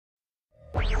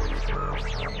This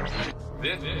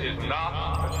is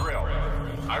not a drill.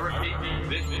 I repeat,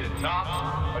 this is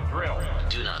not a drill.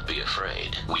 Do not be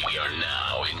afraid. We are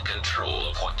now in control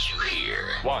of what you hear.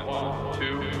 1,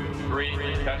 2, 3,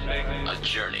 testing. A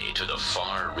journey to the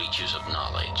far reaches of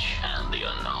knowledge and the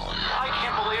unknown. I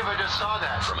can't believe I just saw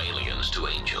that. From aliens to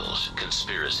angels,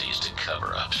 conspiracies to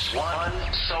cover-ups. One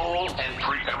soul and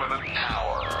preeminent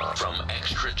power. From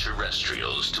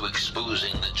extraterrestrials to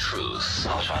exposing the truth.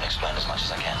 I'll try and explain as much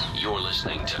as I can. You're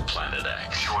listening to Planet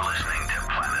X. You're listening to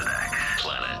Planet X.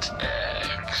 Planet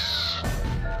X.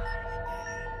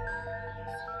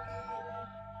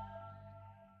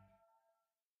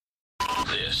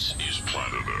 This is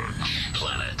Planet X.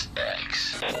 Planet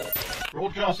X.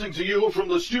 Broadcasting to you from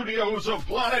the studios of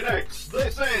Planet X,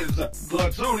 this is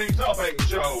the Tony Topping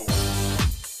Show.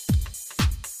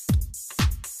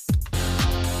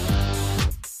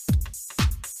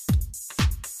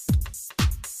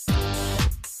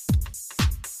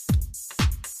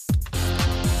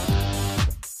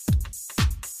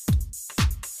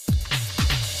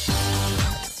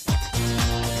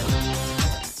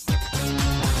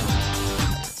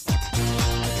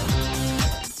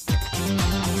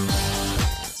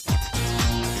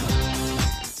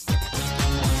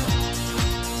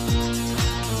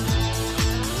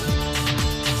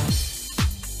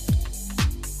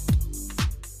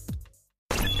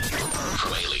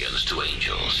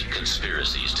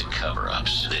 Conspiracies to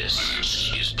cover-ups.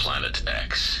 This is Planet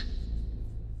X.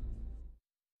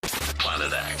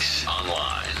 Planet X,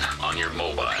 online, on your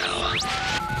mobile.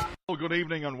 Well, good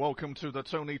evening and welcome to the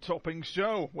Tony Topping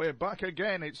Show. We're back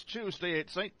again. It's Tuesday,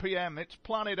 it's 8 p.m, it's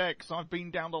Planet X. I've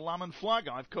been down the Lamb and Flag,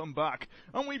 I've come back.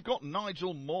 And we've got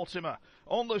Nigel Mortimer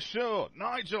on the show.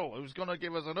 Nigel, who's going to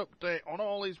give us an update on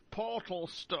all his portal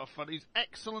stuff and his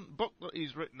excellent book that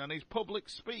he's written and his public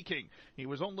speaking. He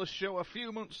was on the show a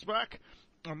few months back.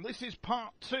 And this is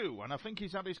part 2, and I think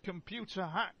he's had his computer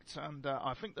hacked, and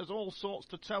I think there's all sorts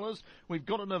to tell us. We've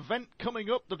got an event coming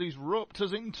up that he's roped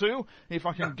us into, if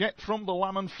I can get from the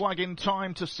Lamb and Flag in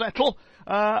time to settle.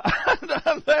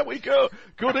 And there we go.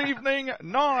 Good evening,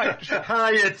 Nigel.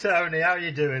 Hiya, Tony. How you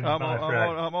doing, my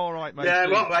friend? I'm all right, mate. Yeah,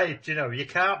 what way? Do you know, you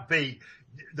can't beat...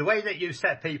 The way that you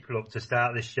set people up to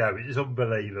start this show is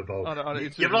unbelievable.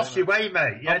 You've lost your way,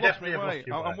 mate. Yeah, definitely lost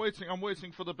your way. I'm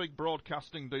waiting for the big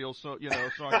broadcasting deal, so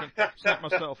I can set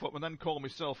myself up and then call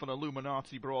myself an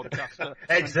Illuminati broadcaster.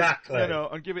 Exactly. And,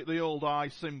 and give it the old eye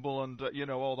symbol and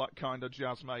all that kind of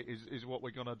jazz, mate. Is what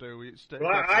we're gonna do.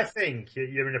 I think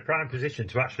you're in a prime position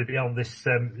to actually be on this.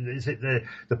 Is it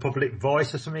the public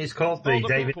voice or something? It's called the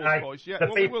David Voice. Yeah, the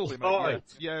People's Voice.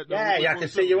 Yeah, I can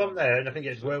see you on there, and I think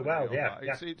it's worked well. Yeah.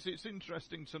 It's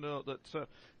interesting to note that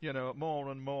more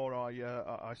and more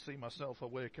I see myself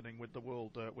awakening with the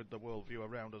world view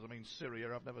around us. I mean,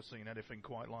 Syria, I've never seen anything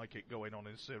quite like it going on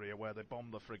in Syria, where they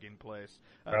bomb the frigging place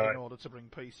in order to bring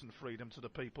peace and freedom to the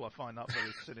people. I find that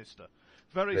very sinister.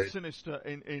 Very sinister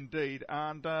indeed.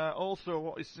 And also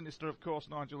what is sinister, of course,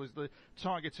 Nigel, is the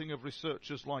targeting of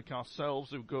researchers like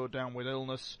ourselves who go down with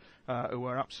illness, who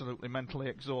are absolutely mentally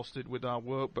exhausted with our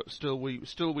work, but still we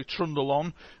trundle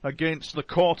on against the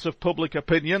court of public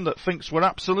opinion that thinks we're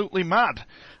absolutely mad.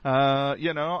 And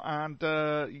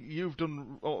you've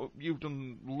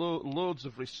done loads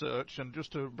of research, and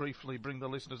just to briefly bring the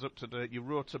listeners up to date, you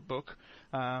wrote a book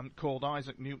called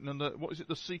Isaac Newton and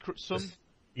the Secret Sun?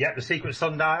 Yeah, the Secret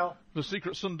Sundial. The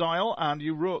Secret Sundial, and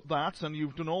you wrote that, and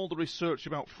you've done all the research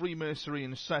about Freemasonry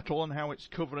in Settle and how it's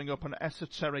covering up an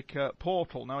esoteric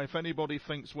portal. Now, if anybody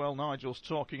thinks, well, Nigel's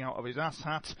talking out of his ass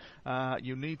hat,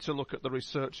 you need to look at the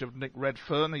research of Nick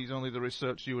Redfern. He's only the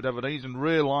research you would ever need, and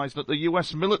realise that the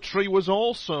US military was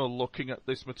also looking at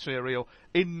this material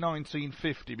in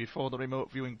 1950, before the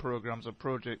remote viewing programs of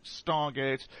Project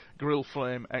Stargate, Grill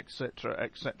Flame, etc.,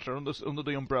 under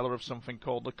the umbrella of something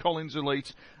called the Collins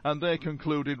Elite. And they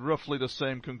concluded roughly the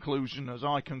same conclusion as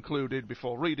I concluded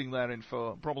before reading their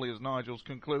info, probably as Nigel's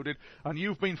concluded. And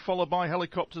you've been followed by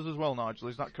helicopters as well, Nigel,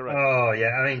 is that correct? Oh, yeah,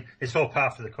 I mean, it's all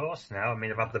part of the course now. I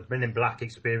mean, I've had the Men in Black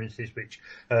experiences, which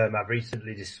I've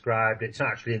recently described. It's not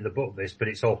actually in the book, this, but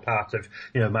it's all part of,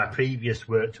 my previous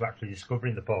work to actually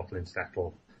discovering the portal in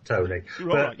Settle, Tony.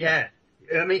 Right. But, yeah.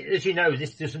 I mean, as you know,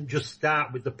 this doesn't just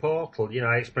start with the portal.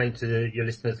 I explained to your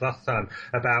listeners last time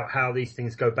about how these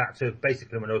things go back to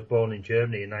basically when I was born in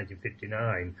Germany in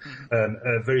 1959.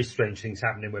 Very strange things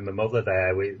happening with my mother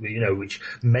there, which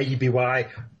may be why,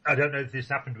 I don't know if this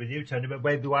happened with you, Tony, but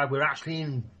maybe why we're actually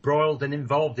embroiled and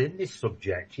involved in this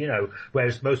subject,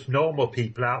 whereas most normal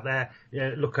people out there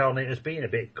look on it as being a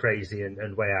bit crazy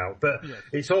and way out. But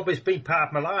It's always been part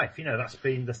of my life, that's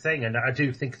been the thing. And I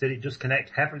do think that it does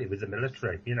connect heavily with the military.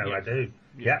 history. I do.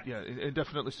 Yeah,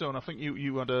 definitely so. And I think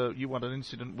you had an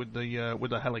incident with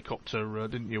the helicopter,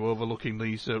 didn't you, overlooking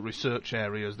these research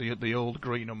areas, the old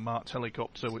green and marked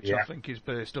helicopter, which I think is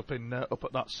based up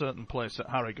at that certain place at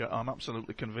Harrogate. I'm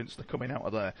absolutely convinced they're coming out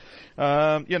of there.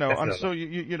 Definitely. And so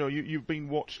you've been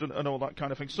watched and all that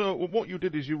kind of thing. So what you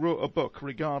did is you wrote a book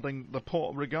regarding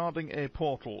a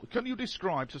portal. Can you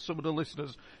describe to some of the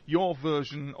listeners your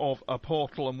version of a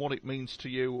portal and what it means to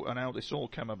you and how this all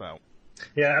came about?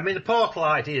 Yeah, I mean, the portal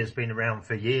idea has been around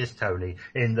for years, Tony,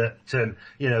 in that,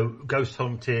 ghost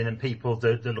hunting and people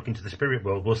that look into the spirit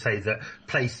world will say that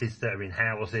places that are in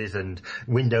houses and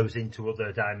windows into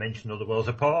other dimensional worlds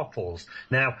are portals.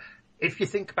 Now, if you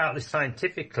think about this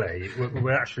scientifically,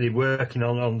 we're actually working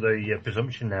on the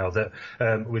presumption now that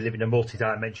we live in a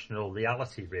multi-dimensional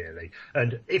reality, really.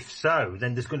 And if so,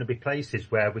 then there's going to be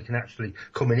places where we can actually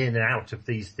come in and out of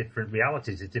these different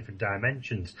realities, these different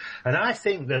dimensions. And I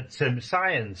think that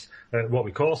science, what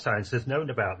we call science, has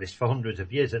known about this for hundreds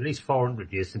of years, at least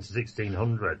 400 years since the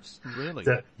 1600s. Really?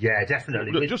 Yeah,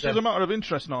 definitely. Look, just as a matter of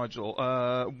interest, Nigel,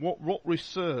 what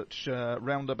research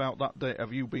round about that date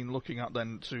have you been looking at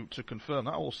then to confirm?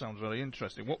 That all sounds very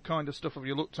interesting. What kind of stuff have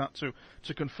you looked at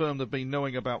to confirm they've been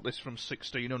knowing about this from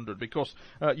 1600? Because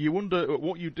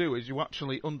what you do is you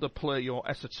actually underplay your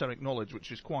esoteric knowledge,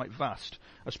 which is quite vast,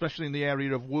 especially in the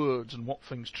area of words and what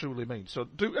things truly mean. So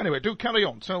do carry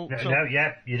on.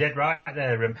 You're dead right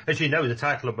there. As you know, the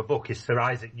title of my book is Sir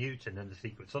Isaac Newton and the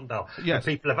Secret Sundial. Yes. And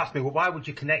people have asked me, well, why would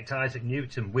you connect Isaac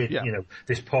Newton with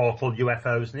this portal,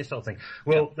 UFOs, and this sort of thing?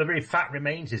 Well, the very fact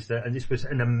remains is that, and this was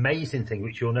an amazing thing,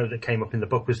 which you'll know that came up in the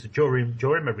book, was during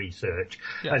my research.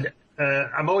 Yes. And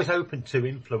I'm always open to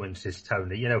influences,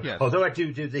 Tony. Yes. Although I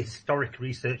do the historic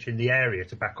research in the area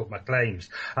to back up my claims,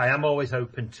 I am always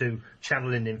open to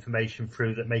channeling information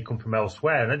through that may come from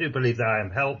elsewhere, and I do believe that I am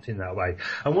helped in that way.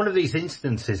 And one of these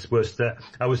instances was that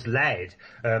I was led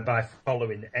by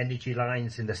following energy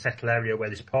lines in the settle area where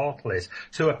this portal is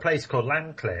to a place called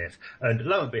Landcliffe, and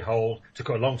lo and behold, to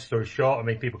cut a long story short, I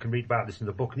mean, people can read about this in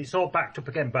the book, and it's all backed up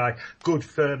again by good,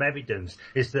 firm evidence,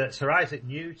 is that Sir Isaac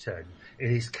Newton, in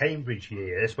his Cambridge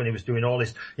years, when he was doing all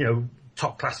this,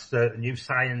 top class new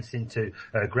science into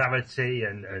gravity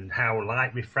and how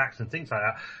light refracts and things like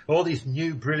that, all these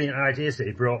new brilliant ideas that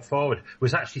he brought forward,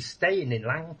 was actually staying in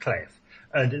Landcliffe.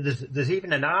 And there's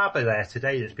even an arbour there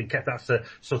today that's been kept. That's a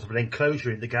sort of an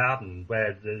enclosure in the garden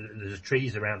where there's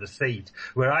trees around the seat,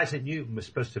 where Isaac Newton was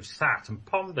supposed to have sat and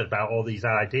pondered about all these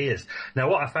ideas. Now,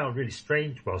 what I found really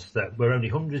strange was that we're only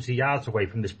hundreds of yards away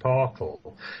from this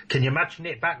portal. Can you imagine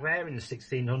it back there in the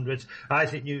 1600s?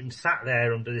 Isaac Newton sat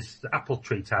there under this apple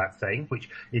tree type thing, which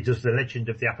the legend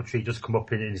of the apple tree does come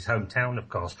up in his hometown, of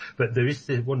course, but there is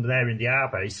the one there in the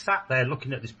arbour. He sat there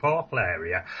looking at this portal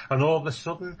area, and all of a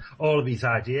sudden, all of these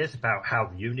ideas about how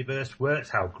the universe works,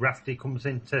 how gravity comes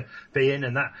into being,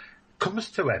 and that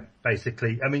comes to him,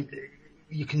 basically. I mean,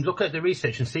 you can look at the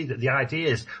research and see that the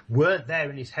ideas weren't there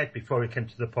in his head before he came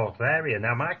to the portal area.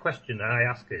 Now, my question I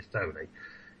ask is, Tony,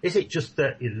 is it just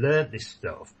that he learned this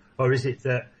stuff, or is it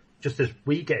that just as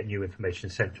we get new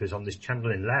information sent to us on this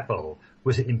channeling level,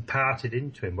 was it imparted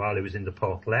into him while he was in the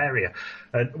portal area?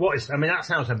 And that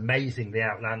sounds amazingly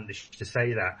outlandish to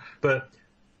say that, but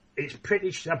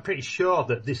I'm pretty sure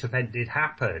that this event did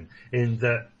happen, in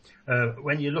that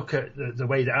when you look at the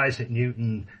way that Isaac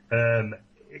Newton,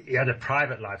 he had a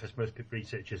private life, as most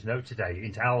researchers know today,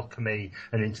 into alchemy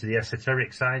and into the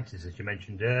esoteric sciences, as you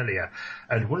mentioned earlier.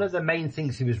 And one of the main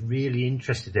things he was really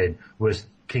interested in was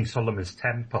King Solomon's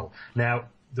temple. Now,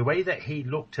 the way that he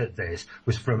looked at this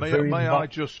was from May I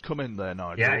just come in there,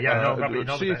 Nigel?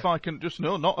 Yeah, see if I can just...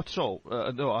 No, not at all.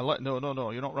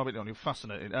 No, you're not rabbiting on, you're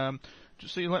fascinating.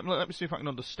 Let me see if I can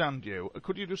understand you.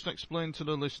 Could you just explain to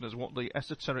the listeners what the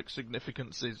esoteric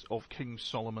significance is of King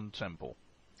Solomon Temple?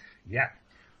 Yeah.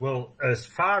 Well, as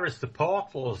far as the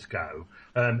portals go,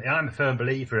 I'm a firm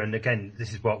believer, and again,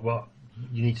 this is what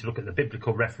you need to look at the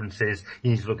biblical references,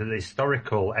 you need to look at the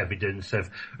historical evidence of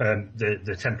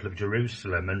the Temple of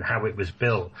Jerusalem and how it was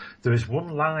built. There is one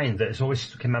line that has always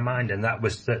stuck in my mind, and that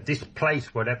was that this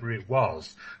place, whatever it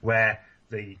was, where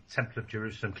the Temple of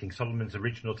Jerusalem, King Solomon's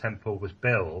original temple, was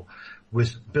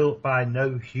built by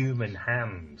no human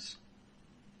hands.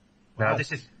 Wow.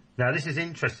 Now, this is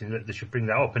interesting that they should bring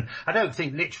that up. And I don't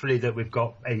think literally that we've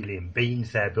got alien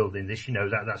beings there building this,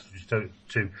 that's just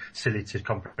too silly to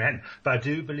comprehend. But I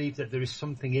do believe that there is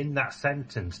something in that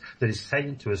sentence that is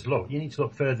saying to us, look, you need to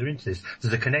look further into this.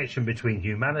 There's a connection between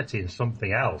humanity and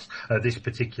something else at this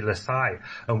particular site.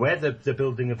 And where the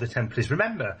building of the temple is,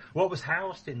 remember, what was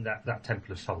housed in that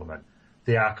Temple of Solomon?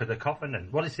 the Ark of the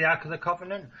Covenant. What is the Ark of the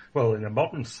Covenant? Well, in a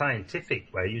modern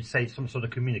scientific way, you'd say it's some sort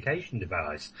of communication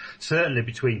device, certainly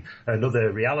between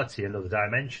another reality, another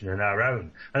dimension, and our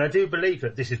own. And I do believe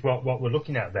that this is what we're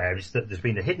looking at there, is that there's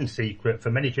been a hidden secret for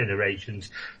many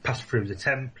generations, passed through the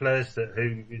Templars,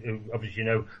 who obviously,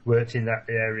 worked in that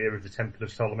area of the Temple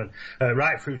of Solomon,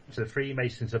 right through to the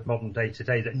Freemasons of modern day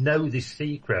today, that know this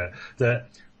secret, that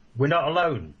we're not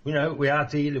alone. We are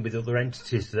dealing with other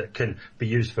entities that can be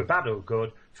used for bad or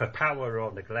good, for power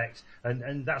or neglect,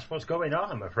 and that's what's going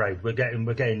on, I'm afraid. We're getting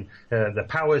the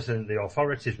powers and the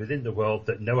authorities within the world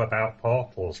that know about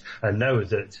portals and know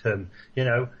that,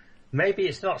 maybe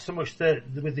it's not so much that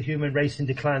with the human race in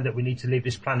decline that we need to leave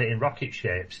this planet in rocket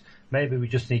shapes. Maybe we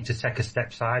just need to take a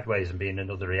step sideways and be in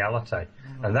another reality.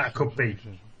 And that could be...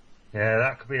 Yeah,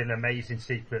 that could be an amazing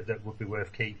secret that would be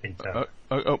worth keeping.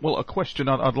 Well, a question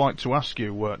I'd like to ask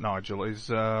you, Nigel,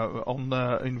 is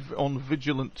on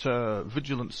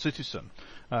Vigilant Citizen.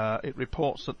 It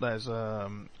reports that there's a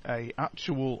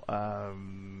actual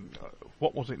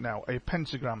what was it now? A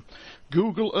pentagram.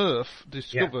 Google Earth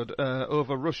discovered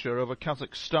over Russia, over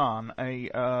Kazakhstan,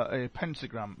 a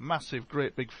pentagram, massive,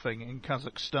 great big thing in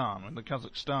Kazakhstan, in the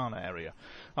Kazakhstan area.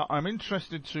 I'm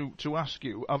interested to ask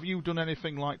you: have you done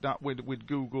anything like that with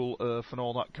Google Earth and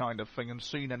all that kind of thing, and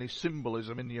seen any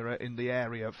symbolism in the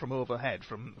area from overhead,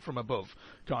 from above,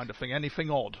 kind of thing? Anything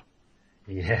odd?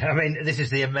 Yeah, I mean, this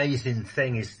is the amazing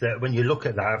thing, is that when you look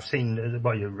at that, I've seen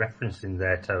what you're referencing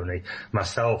there, Tony,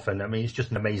 myself, and I mean, it's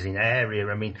just an amazing area.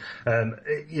 I mean,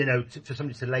 for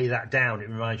somebody to lay that down, it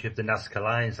reminds you of the Nazca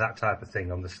lines, that type of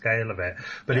thing on the scale of it.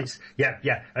 But it's,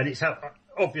 and it's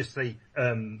obviously,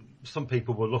 some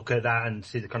people will look at that and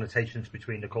see the connotations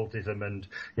between occultism and,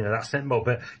 that symbol,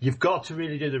 but you've got to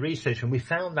really do the research, and we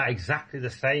found that exactly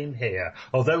the same here.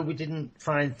 Although we didn't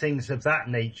find things of that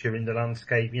nature in the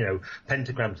landscape,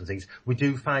 pentagrams and things, we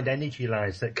do find energy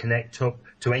lines that connect up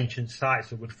to ancient sites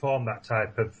that would form that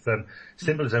type of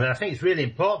symbolism. And I think it's really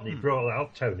important you brought that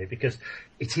up, Tony, because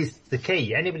it is the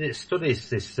key. Anybody that studies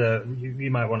this, you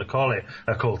might want to call it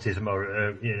occultism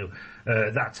or,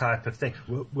 that type of thing,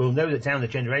 will know that down the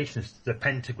generations, the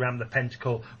pentagram, the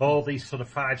pentacle, all these sort of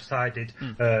five-sided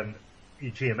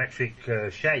geometric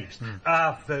shapes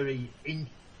are very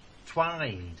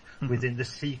entwined within the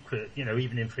secret,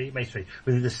 even in Freemasonry,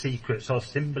 within the secret sort of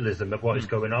symbolism of what is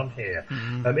going on here.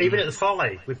 Even at the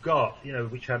Folly, we've got,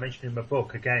 which I mentioned in my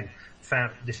book, again,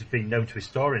 found this has been known to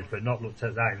historians, but not looked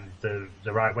at that in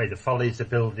the right way. The Folly is a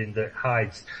building that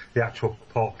hides the actual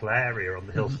portal area on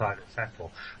the hillside at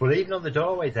Settle. Well, even on the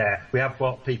doorway there, we have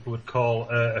what people would call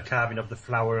a carving of the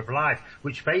flower of life,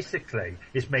 which basically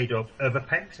is made up of a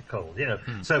pentacle,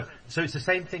 So it's the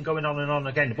same thing going on and on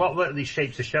again. What these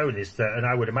shapes are showing is that, and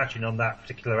I would imagine on that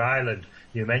particular island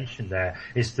you mentioned there,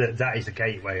 is that is a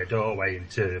gateway, a doorway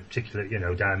into a particular,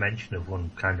 dimension of one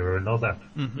kind or another.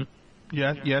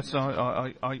 Yes,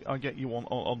 I get you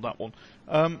on that one.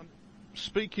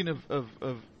 Speaking of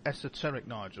esoteric,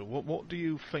 Nigel, what do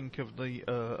you think of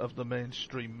the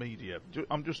mainstream media?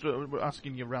 I'm just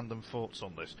asking you random thoughts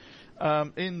on this.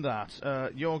 In that,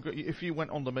 if you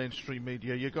went on the mainstream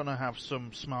media, you're going to have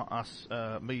some smart-ass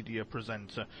media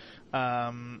presenter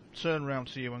turn around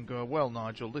to you and go, well,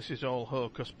 Nigel, this is all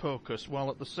hocus pocus, while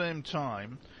at the same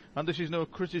time, and this is no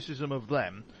criticism of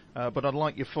them, but I'd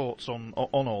like your thoughts on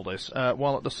all this.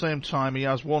 While at the same time he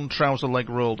has one trouser leg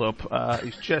rolled up,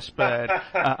 his chest bared,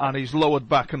 and he's lowered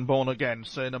back and born again,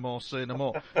 say no more,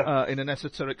 in an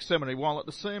esoteric seminary, while at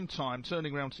the same time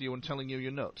turning around to you and telling you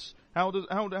you're nuts. How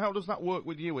does that work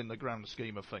with you in the grand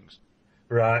scheme of things?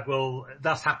 Right, well,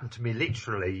 that's happened to me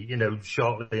literally,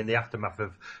 shortly in the aftermath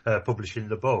of publishing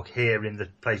the book here in the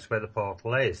place where the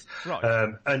portal is.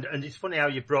 Right. And it's funny how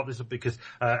you brought this up, because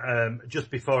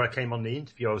just before I came on the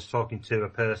interview, I was talking to a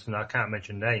person, I can't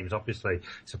mention names, obviously,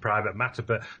 it's a private matter,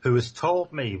 but who has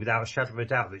told me without a shadow of a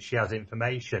doubt that she has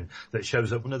information that shows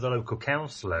that one of the local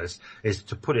councillors is,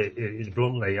 to put it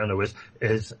bluntly,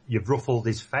 is you've ruffled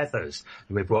his feathers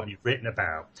with what you've written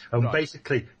about. And right.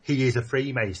 Basically, he is a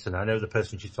Freemason. I know the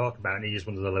person she's talking about, and he is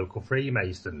one of the local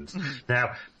Freemasons.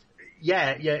 Now,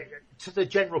 to the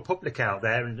general public out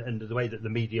there, and the way that the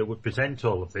media would present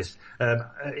all of this,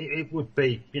 it would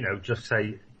be, just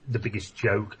say, the biggest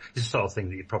joke. It's the sort of thing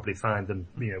that you'd probably find them,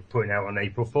 putting out on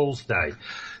April Fool's Day.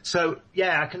 So,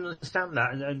 I can understand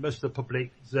that, and most of the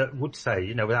public would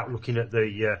say, without looking at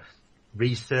the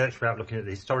research, without looking at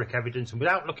the historic evidence, and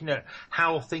without looking at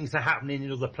how things are happening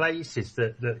in other places,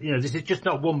 that this is just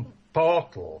not one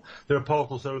portal. There are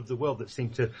portals all over the world that seem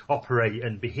to operate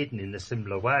and be hidden in a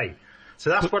similar way. So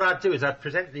that's what I'd do, is I'd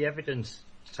present the evidence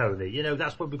Tony. You know,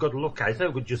 that's what we've got to look at. It's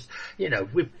no good just, you know,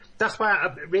 that's why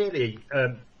I really,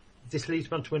 this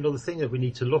leads me on to another thing that we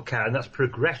need to look at, and that's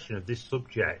progression of this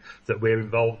subject that we're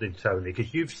involved in, Tony,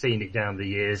 because you've seen it down the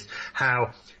years,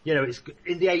 how, you know, it's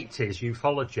in the 80s,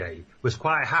 ufology was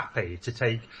quite happy to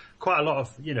take quite a lot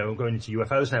of, you know, going into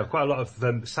UFOs now, quite a lot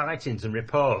of sightings and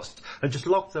reports and just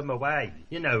lock them away.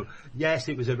 You know, yes,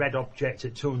 it was a red object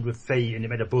at 200 feet and it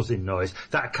made a buzzing noise.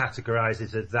 That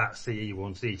categorises as that CE1,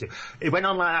 CE2. It went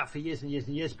on like that for years and years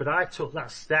and years, but I took that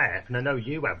step, and I know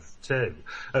you have too,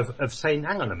 of saying,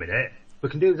 hang on a minute, we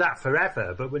can do that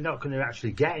forever, but we're not going to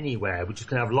actually get anywhere. We're just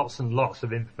going to have lots and lots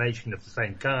of information of the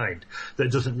same kind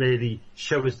that doesn't really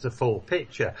show us the full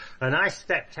picture. And I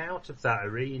stepped out of that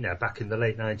arena back in the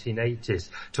late 1980s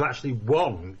to actually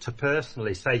want to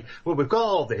personally say, well, we've got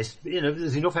all this, you know,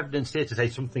 there's enough evidence here to say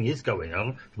something is going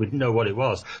on. We didn't know what it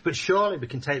was. But surely we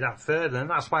can take that further.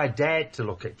 And that's why I dared to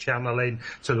look at channeling,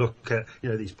 to look at, you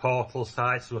know, these portal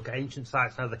sites, to look at ancient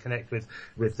sites, how they connect with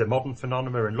the modern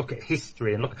phenomena, and look at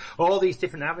history, and look at all these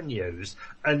different avenues.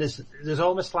 And there's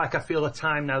almost like I feel a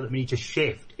time now that we need to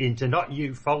shift into not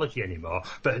ufology anymore,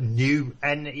 but new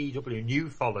N-E-W,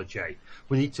 newfology.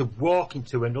 We need to walk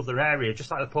into another area,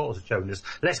 just like the portals have shown us.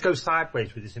 Let's go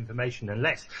sideways with this information, and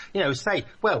let's, you know, say,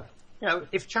 well, you know,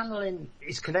 if channeling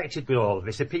is connected with all of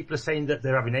this, if people are saying that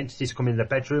they're having entities come in their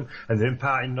bedroom and they're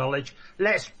imparting knowledge,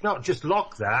 let's not just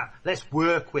log that, let's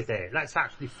work with it. Let's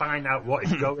actually find out what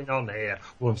is going on here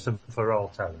once and for all,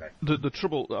 Tony. The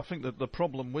trouble, I think that the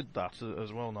problem with that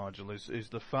as well, Nigel, is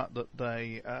the fact that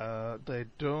they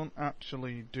don't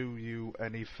actually do you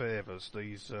any favours,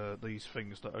 these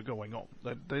things that are going on.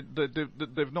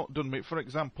 They've not done me. For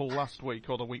example, last week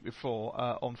or the week before,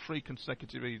 on 3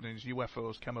 consecutive evenings,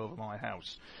 UFOs came over my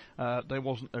house. There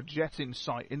wasn't a jet in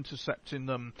sight intercepting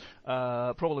them,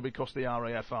 probably because the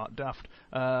RAF aren't daft.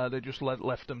 They just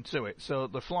left them to it. So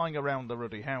they're flying around the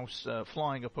ruddy house,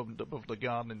 flying up above the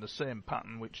garden in the same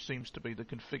pattern, which seems to be the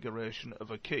configuration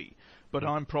of a key. But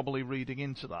I'm probably reading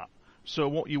into that. So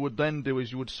what you would then do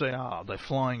is you would say, they're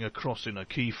flying across in a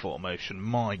key formation.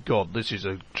 My God, this is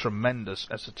a tremendous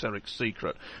esoteric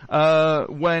secret.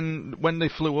 When they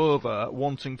flew over,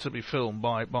 wanting to be filmed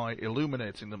by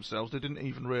illuminating themselves, they didn't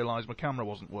even realise my camera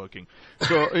wasn't working.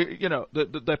 So you know,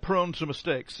 they're prone to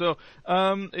mistakes. So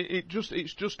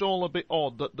it's just all a bit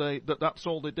odd that that's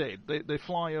all they did. They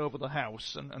fly over the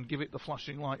house and give it the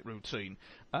flashing light routine,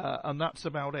 and that's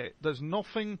about it. There's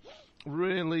nothing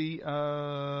really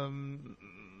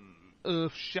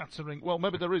earth-shattering. Well,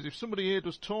 maybe there is. If somebody here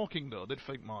was talking, though, they'd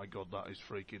think, my God, that is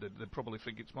freaky. They'd probably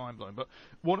think it's mind-blowing. But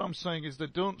what I'm saying is they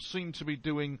don't seem to be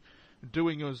doing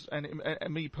us,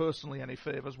 me personally, any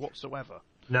favours whatsoever.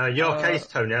 No, in your case,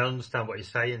 Tony, I understand what you're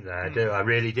saying there. I do. I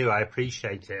really do. I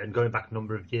appreciate it. And going back a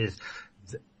number of years,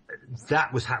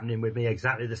 that was happening with me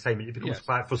exactly the same. It becomes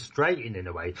quite frustrating in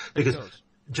a way, because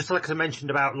just like I mentioned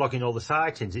about logging all the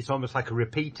sightings, it's almost like a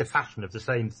repeater fashion of the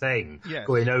same thing,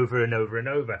 going over and over and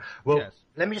over. Well,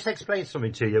 let me just explain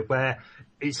something to you where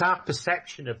it's our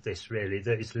perception of this, really,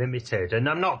 that is limited. And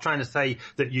I'm not trying to say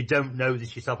that you don't know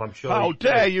this yourself, I'm sure. How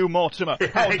dare you, Mortimer?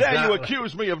 How dare you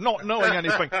accuse me of not knowing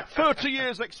anything? 30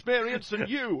 years experience, and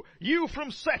you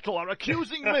from Settle are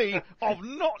accusing me of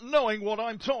not knowing what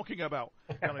I'm talking about.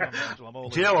 Do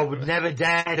you know, I would never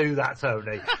dare do that,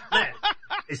 Tony.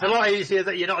 It's a lot easier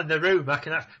that you're not in the room.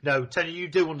 No, Tony, you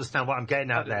do understand what I'm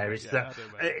getting at there. It's that,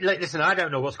 listen, I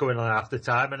don't know what's going on half the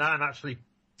time, and I'm actually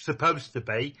supposed to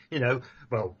be, you know,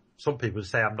 well, some people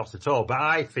say I'm not at all, but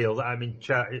I feel that I'm in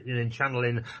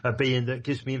channeling a being that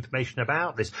gives me information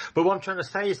about this. But what I'm trying to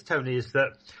say is, Tony, is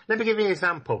that, let me give you an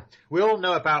example. We all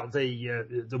know about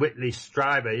the Whitley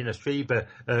Strieber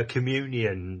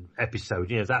communion episode,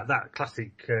 you know, that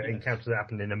classic encounter that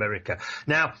happened in America.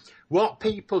 Now, what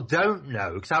people don't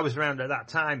know, because I was around at that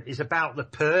time, is about the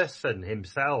person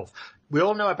himself. We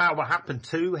all know about what happened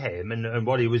to him and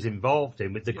what he was involved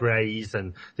in with the Greys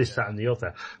and this, that and the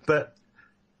other. But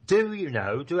do you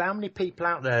know, how many people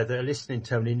out there that are listening,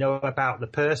 Tony, know about the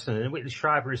person? And Whitley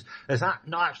Strieber has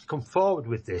not actually come forward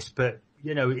with this, but,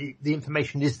 you know, the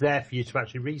information is there for you to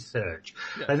actually research.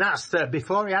 Yeah. And that's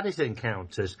before he had his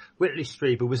encounters, Whitley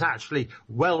Strieber was actually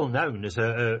well known as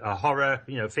a horror,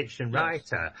 you know, fiction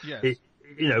writer. Yes.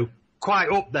 You know, quite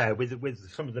up there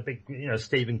with some of the big, you know,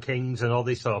 Stephen Kings and all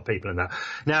these sort of people and that.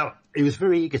 Now, he was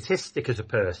very egotistic as a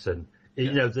person.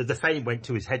 You know, the fame went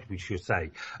to his head, we should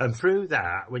say. And through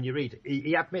that, when you read,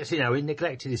 he admits, you know, he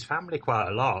neglected his family quite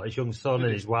a lot, his young son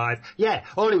and his wife. Yeah,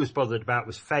 all he was bothered about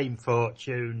was fame,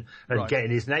 fortune, and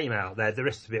getting his name out there. The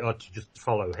rest of it ought to just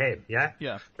follow him, yeah?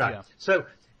 Yeah. Right. Yeah. So,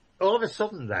 all of a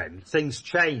sudden then, things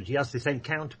change. He has this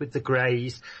encounter with the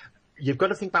Greys. you've got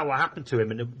to think about what happened to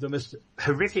him, and the most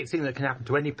horrific thing that can happen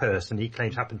to any person, he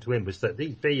claims happened to him, was that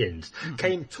these beings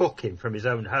took him from his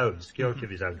own home, the security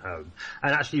of his own home,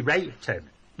 and actually raped him.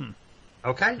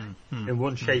 Okay? In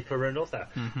one shape or another.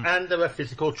 And there were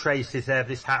physical traces there of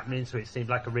this happening, so it seemed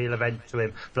like a real event to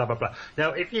him, blah, blah, blah.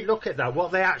 Now, if you look at that,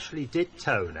 what they actually did,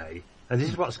 Tony, and this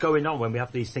is what's going on when we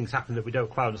have these things happen that we don't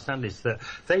quite understand, is that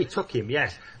they took him,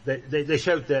 yes, they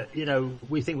showed that, you know,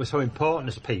 we think we're so important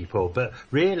as people, but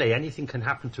really anything can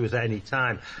happen to us at any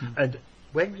time. And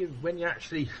when you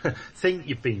actually think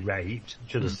you've been raped,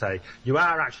 should I say, you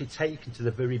are actually taken to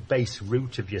the very base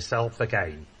root of yourself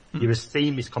again. Your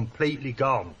esteem is completely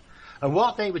gone. And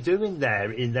what they were doing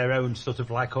there in their own sort of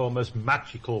like almost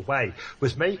magical way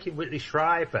was making Whitley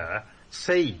Schreiber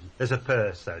see as a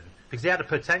person, because he had a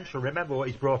potential. Remember what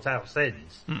he's brought out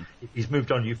since. He's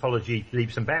moved on ufology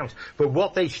leaps and bounds. But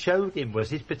what they showed him was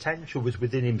his potential was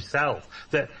within himself,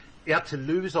 that he had to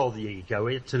lose all the ego,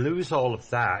 he had to lose all of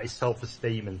that, his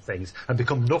self-esteem and things, and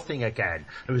become nothing again.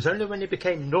 It was only when he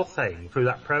became nothing through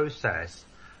that process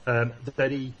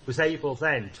that he was able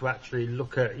then to actually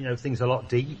look at, you know, things a lot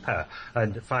deeper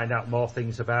and find out more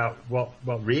things about what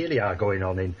really are going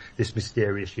on in this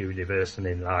mysterious universe and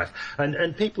in life.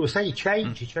 And people will say he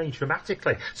changed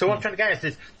dramatically. So what I'm trying to get at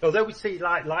is, although we see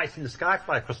lights in the sky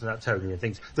fly across that, Tony, and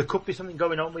things, there could be something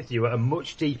going on with you at a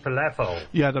much deeper level.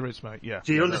 Yeah, there is, mate, yeah.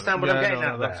 Do you understand what I'm getting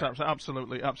at there? That's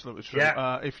absolutely true.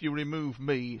 Yeah. If you remove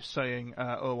me saying,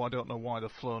 I don't know why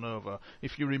they've flown over,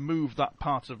 if you remove that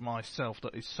part of myself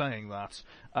that is saying that,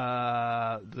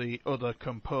 the other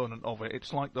component of it,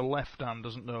 it's like the left hand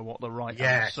doesn't know what the right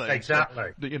hand is saying. Yes,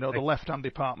 exactly. So, the left hand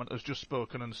department has just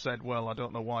spoken and said, well, I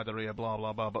don't know why they're here, blah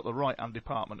blah blah, but the right hand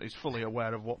department is fully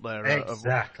aware of what they're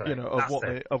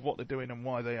of what they're doing and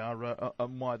why they are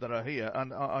and why they're here.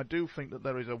 And I do think that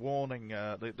there is a warning.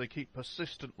 They keep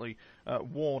persistently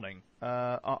warning.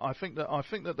 I think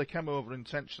that they came over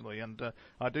intentionally, and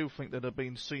I do think that they're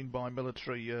being seen by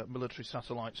military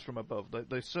satellites from above.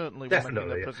 They certainly want to keep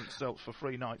their presence felt for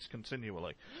 3 nights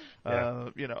continually.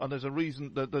 And there's a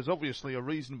reason. There's obviously a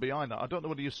reason behind that. I don't know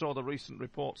whether you saw the recent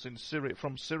reports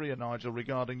from Syria, Nigel,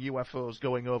 regarding UFOs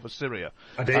going over Syria.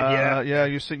 I did, yeah. Yeah,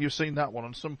 you've seen that one,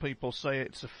 and some people say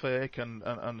it's a fake, and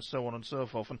so on and so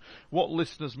forth. And what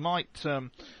listeners might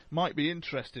be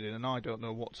interested in, and I don't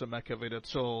know what to make of it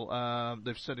at all.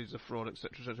 They've said he's a fraud,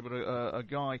 etc., etc. But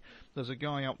there's a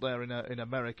guy out there in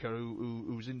America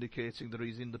who's indicating that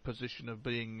he's in the position of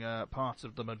being part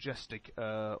of the Majestic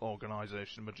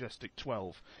organisation, Majestic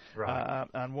 12. Right.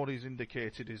 And what he's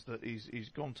indicated is that he's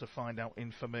gone to find out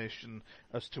information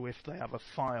as to if they have a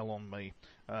file on me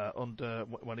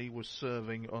when he was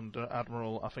serving under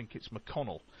Admiral, I think it's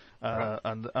McConnell. Right.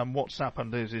 And what's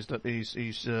happened is that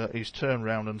he's turned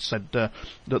round and said that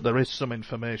there is some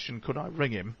information. Could I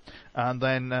ring him? And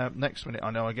then next minute,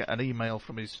 I know I get an email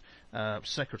from his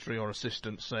secretary or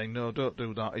assistant saying, no, don't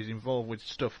do that. He's involved with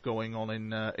stuff going on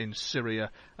in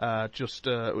Syria.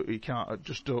 He can't.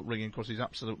 Just don't ring him because he's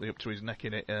absolutely up to his neck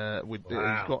in it.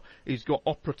 Wow. He's got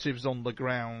operatives on the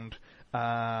ground.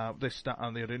 This, that,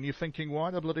 and the other, and you're thinking,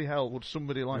 why the bloody hell would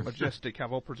somebody like Majestic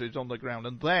have operatives on the ground?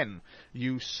 And then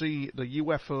you see the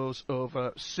UFOs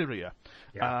over Syria,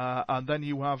 and then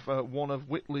you have one of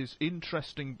Whitley's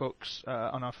interesting books,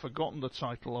 and I've forgotten the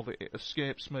title of it. It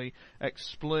escapes me.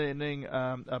 Explaining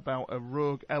about a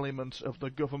rogue element of the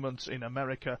government in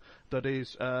America that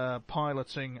is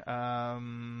piloting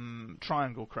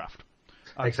triangle craft.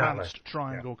 Advanced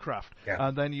triangle craft. Yeah.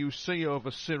 And then you see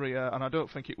over Syria, and I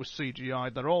don't think it was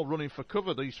CGI, they're all running for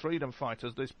cover, these freedom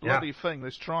fighters. This bloody thing,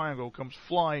 this triangle, comes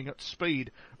flying at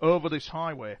speed over this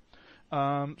highway.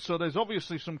 So there's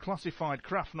obviously some classified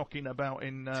craft knocking about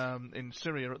in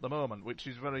Syria at the moment, which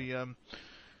is very...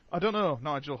 I don't know,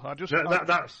 Nigel.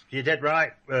 That's you're dead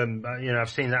right. I've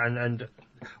seen that, and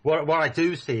what I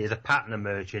do see is a pattern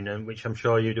emerging, and which I'm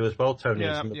sure you do as well, Tony,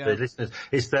 and some of the listeners,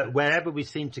 is that wherever we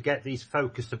seem to get these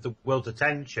focus of the world's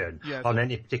attention on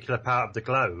any particular part of the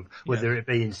globe, whether it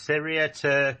be in Syria,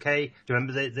 Turkey, do you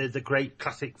remember the great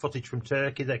classic footage from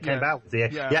Turkey that came out?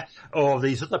 Or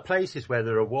these other places where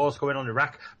there are wars going on in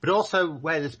Iraq, but also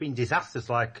where there's been disasters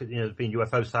like, there's been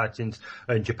UFO sightings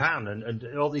in Japan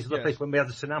and all these other places when we have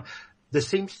the tsunami. There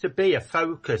seems to be a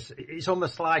focus. It's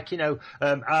almost like,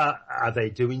 are they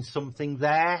doing something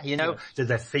there? Do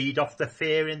they feed off the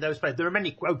fear in those places? There are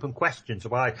many open questions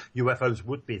why UFOs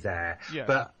would be there. Yeah.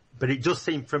 But it does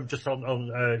seem from just on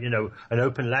an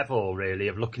open level, really,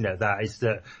 of looking at that, is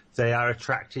that they are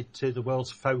attracted to the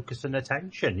world's focus and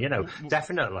attention,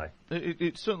 definitely.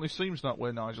 It certainly seems that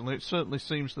way, Nigel. It certainly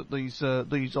seems that these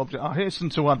objects... I hasten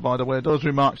to add, by the way, those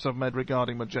remarks I've made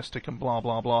regarding Majestic and blah,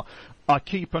 blah, blah I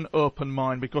keep an open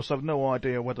mind because I've no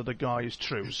idea whether the guy is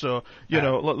true. So,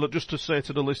 just to say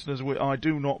to the listeners, I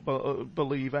do not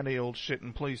believe any old shit,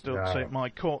 and please don't take my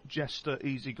court jester,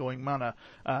 easygoing manner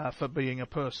for being a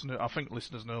person who, I think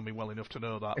listeners know me well enough to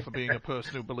know that, for being a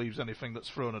person who believes anything that's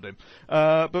thrown at him.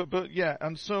 But yeah,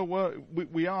 and so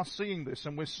we are seeing this,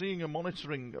 and we're seeing a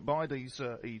monitoring by these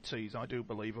ETs, I do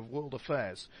believe, of world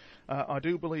affairs. I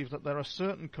do believe that there are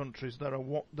certain countries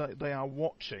that they are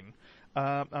watching,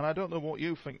 and I don't know what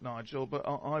you think, Nigel, but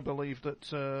I believe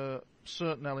that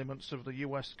certain elements of the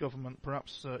US government,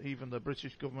 perhaps even the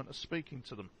British government, are speaking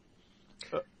to them.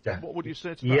 What would you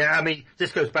say to that? Yeah, I mean,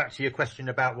 this goes back to your question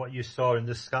about what you saw in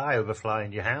the sky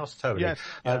overflying your house, Tony. Yes.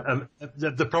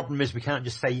 The problem is we can't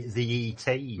just say the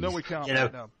ETs. No, we can't.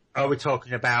 No. Are we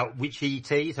talking about which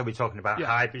ETs? Are we talking about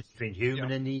hybrids between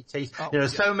human and ETs?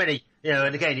 So many.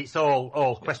 And again, it's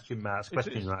all question marks.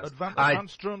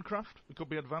 Advanced drone craft. It could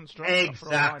be advanced drone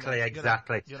craft.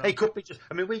 Exactly. It could be just.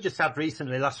 I mean, we just had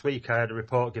recently, last week, I had a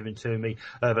report given to me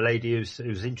of a lady who's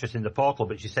interested in the portal,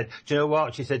 but she said, "Do you know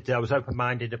what?" She said, "I was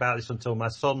open-minded about this until my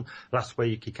son last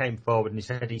week. He came forward and he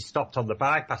said he stopped on the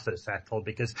bypass at Settle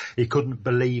because he couldn't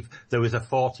believe there was a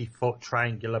 40-foot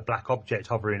triangular black object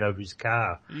hovering over his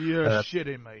car." You're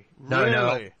shitting me. No,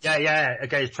 really? No. Yeah.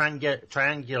 Again,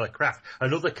 triangular craft,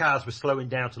 and other cars were slowing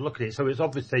down to look at it, so it's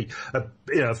obviously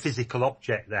a physical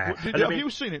object there. Have you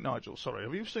seen it, Nigel? Sorry,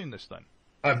 have you seen this then?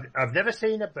 I've never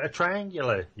seen a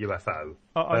triangular UFO.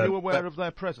 Are you aware of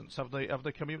their presence? Have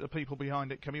the people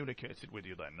behind it communicated with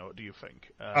you then, or do you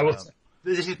think?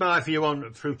 This is my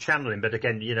view through channeling, but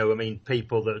again,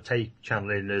 people that take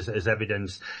channeling as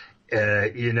evidence.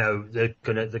 They're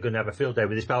gonna have a field day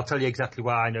with this, but I'll tell you exactly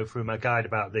what I know through my guide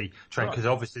about the train, because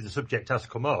obviously the subject has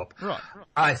come up. Right.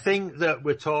 I think that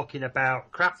we're talking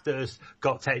about craft that has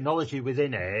got technology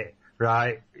within it,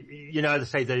 right? They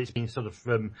say that it's been sort of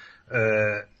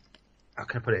how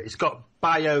can I put it? It's got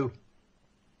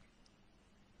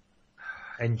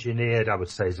engineered, I would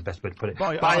say, is the best way to put it.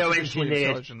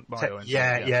 Bioengineered.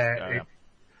 Yeah.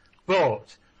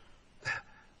 But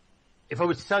if I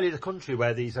were to tell you the country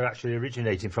where these are actually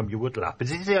originating from, you would laugh.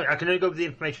 But I can only go with the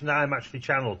information that I'm actually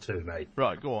channeled to, mate.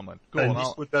 Right, go on then.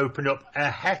 This would open up a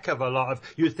heck of a lot of...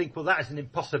 You would think, well, that is an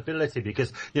impossibility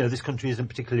because, this country isn't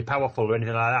particularly powerful or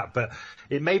anything like that. But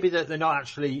it may be that they're not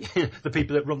actually... the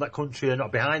people that run that country are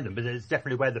not behind them, but it's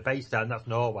definitely where they're based at, and that's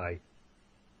Norway.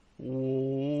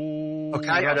 Ooh,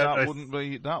 okay,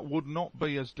 that would not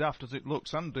be as daft as it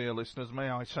looks. And dear listeners,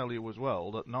 may I tell you as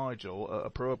well that Nigel at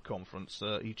a probe conference,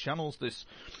 he channels this.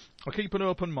 I keep an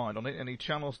open mind on it, and he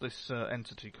channels this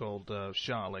entity called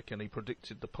Charlik, and he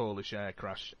predicted the Polish air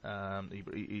crash,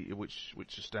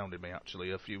 which astounded me actually.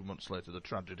 A few months later, the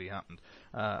tragedy happened,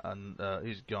 and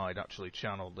his guide actually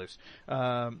channeled this,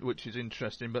 which is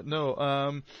interesting. But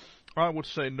no. I would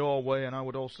say Norway, and I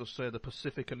would also say the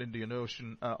Pacific and Indian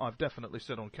Ocean. I've definitely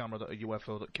said on camera that a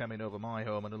UFO that came in over my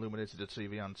home and illuminated a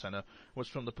TV antenna was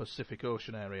from the Pacific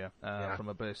Ocean area, from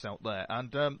a base out there. And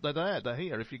they're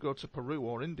here. If you go to Peru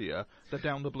or India, they're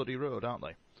down the bloody road, aren't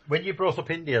they? When you brought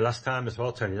up India last time as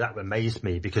well, Tony, that amazed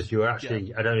me because you were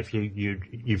actually, I don't know if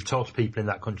you've talked to people in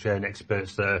that country and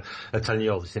experts that are telling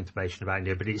you all this information about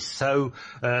India, but it's so,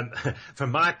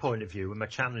 from my point of view, with my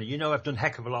channel, I've done a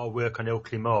heck of a lot of work on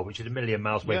Ilkley Moor, which is a million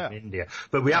miles away from India,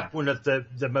 but we have one of the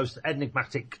most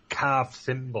enigmatic carved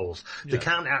symbols. They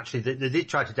can't actually, they did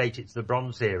try to date it to the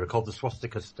Bronze era called the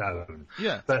swastika stone,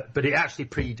 but it actually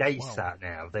predates that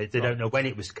now. They don't know when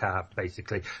it was carved,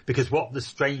 basically, because what the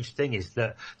strange thing is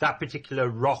that particular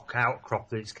rock outcrop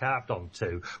that it's carved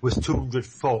onto was 200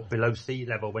 foot below sea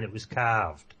level when it was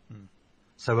carved.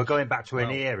 So we're going back to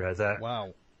an era that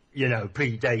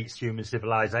predates human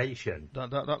civilization.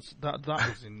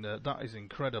 That is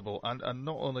incredible, and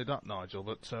not only that, Nigel,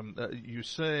 but you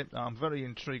say, I'm very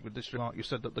intrigued with this remark. You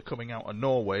said that they're coming out of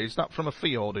Norway. Is that from a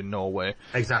fjord in Norway?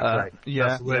 Exactly.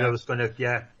 That's where I was going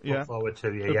to put forward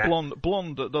to you.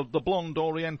 The blonde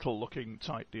Oriental looking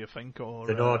type. Do you think, or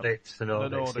the Nordics? The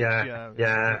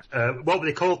Nordics. What were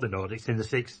they called, the Nordics, in the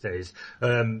 60s?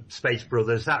 Space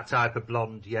Brothers, that type of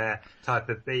blonde, type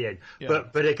of being.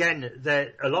 But again,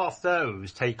 a lot of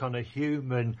those take on a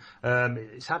human,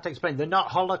 it's hard to explain, they're not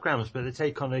holograms, but they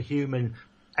take on a human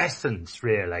essence,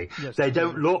 really. Yes, they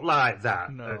don't look like that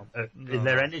in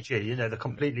their energy, they're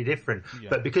completely different.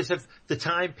 But because of the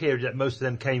time period that most of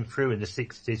them came through in the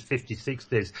 60s, 50s,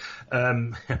 60s,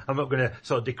 I'm not going to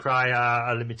sort of decry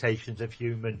our limitations of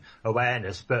human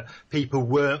awareness, but people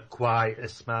weren't quite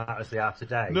as smart as they are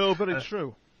today. No, but it's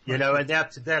true. And they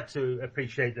have to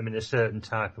appreciate them in a certain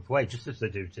type of way, just as they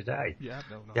do today. Yeah.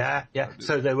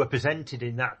 So they were presented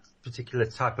in that particular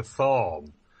type of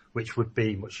form which would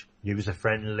be much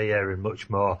user-friendlier and much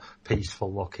more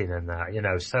peaceful looking and that, you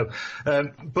know. So,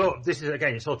 but this is,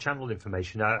 again, it's all channeled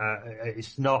information.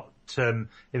 It's not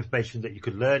information that you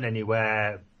could learn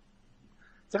anywhere.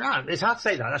 It's hard to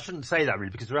say that. I shouldn't say that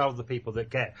really, because there are other people that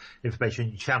get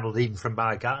information channeled even from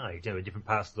my guide, you know, in different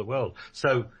parts of the world.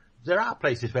 So there are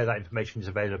places where that information is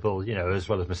available, you know, as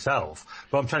well as myself.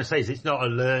 What I'm trying to say is it's not a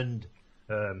learned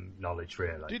knowledge,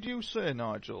 really. Did you say,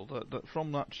 Nigel, that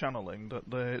from that channeling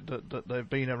that they've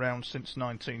been around since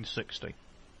 1960?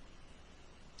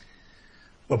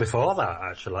 Well, before that,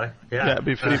 actually. Yeah,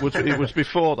 it was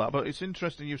before that, but it's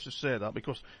interesting you should say that,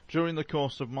 because during the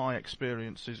course of my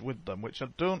experiences with them, which I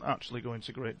don't actually go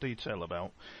into great detail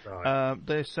about, right.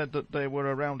 They said that they were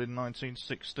around in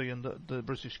 1960 and that the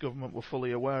British government were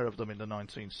fully aware of them in the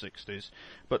 1960s.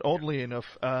 But oddly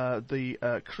enough,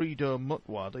 the Credo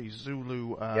Mutwa, the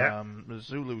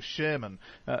Zulu shaman,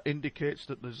 indicates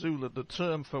that the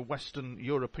term for Western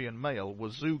European male,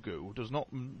 Wazugu, does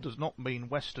not mean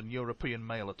Western European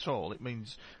male at all. It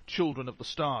means children of the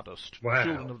stardust,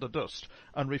 children of the dust,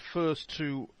 and refers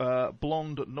to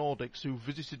blonde Nordics who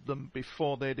visited them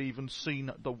before they'd even seen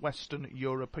the Western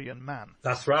European man.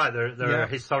 That's right. There are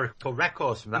historical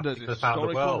records from that particular part of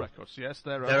the world. Records, yes,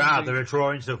 there are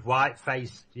drawings of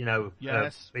white-faced, you know,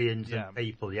 beings and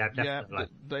people. Yeah, definitely. Yeah,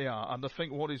 they are. And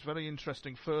what is very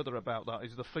interesting further about that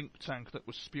is the think tank that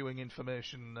was spewing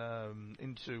information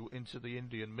into the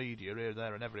Indian media here,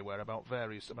 there, and everywhere about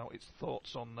its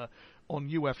thoughts on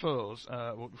UFOs,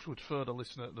 which would further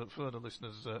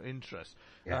listeners' interest,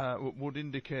 would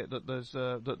indicate that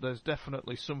there's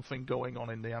definitely something going on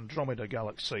in the Andromeda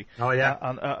galaxy. Oh yeah,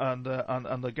 and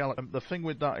the thing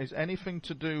with that is anything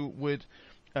to do with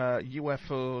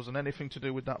UFOs and anything to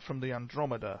do with that from the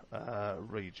Andromeda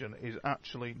region is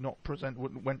actually not present.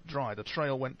 Went dry. The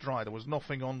trail went dry. There was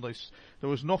nothing on this. There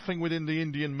was nothing within the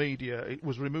Indian media. It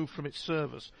was removed from its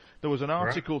servers. There was an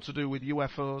article to do with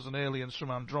UFOs and aliens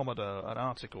from Andromeda. An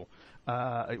article.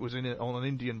 It was on an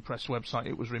Indian press website.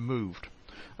 It was removed.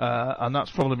 And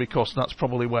that's probably because that's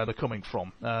probably where they're coming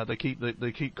from. They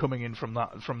keep coming in from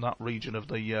that region of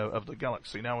the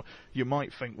galaxy. Now you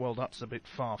might think, well, that's a bit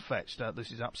far fetched.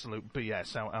 This is absolute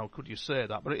BS. How could you say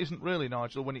that? But it isn't really,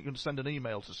 Nigel. When you can send an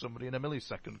email to somebody in a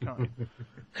millisecond, can't you?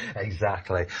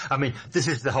 Exactly. I mean, this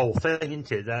is the whole thing,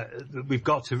 isn't it? That we've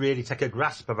got to really take a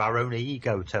grasp of our own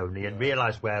ego, Tony, and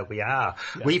realise where we are.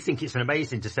 Yeah. We think it's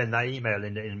amazing to send that email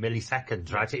in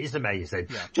milliseconds, right? It is amazing.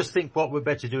 Yeah. Just think what we're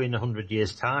better doing in 100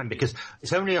 years' time, because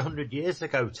it's only 100 years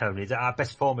ago, Tony, that our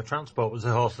best form of transport was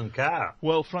a horse and car.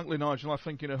 Well, frankly, Nigel, I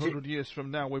think in 100 years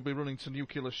from now we'll be running to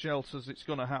nuclear shelters. It's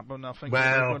going to happen. I think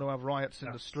we're going to have riots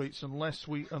in the streets unless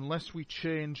we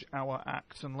change our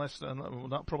act. And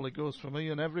that probably goes for me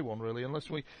and everyone really.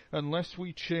 Unless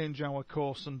we change our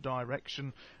course and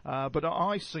direction. But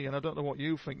I see, and I don't know what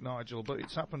you think, Nigel, but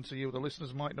it's happened to you. The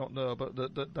listeners might not know, but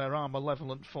that there are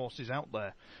malevolent forces out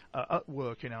there at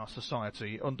work in our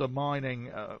society, undermining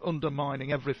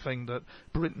everything that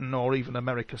Britain or even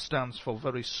America stands for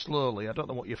very slowly. I don't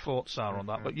know what your thoughts are on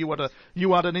that, but you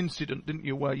had an incident, didn't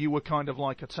you, where you were kind of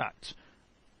like attacked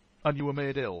and you were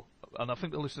made ill. And I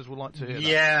think the listeners would like to hear that.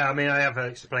 Yeah, I mean, I have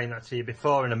explained that to you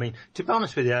before, and I mean, to be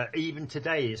honest with you, even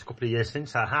today, it's a couple of years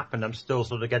since that happened, I'm still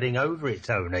sort of getting over it,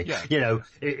 Tony. Yeah. You know,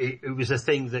 it was a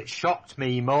thing that shocked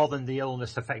me more than the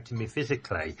illness affecting me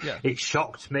physically. Yeah. It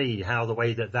shocked me how the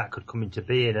way that could come into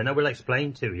being, and I will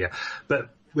explain to you. But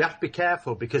we have to be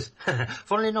careful because,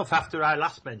 funnily enough, after I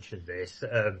last mentioned this,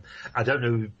 I don't know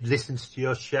who listens to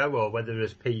your show or whether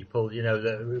there's people, you know,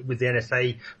 that, with the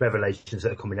NSA revelations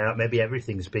that are coming out, maybe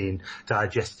everything's being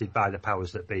digested by the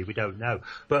powers that be. We don't know.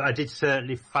 But I did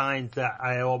certainly find that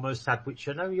I almost had, which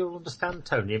I know you'll understand,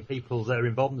 Tony, and people that are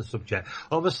involved in the subject,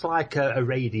 almost like a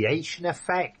radiation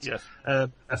effect, yes.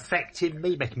 Affecting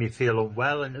me, making me feel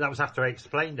unwell. And that was after I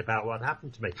explained about what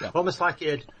happened to me. Yeah. Almost like it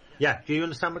had... Yeah, do you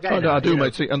understand what I'm getting at? I do,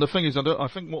 mate. See, and the thing is, I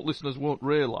think what listeners won't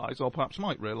realise, or perhaps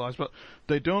might realise, but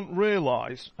they don't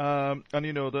realise, and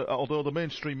you know, that although the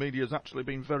mainstream media has actually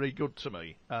been very good to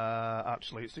me,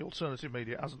 actually, it's the alternative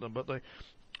media, hasn't them, but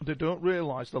they don't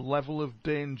realise the level of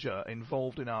danger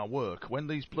involved in our work. When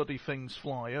these bloody things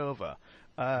fly over,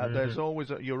 there's always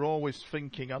you're always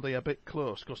thinking, are they a bit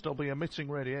close? Because they'll be emitting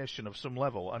radiation of some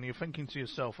level, and you're thinking to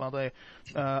yourself, are they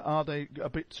a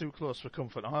bit too close for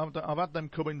comfort? I've had them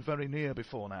come in very near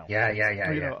before now. Yeah.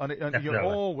 You know, and you're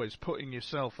always putting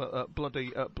yourself at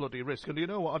bloody risk. And you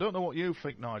know what? I don't know what you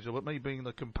think, Nigel, but me being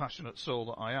the compassionate soul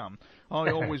that I am,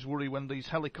 I always worry when these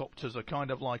helicopters are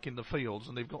kind of like in the fields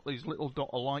and they've got these little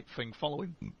dot of light thing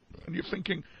following, and you're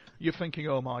thinking,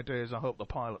 oh my days, I hope the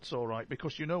pilot's all right,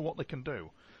 because you know what they can do.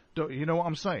 Don't you know what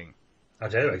I'm saying? I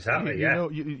do, exactly.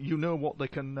 You know what they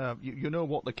can, you know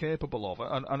what they're capable of,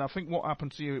 and I think what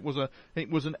happened to you, it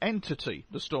was an entity.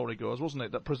 The story goes, wasn't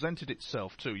it, that presented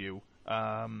itself to you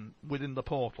within the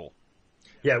portal.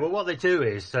 Yeah, well, what they do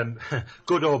is,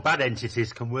 good or bad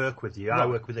entities can work with you. Right. I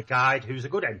work with a guide who's a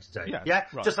good entity. Yeah?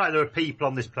 Right. Just like there are people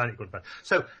on this planet good and bad.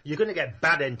 So you're going to get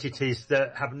bad entities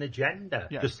that have an agenda,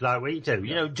 just like we do. Yeah.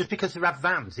 You know, just because they're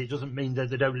advanced, it doesn't mean that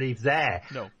they don't leave their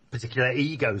particular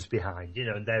egos behind, you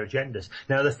know, and their agendas.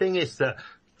 Now, the thing is that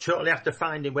shortly after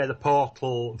finding where the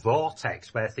portal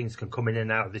vortex, where things can come in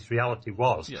and out of this reality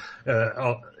was,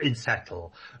 in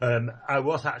Settle, I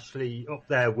was actually up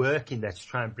there working there to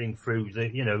try and bring through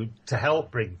to help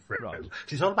bring through. Right.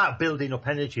 It's all about building up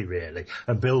energy, really,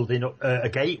 and building up a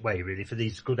gateway, really, for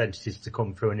these good entities to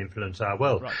come through and influence our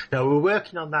world. Right. Now, we're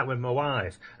working on that with my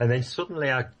wife, and then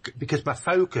suddenly because my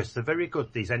focus, they're very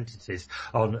good, these entities,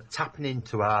 on tapping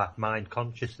into our mind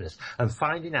consciousness and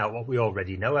finding out what we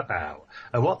already know about.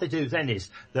 And what they do then is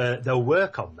they'll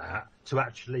work on that to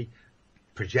actually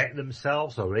project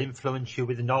themselves or influence you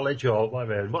with the knowledge or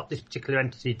whatever. And what this particular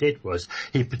entity did was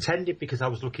he pretended, because I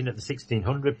was looking at the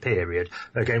 1600 period,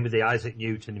 again with the Isaac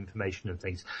Newton information and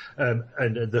things, and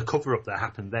the cover-up that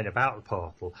happened then about the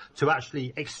portal, to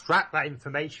actually extract that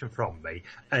information from me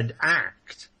and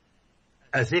act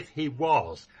as if he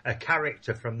was a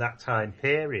character from that time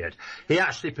period. He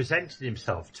actually presented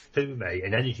himself to me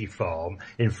in energy form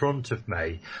in front of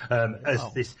me,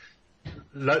 as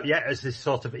this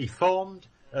sort of, he formed,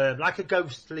 like a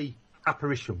ghostly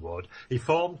apparition would. He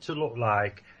formed to look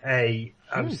like I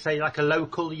would say like a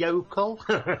local yokel,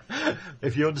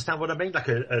 if you understand what I mean, like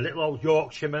a little old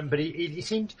Yorkshireman, but he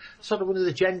seemed sort of one of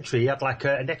the gentry. He had like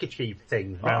a neckerchief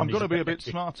thing. I'm going to be a bit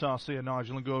smart-ass here,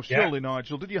 Nigel, and go, surely,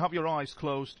 Nigel, did you have your eyes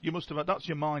closed? You must have had, that's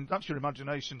your mind, that's your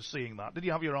imagination seeing that. Did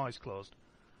you have your eyes closed?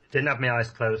 Didn't have my eyes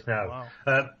closed, no.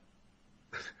 Wow.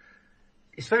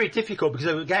 It's very difficult because,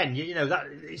 again, that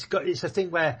it's a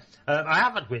thing where I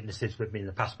have had witnesses with me in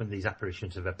the past when these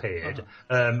apparitions have appeared.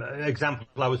 Example,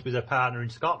 I was with a partner in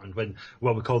Scotland when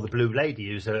what we call the Blue Lady,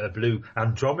 who's a blue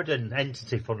Andromedan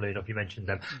entity, funnily enough, you mentioned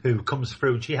them, who comes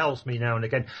through and she helps me now and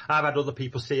again. I've had other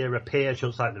people see her appear. She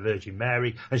looks like the Virgin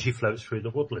Mary and she floats through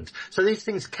the woodlands. So these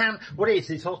things what it is,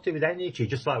 it's all to do with energy,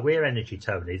 just like we're energy,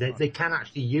 Tony. They can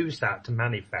actually use that to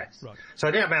manifest. Right. So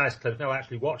I didn't have my eyes closed. No, I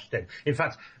actually watched him. In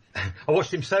fact, I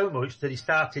watched him so much that he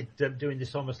started doing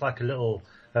this almost like a little,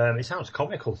 it sounds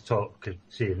comical to talk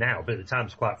to you now, but at the time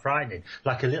it's quite frightening,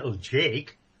 like a little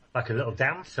jig, like a little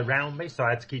dance around me, so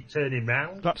I had to keep turning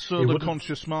round. That's so the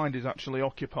conscious mind is actually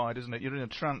occupied, isn't it? You're in a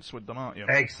trance with them, aren't you?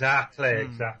 Exactly.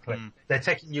 They're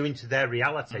taking you into their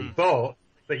reality, but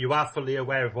you are fully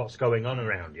aware of what's going on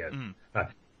around you.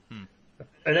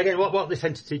 And again, what this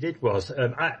entity did was,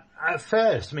 at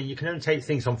first, I mean, you can only take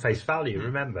things on face value,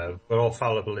 remember, we're all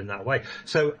fallible in that way.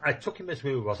 So I took him as who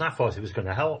he was, and I thought he was going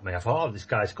to help me. I thought, this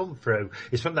guy's come through,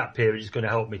 he's from that period, he's going to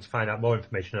help me to find out more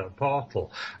information about the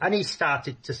portal. And he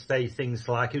started to say things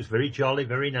like, he was very jolly,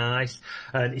 very nice,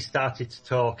 and he started to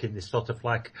talk in this sort of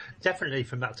like, definitely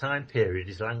from that time period,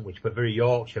 his language, but very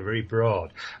Yorkshire, very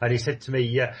broad. And he said to me,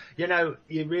 you're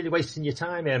really wasting your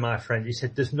time here, my friend. He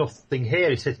said, there's nothing here.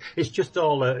 He said, it's just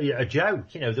all a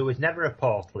joke. There was never a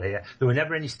portal here. There were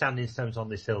never any standing stones on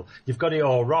this hill. You've got it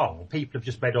all wrong. People have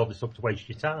just made all this up to waste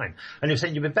your time. And he was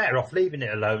saying, you'd be better off leaving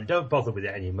it alone. Don't bother with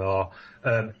it anymore.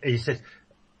 He said,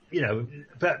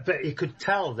 but he could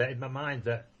tell that in my mind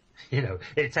that,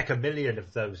 it'd take 1 million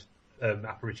of those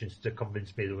apparitions to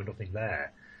convince me there was nothing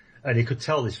there. And he could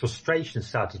tell this frustration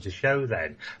started to show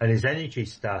then, and his energy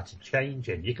started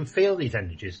changing. You can feel these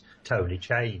energies, Tony,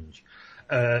 change.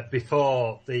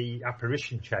 Before the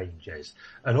apparition changes.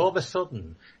 And all of a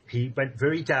sudden, he went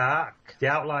very dark. The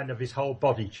outline of his whole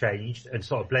body changed and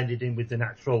sort of blended in with the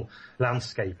natural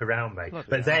landscape around me.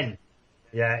 But then,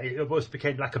 it almost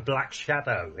became like a black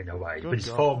shadow in a way. But his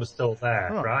form was still there,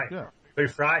 right? Yeah. Very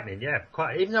frightening,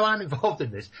 quite. Even though I'm involved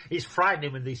in this, it's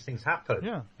frightening when these things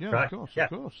happen. Right? Of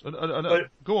course. And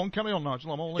go on, carry on,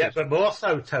 Nigel, I'm all ears. But more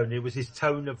so, Tony, was his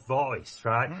tone of voice,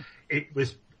 right? It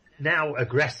was now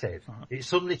aggressive. It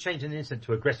suddenly changed in an instant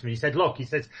to aggressive. He said, look,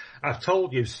 I've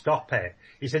told you, stop it.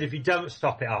 He said, if you don't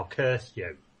stop it, I'll curse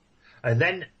you. And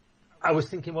then I was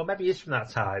thinking, well, maybe it's from that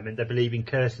time and they believe in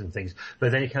curses and things.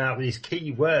 But then he came out with these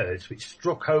key words which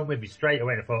struck home with me straight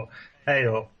away. And I thought, hey,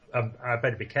 I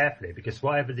better be careful here, because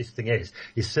whatever this thing is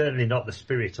certainly not the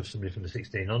spirit of somebody from the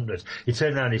 1600s. He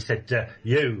turned around and he said,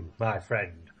 you, my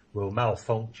friend, will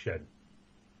malfunction.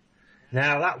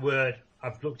 Now that word,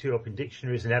 I've looked it up in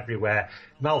dictionaries and everywhere.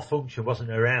 Malfunction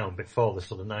wasn't around before the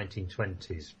sort of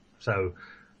 1920s. So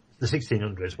the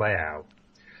 1600s way out.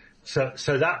 So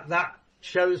that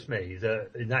shows me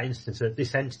that in that instance that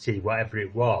this entity, whatever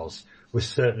it was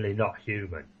certainly not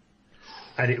human.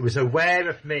 And it was aware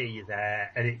of me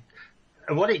there, and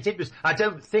what it did was, I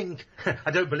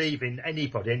don't believe in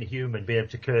anybody, any human, being able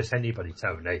to curse anybody,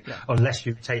 Tony, unless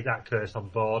you take that curse on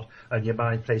board and your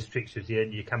mind plays tricks with you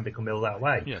and you can become ill that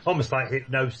way. Yes. Almost like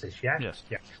hypnosis, yeah? Yes.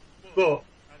 Yeah. But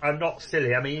I'm not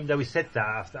silly. I mean, even though he said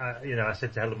that, I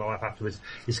said to Helen, my wife, afterwards,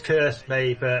 he's cursed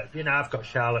me, but, I've got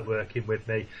Charlotte working with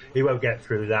me. He won't get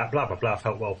through that, blah, blah, blah. I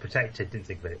felt well protected, didn't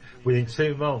think of it. Within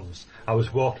 2 months, I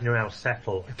was walking around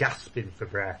Settle, gasping for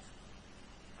breath.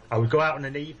 I would go out in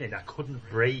an evening, I couldn't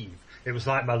breathe. It was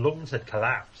like my lungs had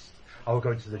collapsed. I would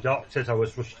go to the doctors, I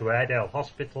was rushed to Airedale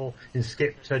Hospital in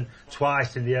Skipton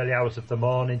twice in the early hours of the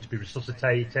morning to be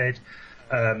resuscitated.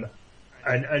 And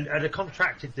I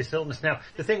contracted this illness. Now,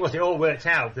 the thing was, it all worked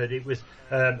out that it was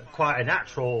quite a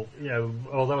natural,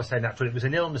 although I say natural, it was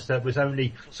an illness that was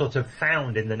only sort of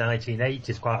found in the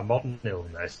 1980s, quite a modern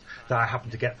illness that I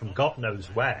happened to get from God knows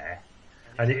where.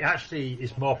 And it actually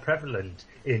is more prevalent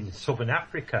in southern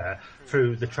Africa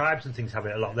through the tribes and things have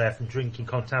it a lot there from drinking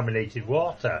contaminated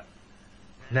water.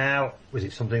 Now, was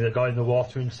it something that got in the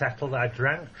water and settled that I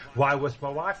drank? Why was my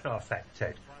wife not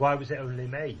affected? Why was it only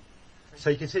me? So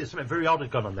you can see there's something very odd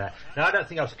had gone on there. Now, I don't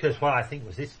think I was cursed. What I think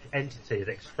was this entity had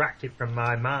extracted from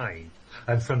my mind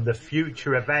and from the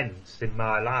future events in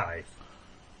my life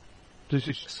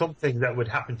something that would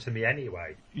happen to me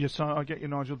anyway. Yes, I get you,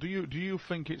 Nigel. Do you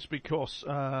think it's because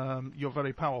you're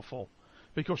very powerful?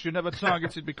 Because you're never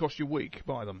targeted because you're weak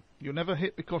by them. You're never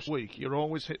hit because you're weak. You're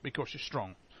always hit because you're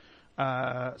strong.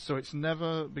 So it's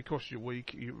never because you're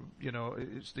weak.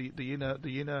 It's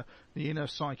the inner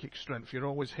psychic strength. You're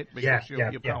always hit because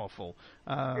you're powerful.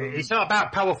 It's not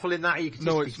about powerful in that egotistic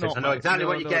no, it's not. I know exactly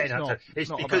what you're getting at.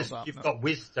 It's because you've got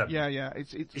wisdom. Yeah.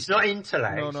 It's not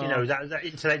intellect. No. That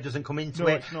intellect doesn't come into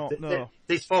it. No, it's not. No.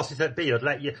 These forces that be would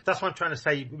let you. That's what I'm trying to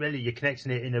say. Really, you're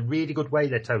connecting it in a really good way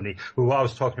there, Tony. With what I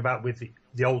was talking about with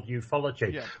the old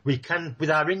ufology. Yeah. We can, with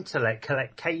our intellect,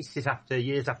 collect cases after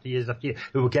years after years after years.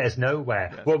 It will get us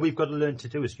nowhere. Yes. What we've got to learn to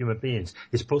do as human beings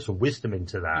is put some wisdom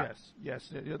into that. Yes.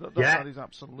 That is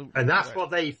absolutely. And that's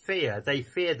what they fear. They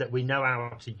fear that we know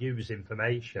how to use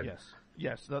information.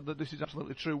 Yes, this is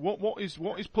absolutely true. What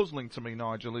is puzzling to me,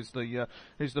 Nigel, is the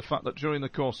fact that during the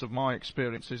course of my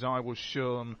experiences, I was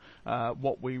shown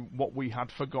what we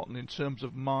had forgotten in terms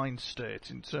of mind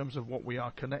state, in terms of what we are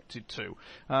connected to.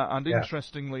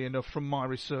 Interestingly enough, from my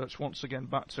research, once again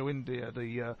back to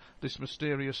India, this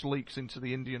mysterious leaks into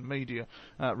the Indian media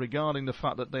regarding the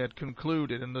fact that they had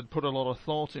concluded and had put a lot of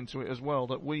thought into it as well,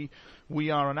 that we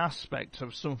are an aspect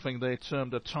of something they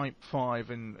termed a Type 5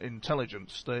 in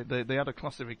intelligence. They had a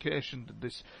classification,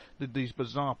 these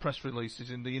bizarre press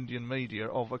releases in the Indian media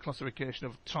of a classification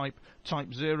of type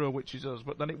 0, which is us,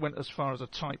 but then it went as far as a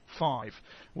Type 5,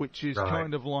 which is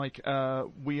kind of like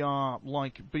we are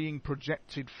like being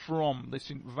projected from this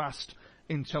vast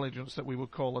intelligence that we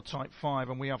would call a Type 5,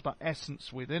 and we have that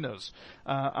essence within us,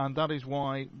 and that is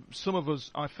why some of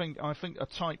us, I think a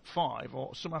Type 5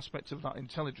 or some aspect of that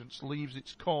intelligence leaves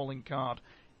its calling card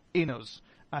in us.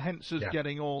 Hence us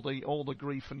getting all the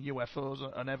grief and UFOs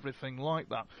and everything like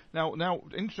that. Now,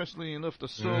 interestingly enough, the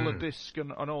solar disk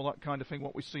and all that kind of thing,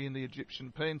 what we see in the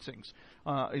Egyptian paintings,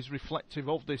 is reflective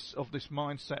of this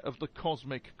mindset of the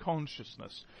cosmic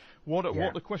consciousness. What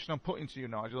the question I'm putting to you,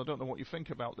 Nigel, I don't know what you think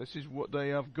about this, is what they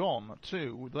have gone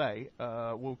to.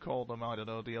 We'll call them, I don't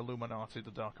know, the Illuminati, the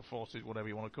darker forces, whatever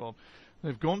you want to call them.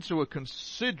 They've gone to a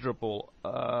considerable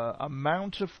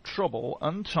amount of trouble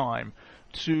and time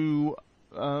to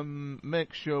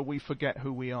make sure we forget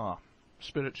who we are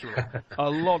spiritually. A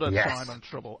lot of time and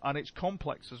trouble, and it's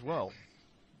complex as well.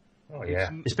 Oh yeah,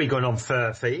 it's been going on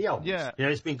for eons. Yeah,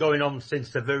 it's been going on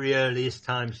since the very earliest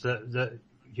times that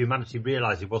humanity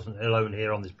realised it wasn't alone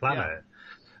here on this planet. Yeah.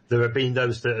 There have been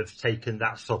those that have taken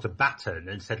that sort of baton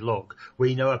and said, look,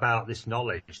 we know about this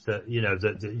knowledge that,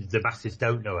 that the masses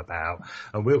don't know about,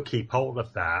 and we'll keep hold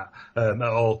of that at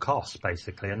all costs,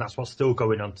 basically. And that's what's still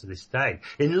going on to this day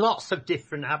in lots of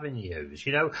different avenues,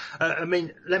 I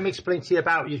mean, let me explain to you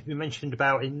about, you mentioned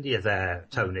about India there,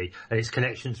 Tony, and its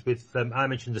connections with, I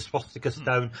mentioned the swastika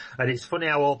stone, and it's funny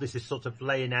how all this is sort of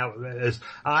laying out as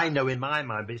I know in my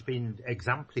mind, but it's been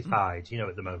exemplified,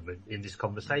 at the moment in this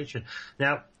conversation.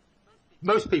 Now,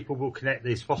 most people will connect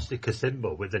the swastika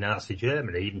symbol with the Nazi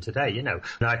Germany, even today,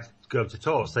 When I go to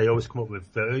talks, they always come up with,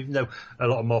 even though a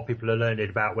lot more people are learning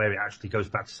about where it actually goes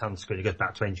back to Sanskrit, it goes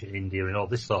back to ancient India and all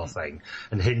this sort of thing,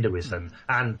 and Hinduism,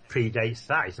 and predates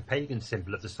that. It's a pagan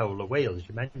symbol of the solar wheel, as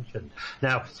you mentioned.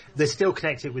 Now, they're still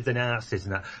connected with the Nazis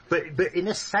and that, but in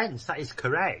a sense, that is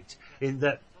correct, in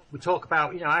that we talk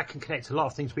about, I can connect a lot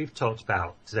of things we've talked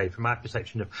about today from my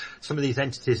perception of some of these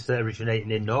entities that are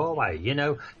originating in Norway.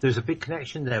 There's a big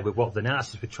connection there with what the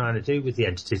Nazis were trying to do with the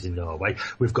entities in Norway.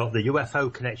 We've got the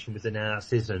UFO connection with the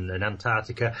Nazis and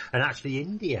Antarctica and actually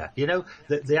India.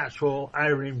 The actual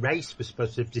Aryan race was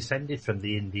supposed to have descended from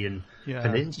the Indian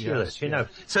peninsula,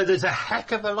 So there's a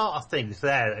heck of a lot of things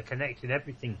there that are connecting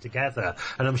everything together.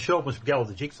 And I'm sure once we get all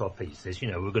the jigsaw pieces,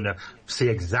 we're going to see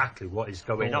exactly what is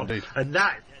going on. Indeed. And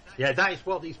that is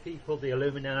what these people, the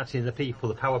Illuminati and the people,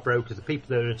 the power brokers, the people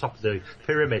that are at the top of the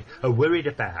pyramid are worried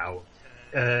about.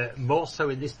 More so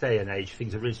in this day and age,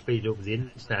 things are really speeding up with the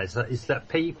internet, is that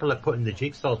people are putting the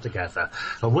jigsaw together.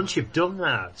 And once you've done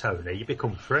that, Tony, you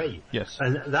become free. Yes.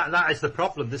 And that is the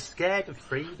problem. They're scared of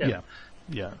freedom. Yeah.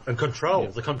 Yeah. And control.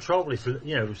 Yeah. The control is,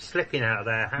 slipping out of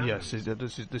their hands. Yes,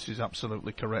 this is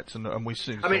absolutely correct, and we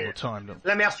see this all the time.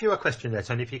 Let me ask you a question there,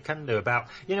 Tony, if you can do, about,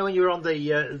 when you were on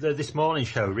the This Morning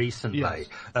show recently,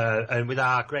 and with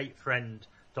our great friend,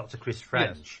 Dr. Chris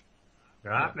French. Yes.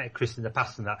 Right, I've met Chris in the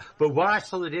past and that. But what I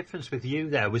saw the difference with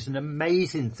you there was an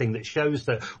amazing thing that shows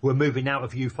that we're moving out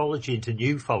of ufology into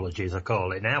newfology, as I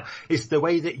call it now, is the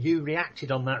way that you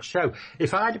reacted on that show.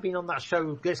 If I'd have been on that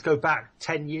show, let's go back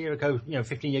 10 years ago,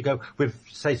 15 years ago, with,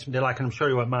 say, something like, and I'm sure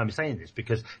you won't mind me saying this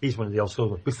because he's one of the old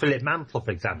school, with Philip Mantle,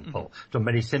 for example, done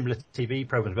many similar TV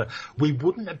programs, but we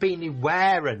wouldn't have been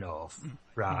aware enough.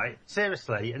 Right,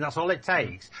 seriously, and that's all it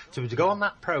takes to go on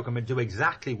that programme and do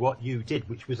exactly what you did,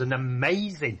 which was an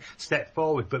amazing step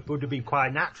forward, but would have been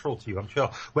quite natural to you, I'm sure,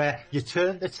 where you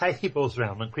turned the tables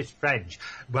around on Chris French.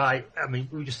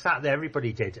 We just sat there,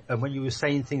 everybody did, and when you were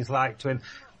saying things like to him,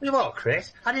 you know what,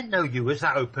 Chris? I didn't know you was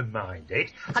that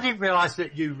open-minded. I didn't realise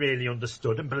that you really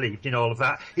understood and believed in all of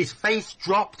that. His face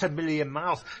dropped a million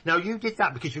miles. Now, you did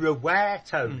that because you're aware,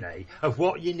 Tony, of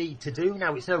what you need to do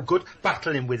now. It's no good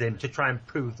battling with him to try and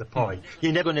prove the point.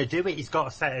 You're never going to do it. He's got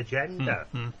a set agenda.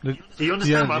 Do you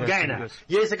understand what I'm getting at?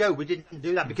 Years ago, we didn't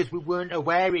do that because we weren't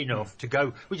aware enough to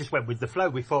go. We just went with the flow.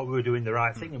 We thought we were doing the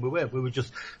right thing, and we weren't. We were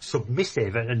just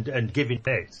submissive and giving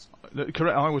bits.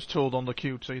 Correct. I was told on the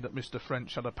QT that Mr.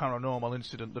 French had a paranormal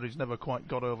incident that he's never quite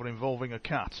got over involving a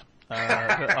cat.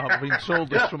 I've been told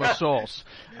this from a source.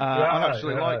 I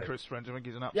actually like Chris French. I think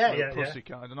he's an absolute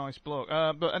pussycat. He's a nice bloke.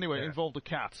 But anyway, it involved a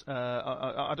cat.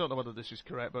 I don't know whether this is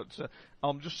correct, but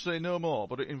I'll just say no more.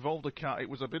 But it involved a cat. It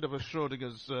was a bit of a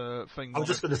Schrodinger's thing. I was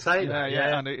just going to say that.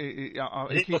 Yeah. And it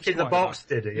didn't look in the box,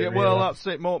 did it? Yeah, well, that's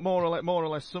it. More or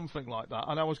less something like that.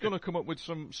 And I was going to come up with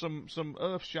some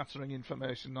earth-shattering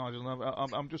information, Nigel.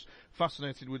 And I'm just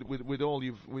fascinated with all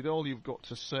you've got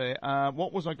to say.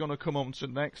 What was I going to come on to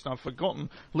next? I've forgotten.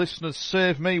 Listeners,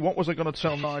 save me. What was I going to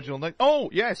tell Nigel next?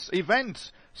 Oh, yes,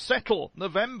 event. Settle.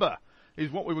 November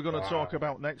is what we were going to talk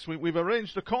about next week. We've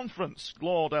arranged a conference,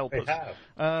 Lord help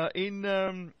us,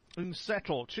 in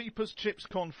Settle. Cheap as Chips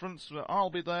conference. I'll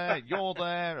be there. You're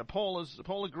there. Paula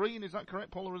Green, is that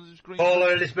correct? Paula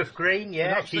Elizabeth Green,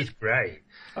 yeah, she's great.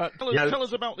 Tell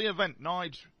us about the event,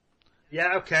 Nigel.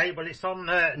 Yeah, okay. Well, it's on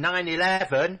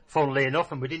 9/11, funnily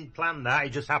enough, and we didn't plan that.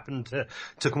 It just happened to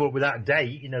come up with that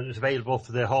date, that was available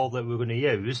for the hall that we were going to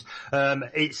use.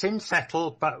 It's in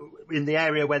Settle, but in the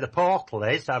area where the portal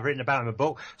is. I've written about it in my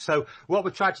book. So what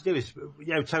we tried to do is,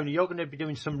 Tony, you're going to be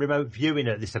doing some remote viewing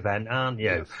at this event, aren't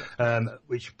you? Yes.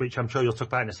 Which I'm sure you'll talk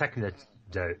about in a second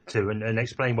to and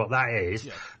explain what that is,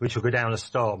 which will go down a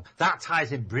storm. That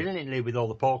ties in brilliantly with all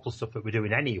the portal stuff that we're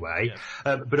doing anyway.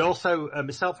 But also,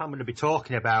 myself, I'm going to be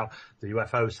talking about the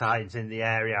UFO sightings in the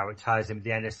area, how it ties in with the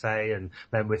NSA and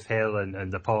Menwith Hill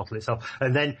and the portal itself.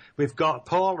 And then we've got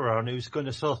Paula on, who's going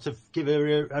to sort of give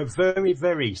a very,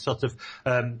 very sort of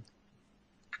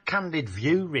candid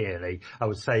view, really, I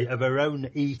would say, of her own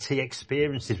ET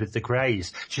experiences with the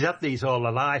Greys. She's had these all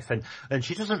her life, and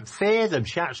she doesn't fear them.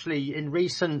 She actually, in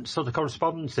recent sort of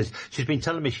correspondences, she's been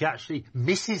telling me she actually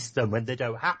misses them when they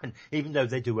don't happen, even though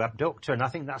they do abduct her. And I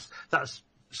think that's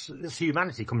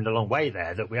humanity coming a long way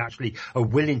there, that we actually are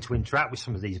willing to interact with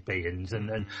some of these beings,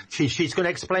 and she's going to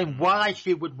explain why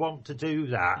she would want to do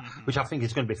that, which I think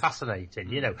is going to be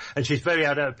fascinating, and she's very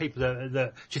people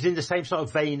that she's in the same sort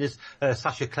of vein as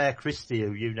Sasha Clare Christie,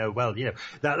 who you know well,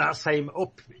 that same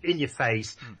up in your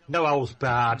face, no holds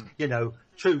barred,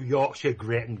 true Yorkshire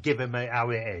grit, and give him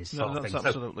how it is. That's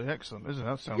absolutely excellent, isn't it?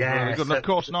 That sounds really good. And of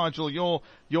course, Nigel,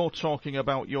 you're talking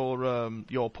about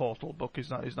your portal book. Is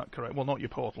that correct? Well, not your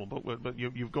portal book, but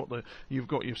you've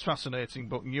got your fascinating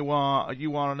book. And you are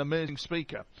an amazing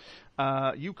speaker.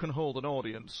 you can hold an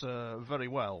audience very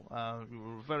well.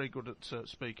 You're very good at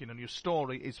speaking, and your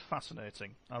story is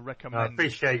fascinating. I recommend. I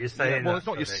appreciate you saying that. Well, it's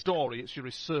not your story; it's your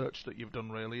research that you've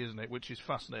done, really, isn't it? Which is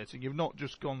fascinating. You've not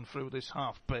just gone through this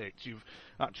half-baked. You've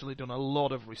actually done a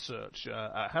lot of research,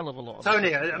 a hell of a lot.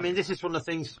 Tony, I mean, this is one of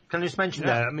the things. Can I just mention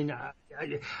that? I mean,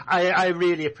 I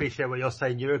really appreciate what you're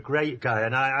saying. You're a great guy,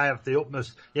 and I have the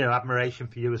utmost, admiration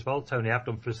for you as well, Tony. I've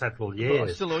done for several years. Well,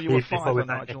 I still owe you a $5,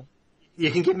 Nigel. You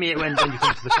can give me it when you come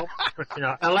to the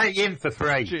conference. I'll let you in for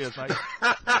free. Cheers, mate.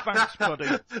 Thanks,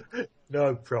 buddy.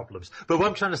 No problems. But what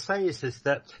I'm trying to say is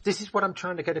that this is what I'm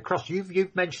trying to get across.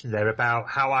 You've mentioned there about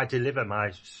how I deliver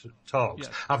my talks.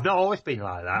 Yes. I've not always been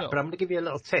like that, but I'm going to give you a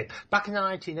little tip. Back in the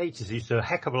 1980s, I used to do a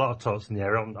heck of a lot of talks in the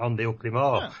air on the Oakley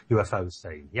Moor UFO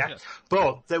scene. Yes.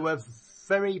 But there were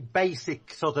very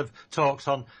basic sort of talks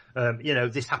on,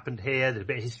 this happened here, there's a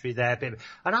bit of history there,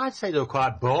 and I'd say they were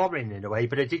quite boring in a way,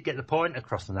 but I did get the point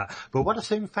across on that. But what I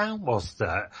soon found was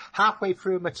that halfway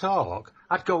through my talk,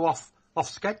 I'd go off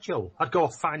schedule. I'd go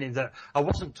off finding that I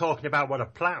wasn't talking about what I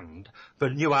planned,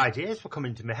 but new ideas were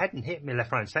coming to my head and hitting me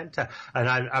left, right and centre. And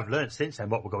I've learned since then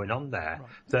what were going on there,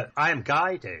 that I am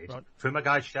guided through my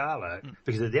guide Charlotte,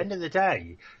 because at the end of the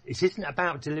day, it isn't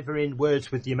about delivering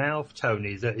words with your mouth,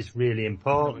 Tony, that is really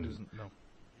important. No, it isn't,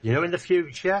 no. In the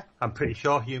future, I'm pretty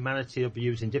sure humanity will be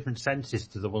using different senses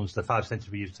to the ones, the 5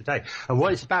 senses we use today. And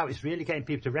what it's about is really getting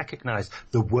people to recognise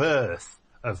the worth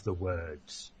of the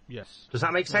words. Yes. Does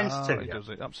that make sense to you? It does.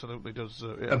 It absolutely does.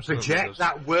 And project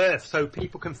that worth so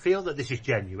people can feel that this is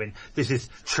genuine, this is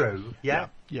true. Yeah.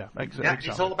 Yeah, exactly.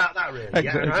 It's all about that, really.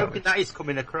 Exactly. And I'm hoping that is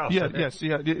coming across.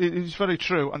 It's very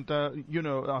true, and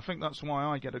I think that's why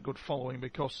I get a good following,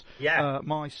 because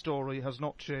my story has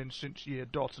not changed since year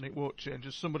dot, and it won't change.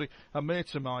 As a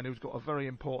mate of mine who's got a very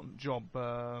important job,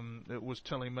 was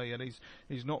telling me, and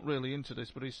he's not really into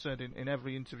this, but he said in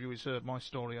every interview he's heard, my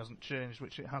story hasn't changed,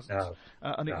 which it hasn't,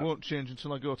 and it won't change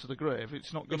until I go to the grave.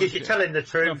 It's not going to. Because you're telling the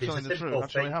truth. I'm telling the truth.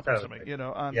 That's what happened to me,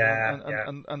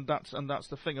 and that's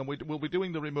the thing, and we'll be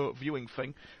doing the remote viewing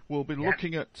thing. We'll be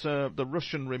looking at the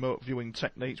Russian remote viewing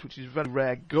techniques, which is very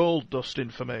rare gold dust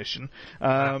information,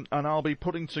 and I'll be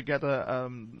putting together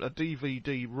a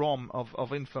DVD ROM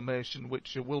of information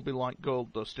which will be like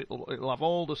gold dust. It'll have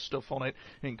all the stuff on it,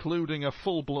 including a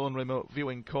full-blown remote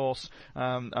viewing course,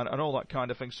 and all that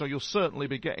kind of thing. So you'll certainly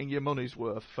be getting your money's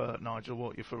worth, Nigel,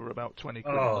 won't you, for about 20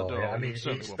 quid on the door? I mean,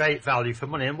 it's great value for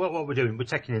money. And what we're doing, we're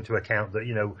taking into account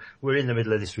that, we're in the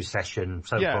middle of this recession,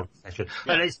 so-called recession.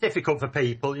 And it's difficult for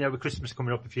people, with Christmas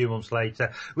coming up a few months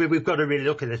later. We've got to really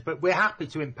look at this, but we're happy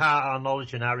to impart our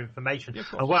knowledge and our information.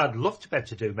 And what I'd love to be able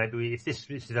to do, maybe if this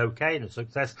is okay and a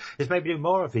success, is maybe do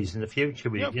more of these in the future.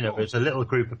 There's a little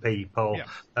group of people,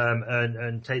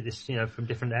 and take this, from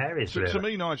different areas. To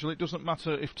me, Nigel, it doesn't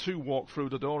matter if 2 walk through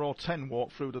the door, or 10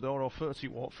 walk through the door, or 30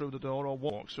 walk through the door, or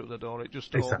walks through the door. It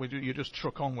just you just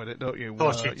truck on with it, don't you? Of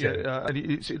course you do.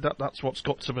 That's what's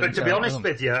got to be. But to be honest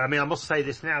with you, I mean, I must say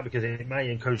this now because it may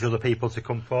encourage other people to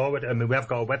come forward. I mean, we have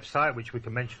got a website which we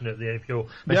can mention if you'll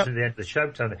mention at the end of the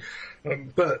show, Tony.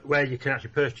 But where you can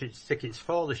actually purchase tickets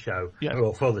for the show,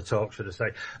 or for the talk, should I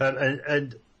say?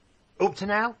 And up to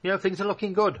now, things are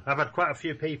looking good. I've had quite a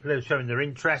few people who are showing their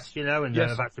interest, and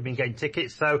have actually been getting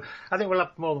tickets. So I think we'll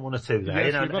have more than 1 or 2 there.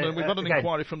 Yes, we've got an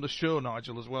inquiry from the show,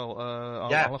 Nigel, as well.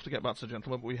 I'll have to get back to the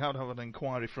gentleman, but we have an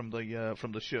inquiry from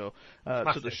the show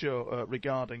to the show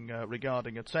regarding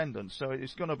attendance. So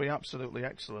it's going to be absolutely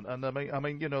excellent. And I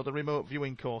mean, the remote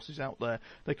viewing courses out there,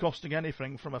 they're costing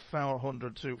anything from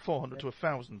 £400 to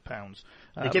 £1,000.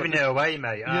 You're giving it away,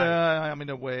 mate. Yeah, I mean,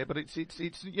 a way, but it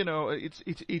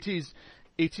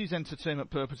is entertainment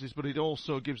purposes, but it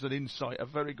also gives an insight, a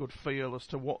very good feel as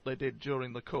to what they did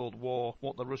during the Cold War,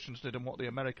 what the Russians did and what the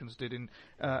Americans did in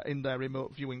their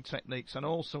remote viewing techniques. And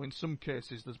also, in some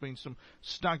cases, there's been some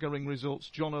staggering results.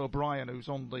 John O'Brien, who's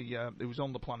on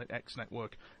the Planet X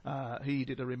network, he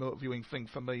did a remote viewing thing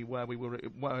for me where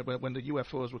when the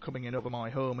UFOs were coming in over my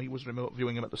home, he was remote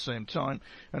viewing them at the same time,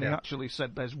 and he actually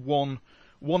said there's one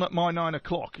at my 9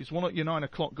 o'clock. It's one at your 9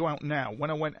 o'clock. Go out now. When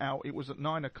I went out, it was at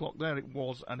 9 o'clock. There it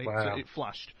was, and it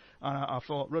flashed. And I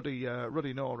thought, Ruddy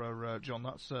Nora, John,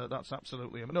 that's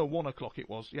absolutely... No, 1 o'clock it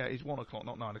was. Yeah, it's 1 o'clock,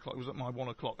 not 9 o'clock. It was at my 1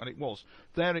 o'clock, and it was.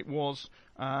 There it was,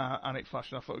 and it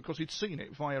flashed. And I thought, because he'd seen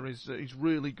it via his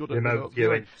really good at remote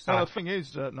viewing. Now, the thing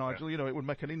is, Nigel, it would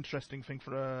make an interesting thing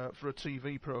for a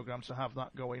TV programme to have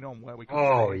that going on, where we could...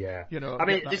 I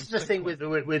mean, this is the thing with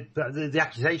the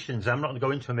accusations. I'm not going to go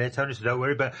into them here, Tony, so don't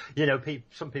worry, but,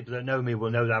 some people that know me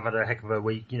will know that I've had a heck of a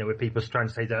week, with people trying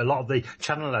to say that a lot of the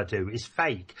channel I do is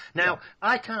fake. Now,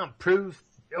 I can't prove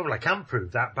I can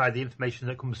prove that by the information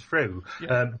that comes through.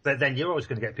 Yeah. But then you're always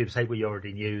going to get people say, well, you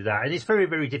already knew that. And it's very,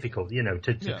 very difficult,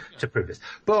 to prove this.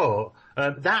 But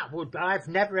I've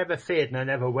never ever feared, and I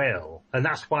never will. And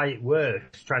that's why it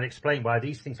works, trying to explain why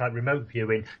these things like remote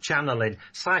viewing, channeling,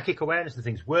 psychic awareness and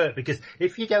things work. Because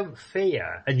if you don't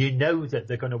fear and you know that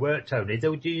they're going to work, Tony, they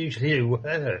usually do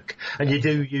work. And you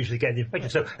do usually get the information.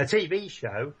 So a TV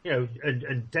show,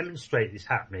 and demonstrate this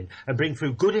happening and bring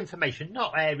through good information,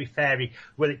 not airy-fairy,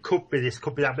 well, it could be this,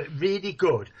 could be that, but really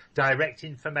good, direct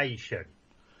information.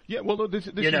 Yeah, well, this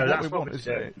is what we want.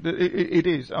 It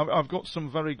is. I've got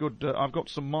some very good. I've got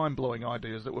some mind-blowing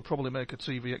ideas that would probably make a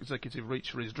TV executive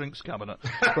reach for his drinks cabinet.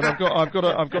 But I've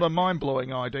got a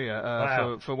mind-blowing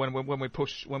idea for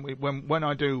when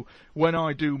I do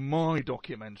my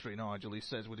documentary. Nigel, he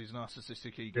says with his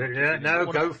narcissistic ego.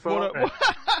 Go for it.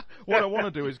 What I want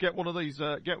to do is get one of these,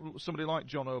 get somebody like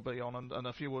John O.B. on and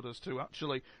a few others too.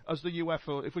 Actually, as the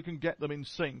UFO, if we can get them in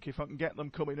sync, if I can get them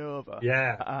coming over,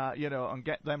 and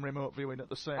get them remote viewing at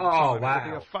the same time, wow. It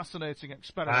would be a fascinating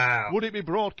experiment. Wow. Would it be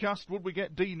broadcast? Would we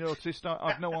get denoticed?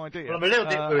 I've no idea. Well, I'm a little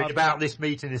bit worried about this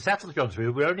meeting in Settle, John.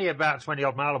 We're only about 20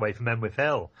 odd mile away from Enwith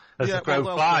Hill, as the crow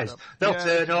flies. They'll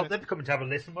turn up. They'll be coming to have a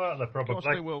listen, won't they? Probably. Of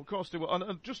course they will.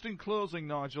 And just in closing,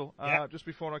 Nigel, just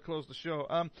before I close the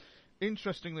show.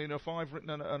 Interestingly enough, I've written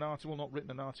an article, not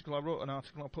written an article, I wrote an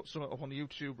article, I put something up on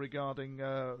YouTube regarding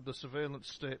the surveillance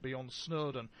state beyond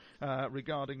Snowden,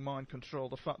 regarding mind control,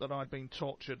 the fact that I'd been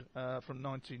tortured from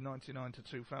 1999 to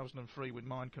 2003 with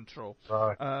mind control,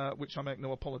 which I make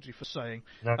no apology for saying.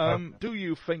 Do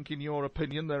you think, in your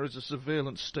opinion, there is a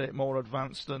surveillance state more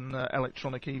advanced than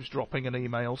electronic eavesdropping and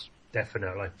emails?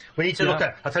 Definitely. We need to look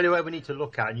at, I'll tell you where we need to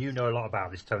look at, and you know a lot about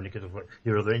this, Tony, because of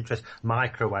your other interest,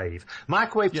 microwave.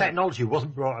 Microwave technology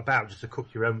wasn't brought about just to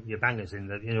cook your bangers in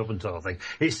the oven sort of thing.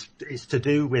 It's to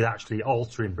do with actually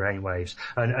altering brainwaves.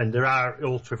 And there are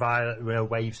ultraviolet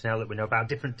waves now that we know about,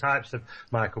 different types of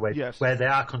microwave, where they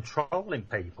are controlling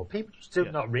people. People just do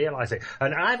not realise it.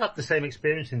 And I've had the same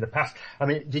experience in the past. I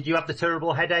mean, did you have the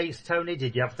terrible headaches, Tony?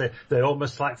 Did you have the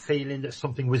almost like feeling that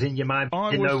something was in your mind, but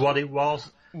you didn't know what it was?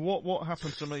 What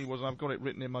happened to me was, I've got it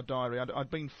written in my diary, I'd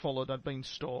been followed, I'd been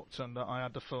stalked, and I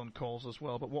had the phone calls as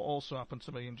well. But what also happened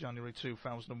to me in January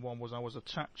 2001 was I was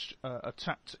attacked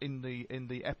in the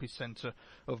epicentre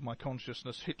of my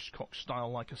consciousness, Hitchcock style,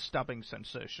 like a stabbing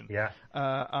sensation. Yeah.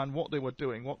 And what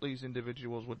these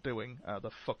individuals were doing,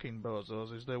 the fucking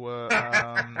bozos, is what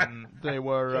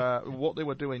they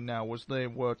were doing now was they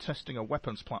were testing a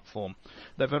weapons platform.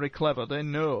 They're very clever. They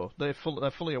know, they're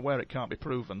fully aware it can't be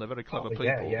proven. They're very clever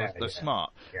people. They're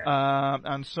smart.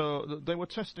 And so they were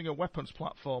testing a weapons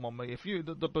platform on me.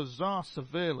 The bizarre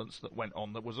surveillance that went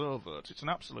on that was overt, it's an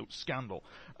absolute scandal.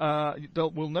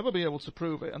 We'll never be able to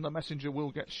prove it, and the messenger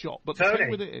will get shot. But Tony, the thing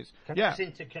with it is,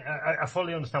 I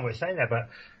fully understand what you're saying there, but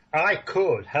I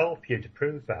could help you to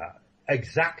prove that.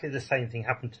 Exactly the same thing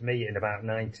happened to me in about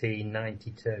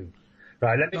 1992.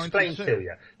 Right, let me explain to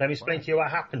you. Let me explain to you what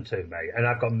happened to me, and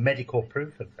I've got medical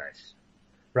proof of this.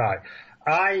 Right,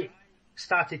 I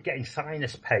started getting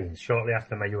sinus pains shortly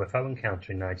after my UFO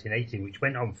encounter in 1980, which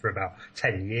went on for about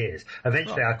 10 years.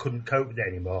 Eventually, I couldn't cope with it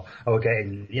anymore. I was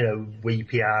getting,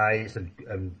 weepy eyes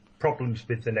and problems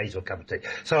with the nasal cavity.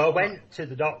 So I went to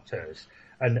the doctors,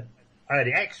 and I had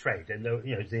it x-rayed, and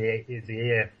the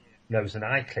ear, nose and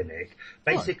eye clinic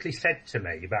basically said to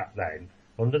me back then,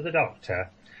 under the doctor,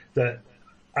 that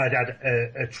I'd had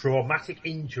a traumatic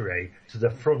injury to the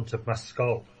front of my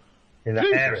skull in that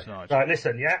area. Nice. Right,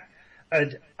 listen,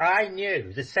 And I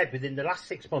knew, they said, within the last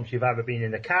 6 months you've either been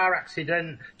in a car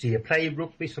accident, do you play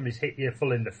rugby, somebody's hit you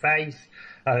full in the face,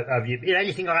 have you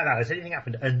anything like that, has anything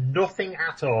happened? And nothing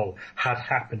at all had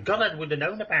happened. God, I would have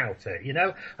known about it, I'd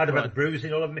have had a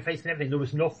bruising all over my face and everything. There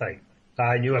was nothing that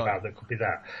I knew about that could be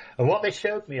that. And what they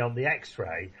showed me on the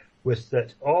x-ray was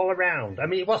that all around, I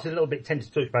mean, it was a little bit tender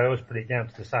to touch, but I always put it down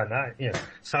to the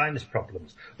sinus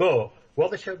problems. But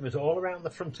what they showed me was all around the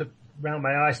front around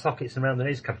my eye sockets and around the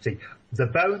nasal cavity, the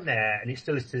bone there, and it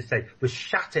still is to this day, was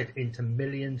shattered into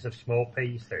millions of small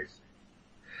pieces.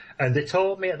 And they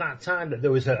told me at that time that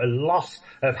there was a loss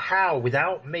of how,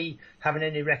 without me having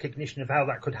any recognition of how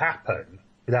that could happen,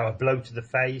 without a blow to the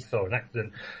face or an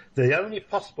accident, the only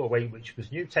possible way, which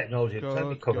was new technology that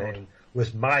totally come in,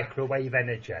 was microwave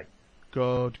energy.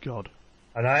 God.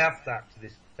 And I have that to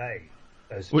this day.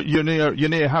 Well, you're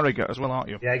near Harrogate as well, aren't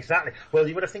you? Yeah, exactly. Well,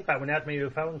 you got to think about when I had my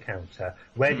UFO encounter,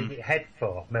 where did it head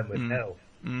for? Menwith Hill.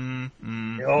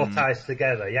 It all ties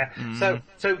together, So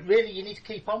really, you need to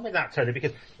keep on with that, Tony,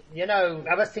 because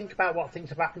have a think about what things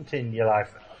have happened in your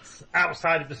life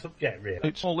outside of the subject, really.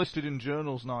 It's all listed in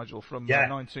journals, Nigel, from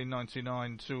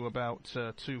 1999 to about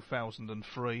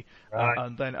 2003, Right.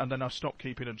 and then I stopped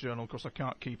keeping a journal because I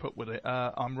can't keep up with it.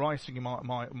 I'm writing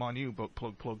my new book,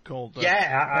 plug called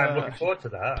I'm looking forward to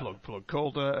that. Plug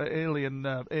called Alien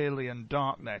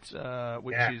Darknet,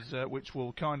 which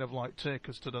will kind of like take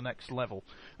us to the next level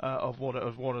of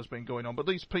what has been going on. But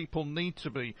these people need to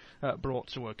be brought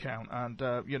to account, and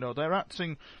they're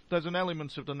acting. There's an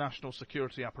element of the national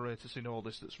security apparatus in all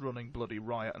this that's running bloody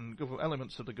riot, and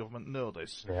elements of the government know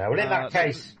this. Yeah, well, in that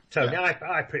case, Tony,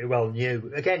 I pretty well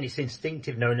knew. Again, it's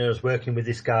instinctive knowing I was working with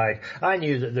this guy. I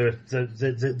knew that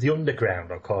the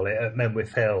underground, I'll call it, at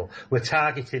Menwith Hill, were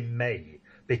targeting me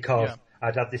because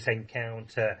I'd had this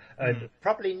encounter, and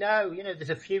probably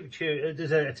there's a future,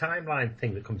 there's a timeline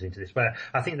thing that comes into this where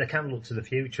I think they can look to the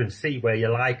future and see where you're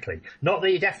likely. Not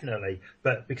that you definitely,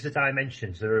 but because of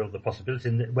dimensions, there are other possibilities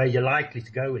in where you're likely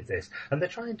to go with this. And they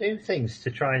try and do things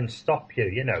to try and stop you,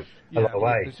 along the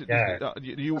way.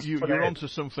 You're onto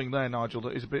something there, Nigel,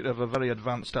 that is a bit of a very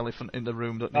advanced elephant in the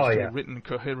room that needs to be written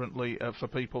coherently for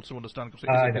people to understand, because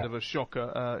it is a bit of a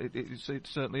shocker. It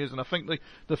certainly is. And I think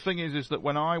the thing is that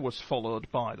when I was followed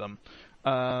by them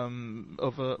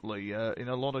overtly, in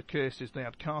a lot of cases they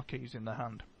had car keys in the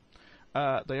hand.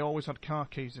 They always had car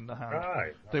keys in the hand.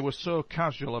 Right. They were so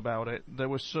casual about it. They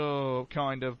were so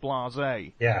kind of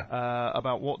blasé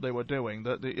about what they were doing.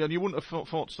 And you wouldn't have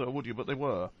thought so, would you? But they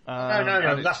were.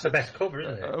 No. That's the best cover,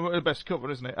 isn't it? The best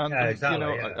cover, isn't it? And, exactly.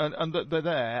 And they're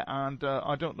there. And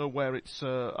I don't know where it's.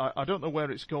 I don't know where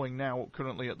it's going now,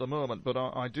 currently at the moment. But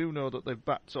I do know that they've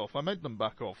backed off. I made them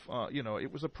back off.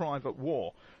 It was a private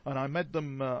war, and I made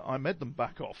them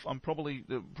back off. I'm probably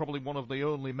one of the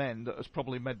only men that has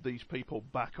probably made these people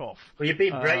back off. Well, you've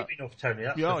been brave enough, Tony.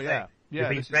 That's the thing. You've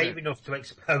been brave enough to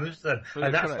expose them,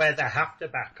 and that's where they have to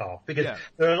back off, because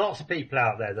there are lots of people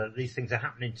out there that these things are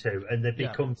happening to, and they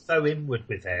become so inward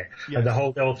with it, and they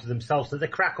hold it all to themselves, so they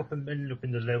crack up and end up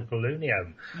in the local loony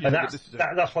home, and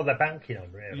that's what they're banking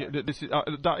on, really.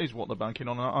 That is what they're banking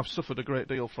on. I've suffered a great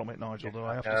deal from it, Nigel. Though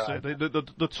I have to say,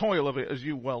 the toil of it, as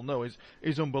you well know,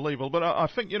 is unbelievable. But I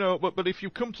think but if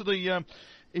you come to the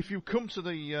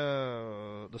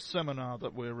the seminar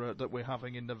that we're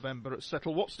having in November at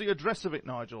Settle, what's the address of it,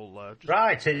 Nigel?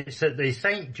 Right, it's at the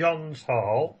St John's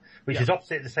Hall, which is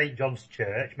opposite the St John's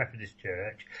Church, Methodist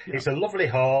Church. Yeah. It's a lovely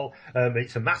hall.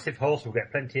 It's a massive hall, so we'll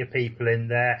get plenty of people in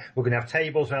there. We're going to have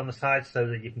tables around the side so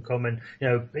that you can come and,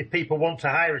 if people want to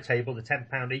hire a table, they're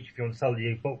 £10 each if you want to sell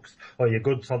your books or your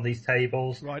goods on these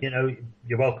tables. Right.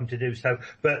 You're welcome to do so.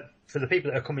 But for the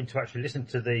people that are coming to actually listen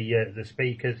to the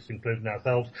speakers, including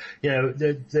ourselves,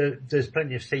 there's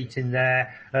plenty of seating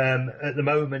there. At the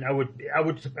moment, I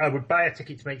would buy a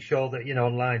ticket to make sure that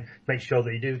online, make sure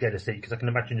that you do get a seat, because I can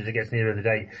imagine as it gets nearer the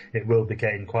date, it will be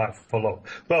getting quite full up.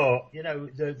 But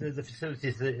the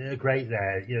facilities are great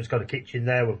there. It's got a kitchen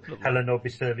there with Helen will be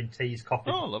serving teas,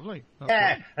 coffee. Oh, lovely. That's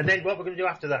great. And then what we're going to do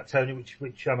after that, Tony,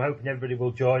 which I'm hoping everybody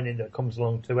will join in that comes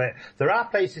along to it. There are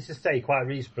places to stay quite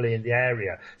reasonably in the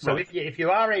area. So if you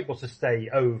are able to stay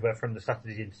over from the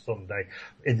Saturday into Sunday,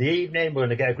 in the evening we're going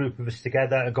to get a group of us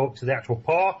together and go up to the actual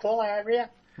portal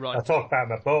area. Right. I'll talk about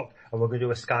my book, and we're going to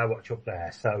do a skywatch up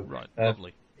there. So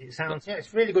lovely. It sounds,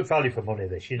 it's really good value for money,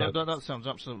 this, That sounds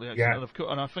absolutely excellent. Yeah.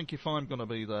 And I think if I'm going to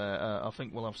be there, I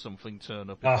think we'll have something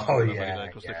turn up.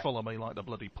 Because they follow me like the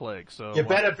bloody plague. So you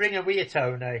better bring it with you,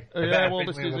 Tony.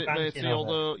 This is it, matey.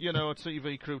 Although, a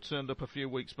TV crew turned up a few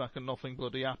weeks back and nothing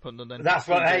bloody happened, and then that's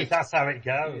how it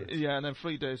goes. Yeah, and then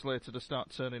 3 days later they start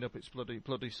turning up. It's bloody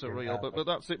surreal. But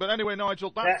that's it. But anyway,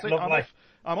 Nigel, that's it.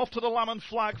 I'm off to the Lamb and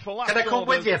Flag for last orders. Can I come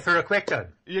with you for a quick one?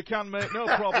 You can, mate. No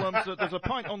problems. There's a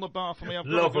pint on the bar for me. I've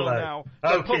got to go now.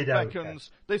 The pub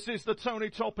beckons. This is the Tony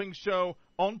Topping Show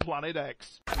on Planet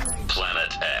X.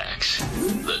 Planet X.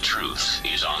 The truth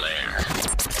is on air.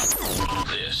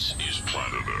 This is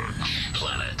Planet X.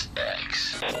 Planet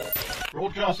X.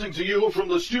 Broadcasting to you from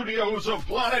the studios of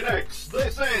Planet X.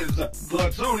 This is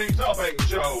the Tony Topping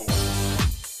Show.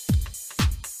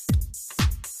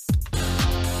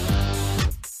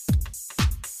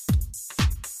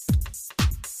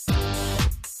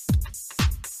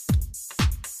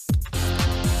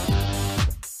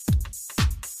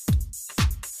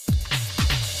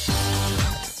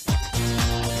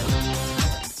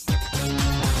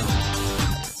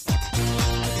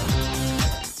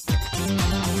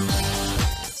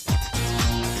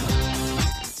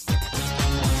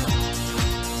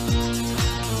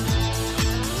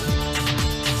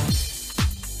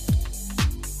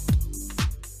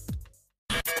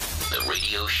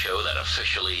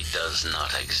 Does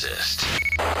not exist.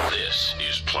 This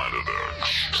is Planet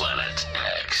X. Planet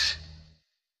X.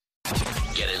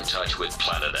 touch with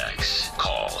Planet X.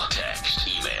 Call, text,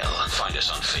 email. Find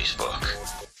us on Facebook.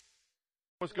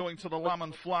 I was going to the Lamb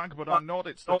and Flag, but I'm not.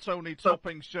 It's the Tony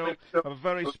Topping Show. A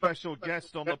very special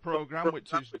guest on the programme,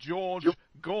 which is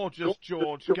gorgeous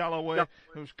George Galloway,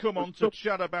 who's come on to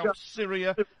chat about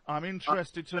Syria. I'm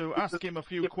interested to ask him a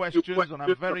few questions, and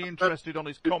I'm very interested on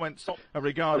his comments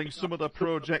regarding some of the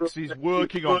projects he's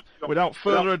working on. Without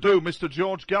further ado, Mr.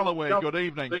 George Galloway, good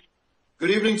evening. Good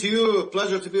evening to you. A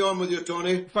pleasure to be on with you,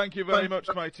 Tony. Thank you very much,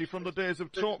 matey. From the days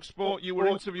of TalkSport, you were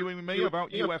interviewing me about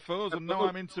UFOs, and now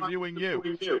I'm interviewing you.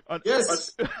 And,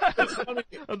 yes. It's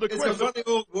a funny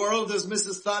old world, as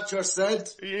Mrs. Thatcher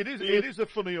said. It is a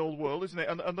funny old world, isn't it?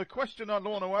 And the question I'd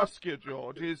want to ask you,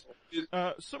 George, is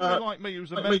somebody like me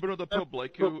who's a member of the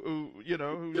public,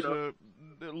 who's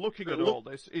looking at all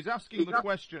this, is asking the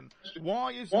question,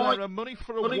 why is there a money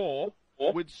for a war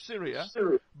with Syria,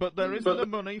 but there isn't the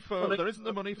money for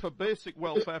basic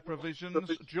welfare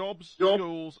provisions, jobs,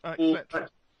 schools, etc.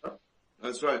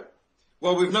 That's right.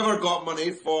 Well, we've never got money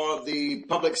for the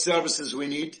public services we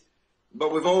need,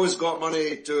 but we've always got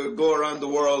money to go around the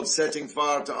world setting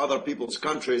fire to other people's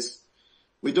countries.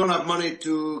 We don't have money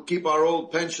to keep our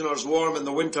old pensioners warm in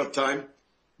the winter time,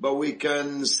 but we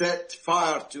can set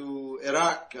fire to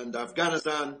Iraq and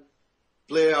Afghanistan,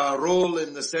 play a role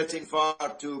in the setting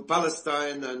fire to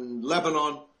Palestine and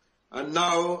Lebanon. And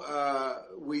now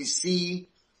we see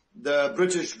the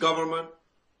British government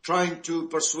trying to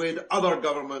persuade other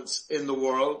governments in the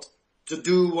world to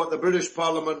do what the British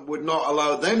Parliament would not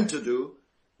allow them to do,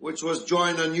 which was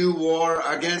join a new war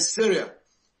against Syria.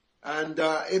 And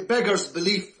it beggars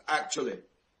belief, actually,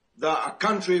 that a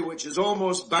country which is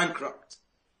almost bankrupt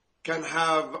can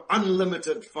have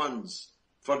unlimited funds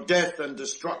for death and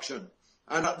destruction.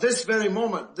 And at this very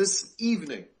moment, this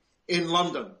evening in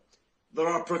London, there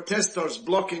are protesters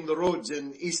blocking the roads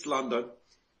in East London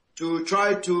to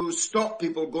try to stop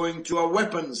people going to a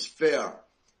weapons fair,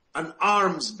 an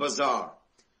arms bazaar,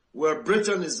 where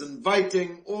Britain is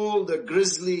inviting all the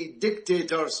grisly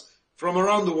dictators from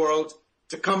around the world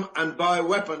to come and buy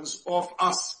weapons off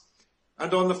us.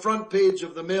 And on the front page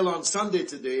of the Mail on Sunday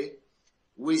today,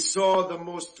 we saw the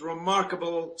most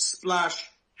remarkable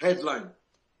splash headline,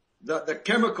 that the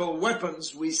chemical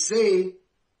weapons we say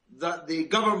that the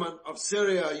government of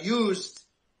Syria used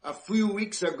a few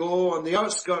weeks ago on the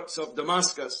outskirts of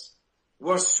Damascus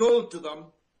were sold to them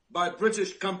by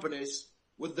British companies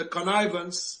with the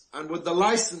connivance and with the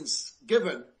license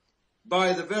given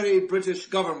by the very British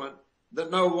government that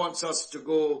now wants us to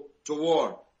go to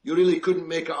war. You really couldn't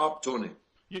make it up, Tony.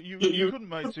 You couldn't,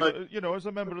 mate. As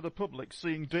a member of the public,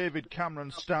 seeing David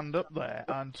Cameron stand up there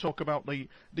and talk about the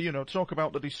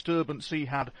disturbance he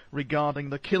had regarding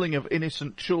the killing of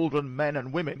innocent children, men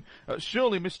and women.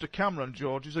 Surely Mr. Cameron,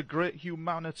 George, is a great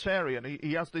humanitarian.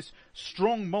 He has this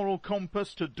strong moral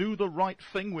compass to do the right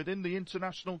thing within the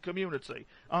international community.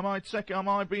 Am I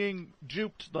being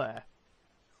duped there?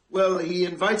 Well, he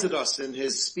invited us in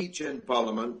his speech in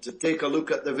Parliament to take a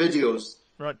look at the videos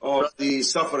of the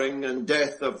suffering and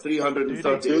death of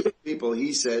 338 people,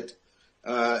 he said,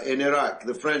 in Iraq.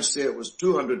 The French say it was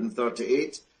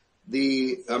 238.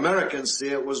 The Americans say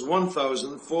it was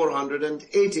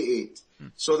 1,488.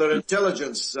 So their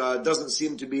intelligence doesn't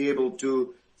seem to be able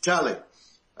to tally.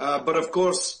 But of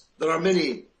course, there are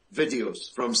many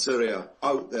videos from Syria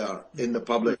out there in the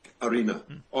public arena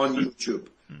on YouTube.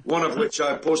 One of which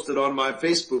I posted on my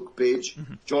Facebook page,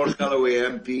 George Galloway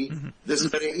MP, this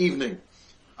very evening.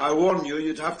 I warn you,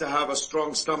 you'd have to have a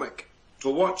strong stomach to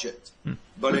watch it.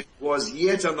 But it was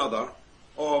yet another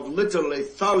of literally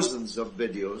thousands of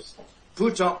videos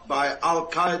put up by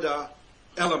Al-Qaeda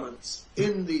elements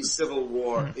in the civil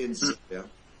war in Syria,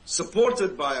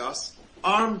 supported by us,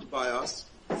 armed by us,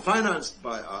 financed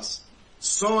by us,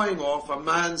 sawing off a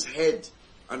man's head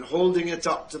and holding it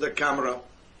up to the camera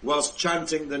whilst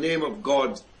chanting the name of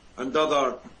God and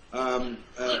other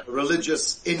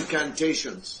religious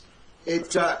incantations.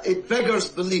 It beggars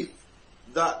belief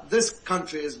that this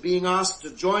country is being asked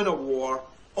to join a war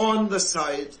on the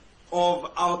side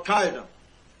of Al-Qaeda.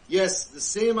 Yes, the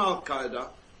same Al-Qaeda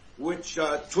which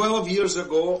 12 years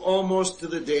ago, almost to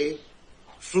the day,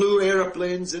 flew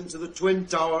aeroplanes into the Twin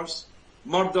Towers,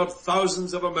 murdered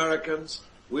thousands of Americans.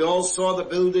 We all saw the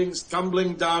buildings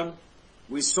tumbling down.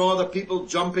 We saw the people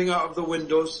jumping out of the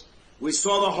windows. We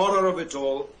saw the horror of it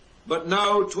all. But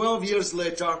now, 12 years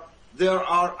later, they're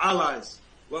our allies.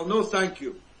 Well, no thank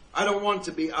you. I don't want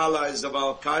to be allies of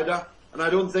Al-Qaeda, and I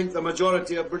don't think the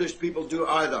majority of British people do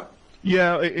either.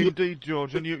 Yeah, indeed,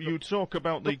 George. And you talk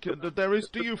about do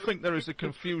you think there is a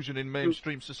confusion in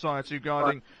mainstream society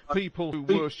regarding people who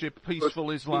worship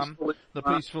peaceful Islam, the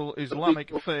peaceful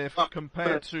Islamic faith,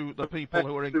 compared to the people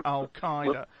who are in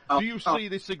Al-Qaeda? Do you see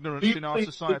this ignorance in our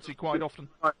society quite often?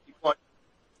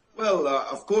 Well,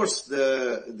 of course,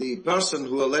 the person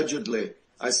who allegedly,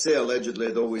 I say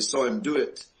allegedly, though we saw him do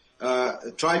it,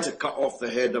 tried to cut off the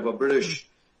head of a British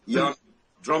young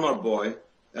drummer boy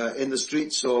in the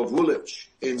streets of Woolwich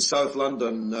in South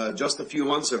London just a few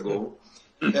months ago.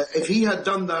 If he had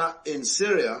done that in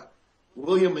Syria,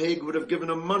 William Hague would have given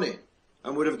him money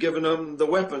and would have given him the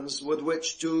weapons with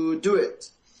which to do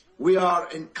it. We are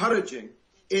encouraging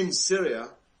in Syria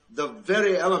the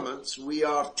very elements we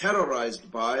are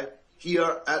terrorized by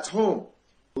here at home,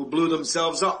 who blew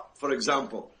themselves up, for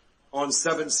example, on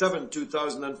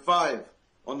 7/7/2005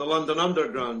 on the London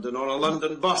Underground and on a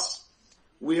London bus.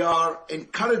 We are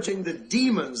encouraging the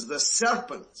demons, the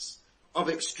serpents of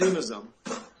extremism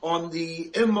on the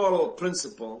immoral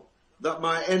principle that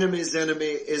my enemy's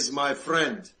enemy is my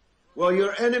friend. Well,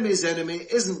 your enemy's enemy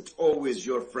isn't always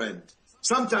your friend.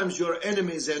 Sometimes your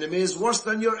enemy's enemy is worse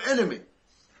than your enemy.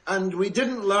 And we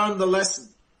didn't learn the lesson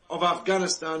of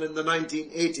Afghanistan in the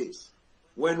 1980s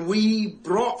when we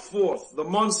brought forth the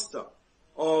monster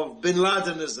of bin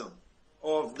Ladenism,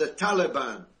 of the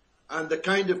Taliban, and the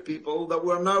kind of people that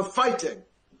we're now fighting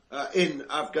in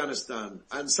Afghanistan.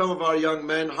 And some of our young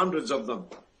men, hundreds of them,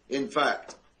 in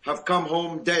fact, have come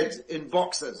home dead in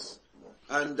boxes.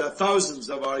 And thousands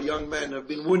of our young men have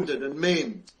been wounded and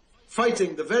maimed,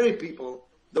 fighting the very people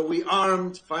that we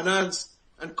armed, financed,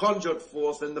 and conjured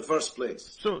forth in the first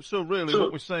place. So really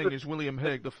what we're saying is William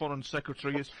Hague, the Foreign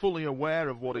Secretary, is fully aware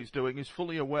of what he's doing, is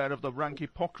fully aware of the rank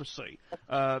hypocrisy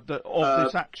of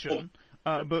this action.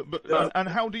 And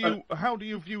how do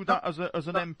you view that as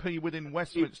an MP within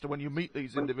Westminster when you meet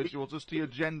these individuals as to the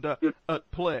agenda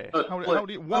at play? Why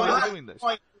are you doing this?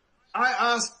 I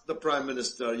asked the Prime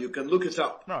Minister, you can look it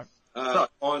up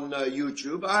on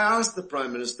YouTube, I asked the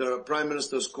Prime Minister at Prime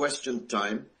Minister's Question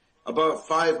Time about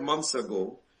 5 months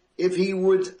ago if he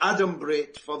would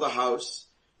adumbrate for the House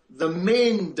the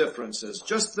main differences,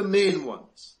 just the main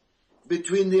ones,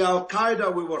 between the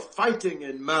Al-Qaeda we were fighting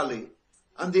in Mali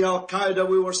and the Al-Qaeda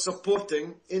we were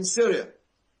supporting in Syria.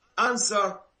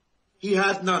 Answer, he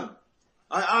had none.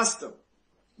 I asked him,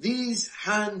 these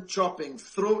hand-chopping,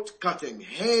 throat-cutting,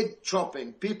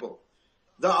 head-chopping people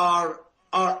that are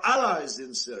our allies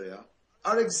in Syria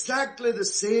are exactly the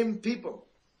same people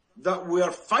that we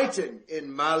are fighting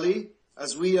in Mali,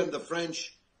 as we and the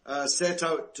French set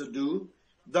out to do,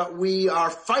 that we are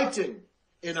fighting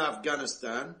in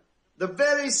Afghanistan, the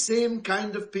very same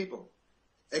kind of people.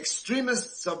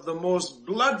 Extremists of the most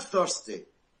bloodthirsty,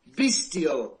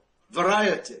 bestial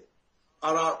variety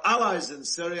are our allies in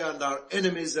Syria and our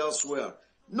enemies elsewhere.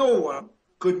 No one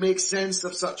could make sense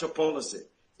of such a policy.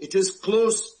 It is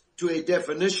close to a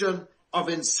definition of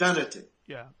insanity.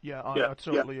 I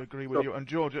totally agree with you. And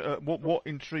George, what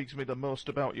intrigues me the most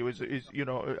about you is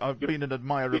I've been an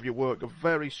admirer of your work,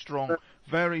 very strong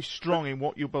in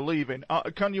what you believe in.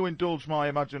 Can you indulge my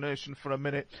imagination for a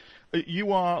minute?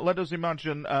 You are, let us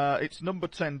imagine, it's number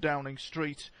 10 Downing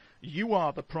Street. You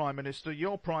are the Prime Minister,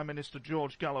 your Prime Minister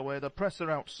George Galloway, the press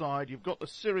are outside, you've got the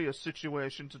Syria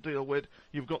situation to deal with,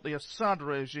 you've got the Assad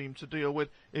regime to deal with.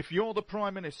 If you're the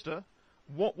Prime Minister,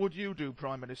 what would you do,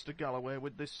 Prime Minister Galloway,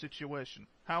 with this situation?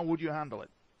 How would you handle it?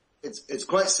 It's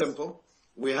quite simple.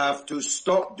 We have to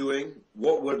stop doing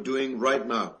what we're doing right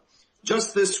now.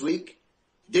 Just this week,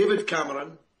 David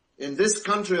Cameron, in this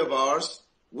country of ours,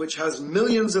 which has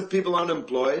millions of people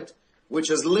unemployed, which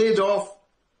has laid off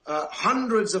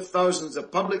hundreds of thousands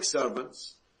of public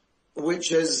servants,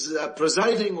 which is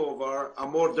presiding over a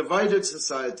more divided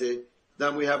society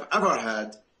than we have ever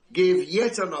had, gave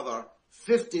yet another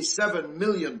 £57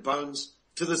 million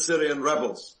to the Syrian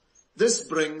rebels. This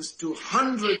brings to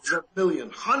hundreds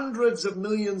of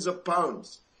millions of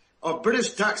pounds of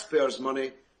British taxpayers'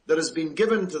 money that has been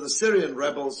given to the Syrian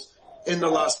rebels in the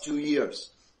last 2 years.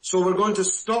 So we're going to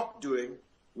stop doing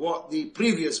what the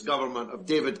previous government of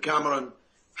David Cameron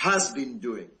has been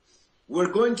doing.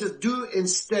 We're going to do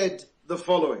instead the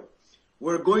following.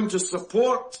 We're going to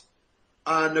support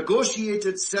a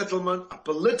negotiated settlement, a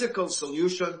political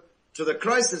solution to the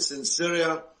crisis in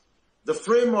Syria, the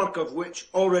framework of which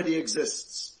already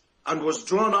exists and was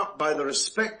drawn up by the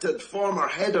respected former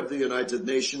head of the United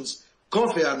Nations,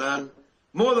 Kofi Annan,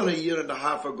 more than a year and a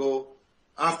half ago,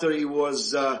 after he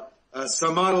was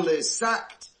summarily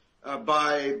sacked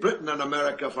by Britain and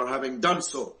America for having done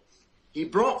so. He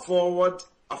brought forward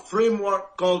a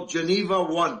framework called Geneva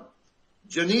 1.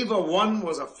 Geneva I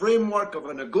was a framework of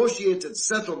a negotiated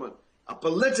settlement, a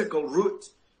political route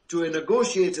to a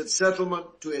negotiated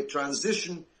settlement to a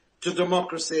transition to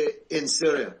democracy in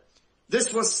Syria.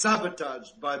 This was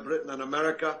sabotaged by Britain and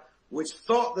America, which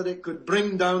thought that it could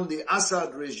bring down the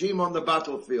Assad regime on the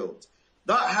battlefield.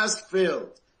 That has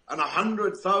failed, and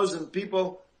 100,000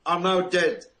 people are now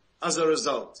dead as a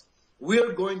result.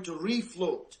 We're going to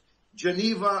refloat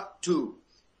Geneva II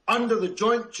under the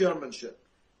joint chairmanship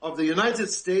of the United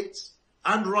States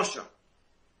and Russia.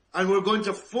 And we're going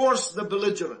to force the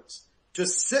belligerents to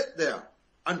sit there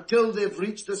until they've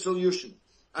reached a solution.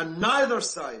 And neither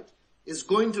side is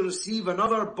going to receive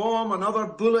another bomb, another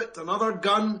bullet, another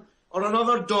gun, or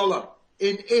another dollar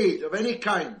in aid of any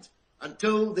kind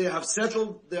until they have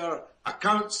settled their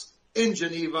accounts in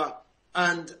Geneva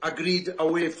and agreed a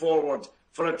way forward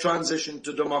for a transition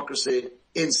to democracy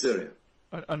in Syria.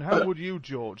 And how would you,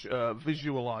 George,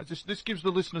 visualise this? This gives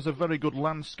the listeners a very good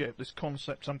landscape, this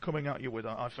concept I'm coming at you with,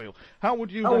 I feel. How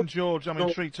would you then, George, I'm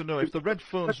intrigued to know, if the red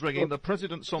phone's ringing, the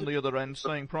President's on the other end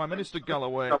saying, Prime Minister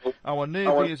Galloway, our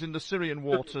Navy is in the Syrian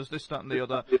waters, this, that and the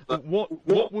other,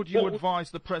 what would you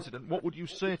advise the President? What would you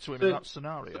say to him in that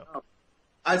scenario?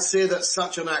 I'd say that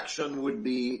such an action would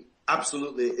be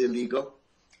absolutely illegal,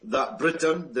 that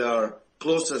Britain, their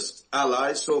closest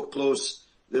ally, so close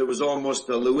there was almost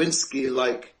a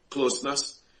Lewinsky-like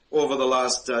closeness over the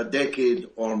last decade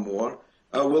or more,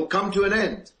 will come to an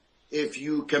end if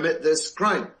you commit this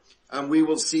crime. And we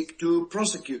will seek to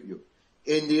prosecute you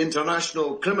in the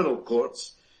international criminal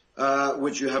courts,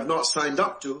 which you have not signed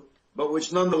up to, but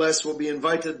which nonetheless will be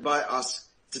invited by us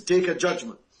to take a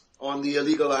judgment on the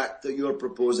illegal act that you are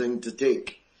proposing to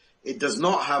take. It does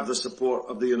not have the support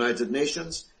of the United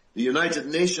Nations. The United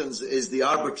Nations is the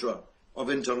arbiter of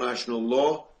international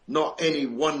law, not any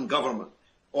one government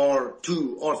or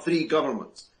two or three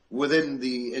governments within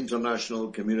the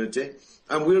international community.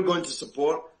 And we're going to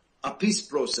support a peace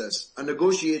process, a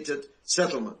negotiated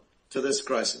settlement to this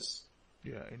crisis.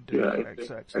 Yeah, indeed.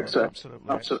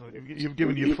 Absolutely. You've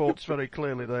given your thoughts very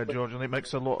clearly there, George, and it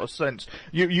makes a lot of sense.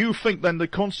 You think then the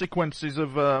consequences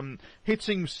of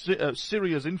hitting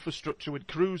Syria's infrastructure with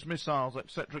cruise missiles,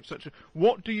 etc.,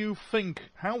 what do you think,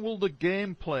 how will the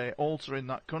gameplay alter in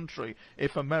that country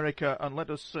if America and, let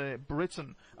us say,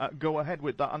 Britain go ahead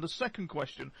with that? And the second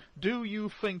question, do you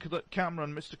think that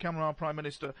Mr. Cameron, our Prime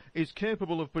Minister, is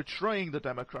capable of betraying the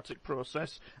democratic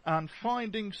process and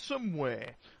finding some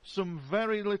way, some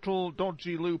very little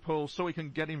dodgy loophole so he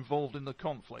can get involved in the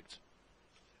conflict?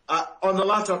 On the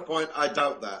latter point, I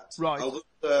doubt that. Right. Although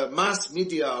the mass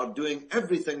media are doing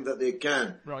everything that they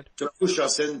can to push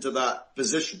us into that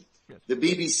position. Yes. The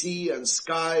BBC and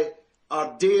Sky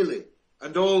are daily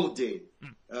and all day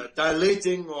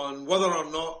dilating on whether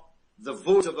or not the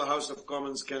vote of the House of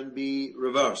Commons can be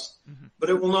reversed. But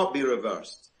it will not be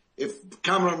reversed. If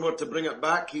Cameron were to bring it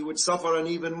back, he would suffer an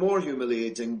even more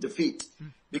humiliating defeat,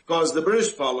 because the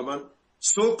British Parliament,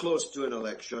 so close to an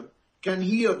election, can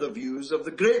hear the views of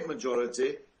the great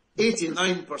majority,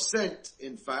 89%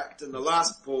 in fact, in the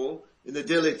last poll in the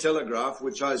Daily Telegraph,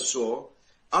 which I saw,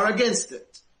 are against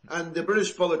it. And the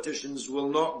British politicians will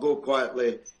not go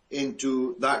quietly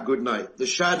into that good night. The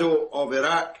shadow of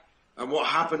Iraq and what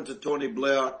happened to Tony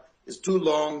Blair is too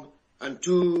long and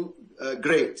too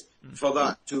great for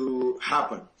that to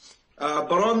happen.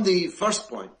 But on the first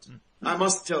point, I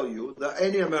must tell you that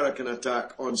any American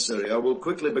attack on Syria will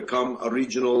quickly become a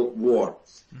regional war.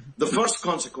 The first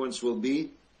consequence will be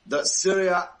that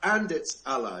Syria and its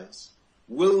allies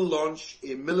will launch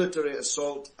a military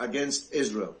assault against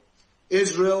Israel.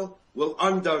 Israel will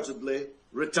undoubtedly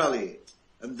retaliate.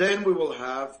 And then we will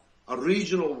have a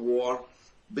regional war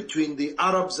between the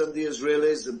Arabs and the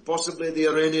Israelis, and possibly the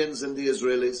Iranians and the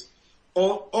Israelis,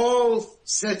 all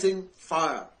setting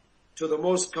fire to the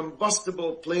most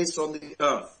combustible place on the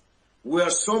earth, where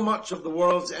so much of the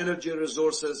world's energy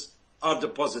resources are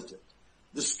deposited.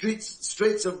 The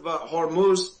Straits of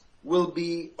Hormuz will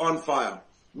be on fire.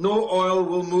 No oil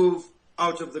will move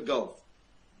out of the Gulf.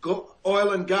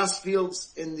 Oil and gas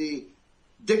fields in the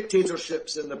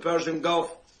dictatorships in the Persian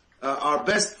Gulf, our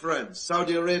best friends,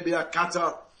 Saudi Arabia,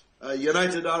 Qatar,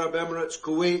 United Arab Emirates,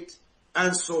 Kuwait,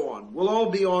 and so on, will all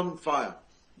be on fire.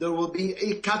 There will be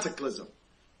a cataclysm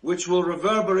which will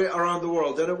reverberate around the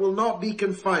world, and it will not be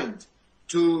confined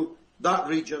to that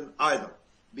region either,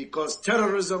 because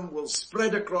terrorism will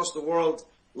spread across the world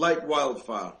like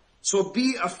wildfire. So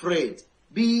be afraid,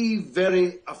 be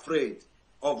very afraid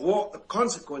of what the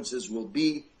consequences will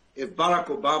be if Barack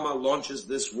Obama launches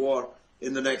this war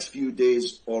in the next few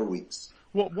days or weeks.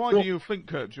 Why do you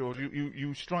think, George,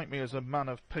 you strike me as a man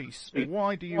of peace.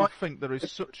 Why do you think there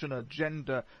is such an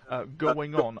agenda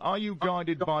going on? Are you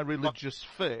guided by religious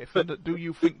faith? And do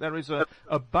you think there is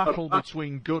a battle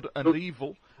between good and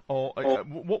evil? Or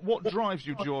what drives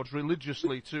you, George,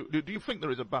 religiously to... Do you think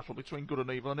there is a battle between good and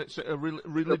evil, and it's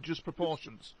religious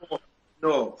proportions?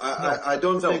 No, I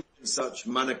don't think in such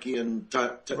Manichaean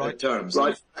terms.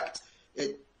 In fact,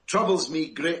 it troubles me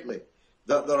greatly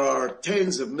that there are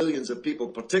tens of millions of people,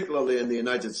 particularly in the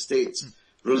United States,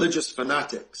 religious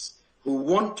fanatics, who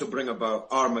want to bring about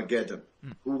Armageddon,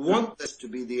 who want this to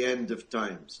be the end of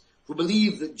times, who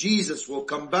believe that Jesus will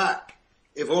come back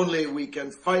if only we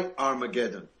can fight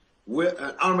Armageddon.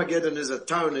 Armageddon is a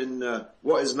town in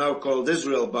what is now called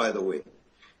Israel, by the way.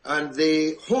 And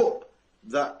they hope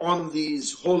that on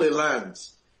these holy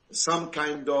lands, some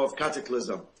kind of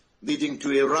cataclysm leading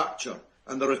to a rapture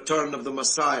and the return of the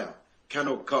Messiah can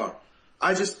occur.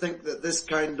 I just think that this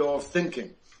kind of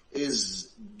thinking is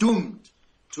doomed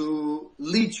to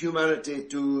lead humanity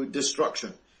to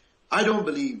destruction. I don't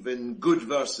believe in good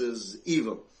versus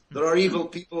evil. There are evil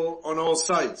people on all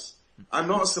sides. I'm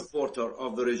not a supporter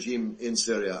of the regime in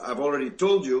Syria. I've already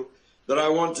told you that I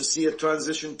want to see a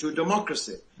transition to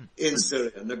democracy in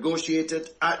Syria, negotiated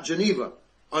at Geneva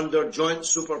under joint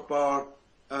superpower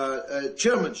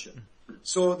chairmanship.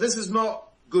 So this is not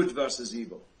good versus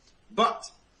evil.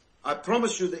 But I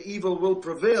promise you that evil will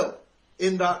prevail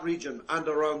in that region and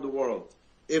around the world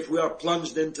if we are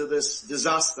plunged into this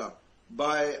disaster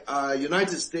by a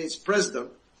United States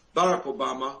President, Barack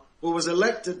Obama, who was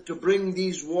elected to bring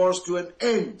these wars to an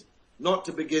end, not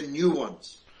to begin new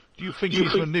ones. Do you think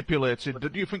he's manipulated?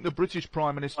 Do you think the British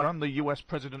Prime Minister and the US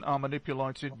President are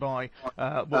manipulated by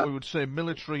what we would say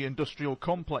military-industrial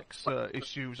complex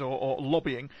issues or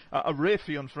lobbying?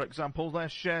 Raytheon, for example, their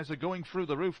shares are going through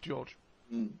the roof, George.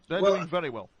 They're doing very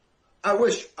well. I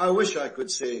wish I could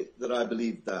say that I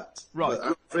believe that. Right. But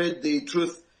I'm afraid the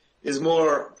truth is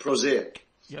more prosaic.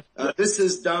 Yes. This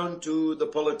is down to the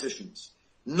politicians.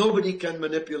 Nobody can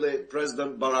manipulate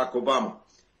President Barack Obama.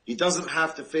 He doesn't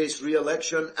have to face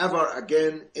re-election ever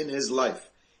again in his life.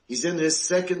 He's in his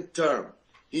second term.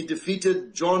 He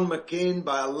defeated John McCain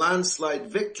by a landslide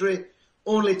victory,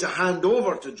 only to hand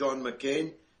over to John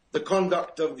McCain the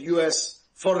conduct of US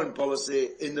foreign policy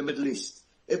in the Middle East.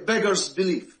 It beggars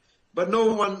belief, but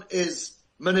no one is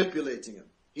manipulating him.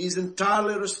 He's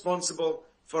entirely responsible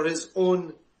for his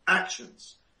own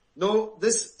actions. No,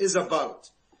 this is about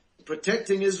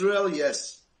protecting Israel,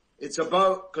 yes. It's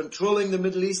about controlling the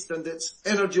Middle East and its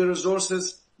energy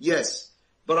resources, yes.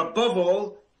 But above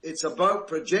all, it's about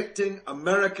projecting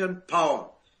American power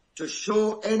to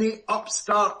show any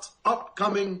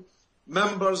upcoming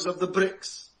members of the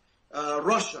BRICS,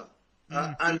 Russia,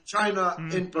 and China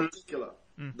in particular,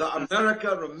 that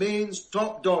America remains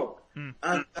top dog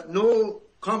and that no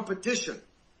competition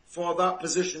for that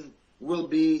position will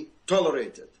be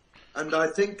tolerated. And I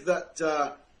think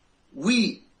that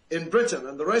we in Britain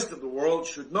and the rest of the world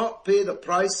should not pay the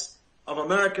price of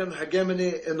American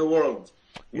hegemony in the world.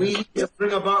 We need to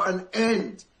bring about an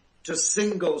end to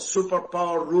single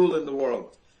superpower rule in the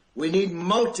world. We need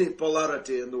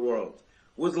multipolarity in the world,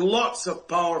 with lots of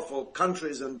powerful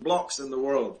countries and blocs in the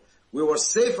world. We were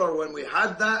safer when we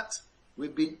had that.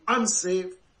 We've been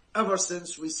unsafe ever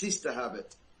since we ceased to have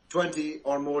it 20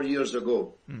 or more years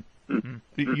ago.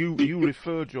 You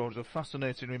refer, George, a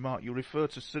fascinating remark. You refer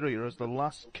to Syria as the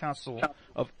last castle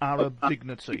of Arab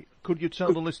dignity. Could you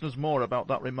tell the listeners more about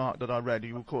that remark that I read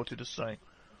you were quoted as saying?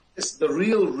 It's the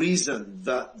real reason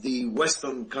that the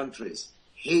Western countries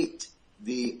hate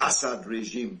the Assad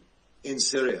regime in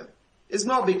Syria. It's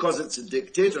not because it's a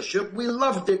dictatorship. We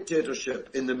love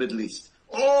dictatorship in the Middle East.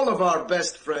 All of our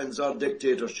best friends are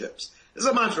dictatorships. As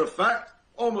a matter of fact,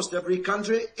 almost every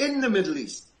country in the Middle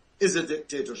East is a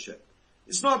dictatorship.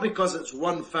 It's not because it's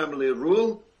one family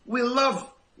rule. We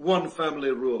love one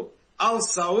family rule. Al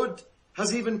Saud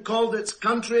has even called its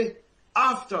country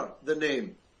after the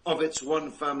name of its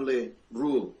one family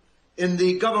rule. In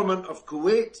the government of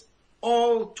Kuwait,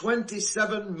 all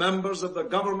 27 members of the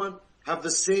government have the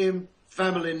same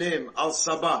family name, Al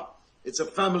Sabah. It's a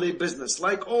family business,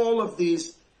 like all of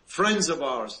these friends of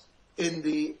ours in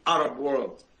the Arab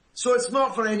world. So it's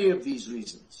not for any of these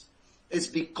reasons. It's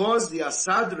because the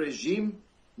Assad regime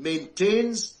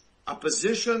maintains a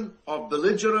position of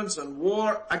belligerence and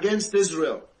war against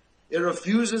Israel. It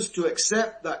refuses to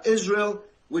accept that Israel,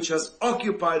 which has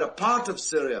occupied a part of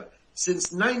Syria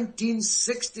since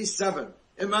 1967,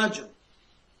 imagine,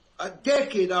 a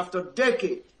decade after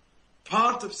decade,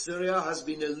 part of Syria has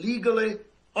been illegally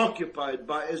occupied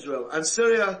by Israel. And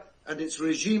Syria and its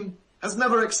regime has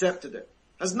never accepted it,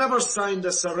 has never signed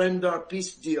a surrender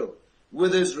peace deal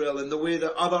with Israel in the way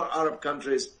that other Arab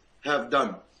countries have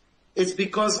done. It's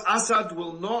because Assad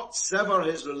will not sever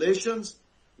his relations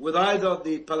with either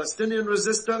the Palestinian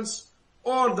resistance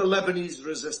or the Lebanese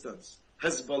resistance,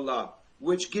 Hezbollah,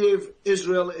 which gave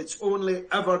Israel its only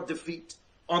ever defeat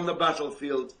on the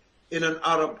battlefield in an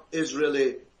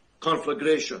Arab-Israeli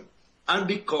conflagration. And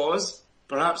because,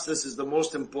 perhaps this is the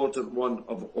most important one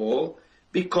of all,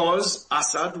 because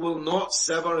Assad will not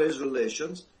sever his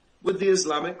relations with the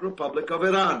Islamic Republic of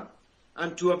Iran.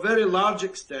 And to a very large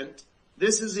extent,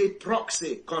 this is a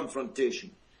proxy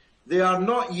confrontation. They are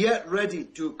not yet ready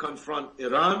to confront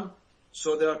Iran,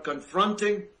 so they are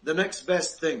confronting the next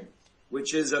best thing,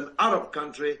 which is an Arab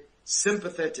country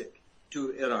sympathetic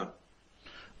to Iran.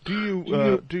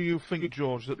 Do you think,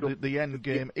 George, that the end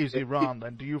game is Iran?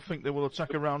 Then do you think they will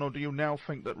attack Iran, or do you now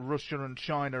think that Russia and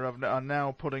China are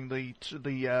now putting the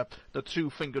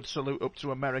two-fingered salute up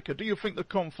to America? Do you think the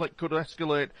conflict could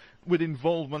escalate with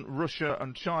involvement Russia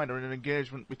and China in an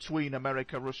engagement between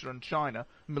America, Russia, and China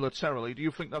militarily? Do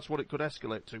you think that's what it could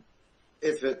escalate to?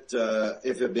 If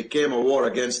it became a war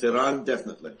against Iran,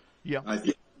 definitely. Yeah. I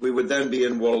think we would then be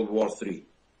in World War III.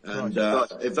 And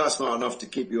if that's not enough to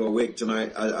keep you awake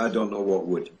tonight, I don't know what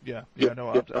would. Yeah,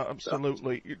 no,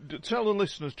 absolutely. Tell the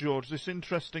listeners, George, this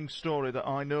interesting story that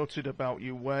I noted about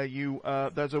you, where you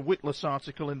there's a witless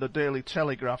article in the Daily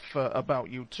Telegraph about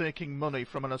you taking money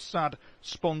from an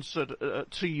Assad-sponsored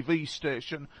TV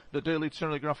station. The Daily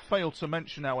Telegraph failed to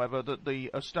mention, however, that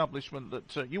the establishment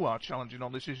that you are challenging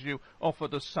on this issue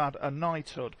offered Assad a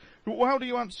knighthood. How do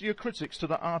you answer your critics to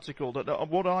that article? That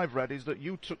what I've read is that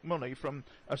you took money from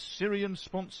a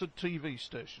Syrian-sponsored TV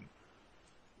station.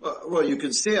 Well, you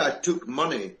can say I took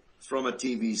money from a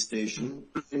TV station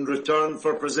in return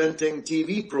for presenting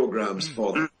TV programs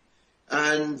for them.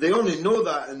 And they only know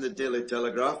that in the Daily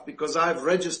Telegraph because I've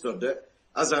registered it,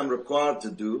 as I'm required to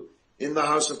do, in the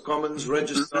House of Commons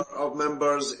Register of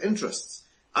Members' Interests.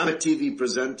 I'm a TV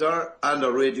presenter and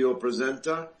a radio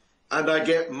presenter, and I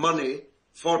get money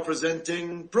for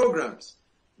presenting programs.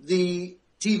 The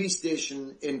TV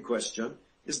station in question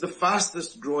is the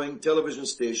fastest growing television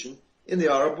station in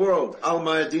the Arab world. Al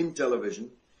Mayadeen Television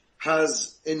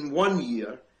has in 1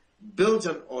 year built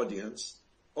an audience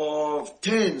of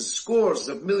tens, scores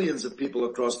of millions of people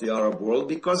across the Arab world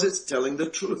because it's telling the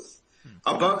truth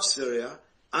about Syria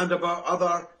and about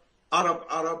other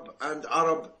Arab and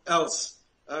Arab else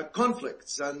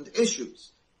conflicts and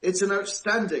issues. It's an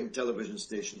outstanding television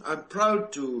station. I'm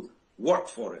proud to work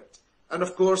for it. And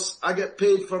of course, I get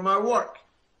paid for my work.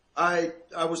 I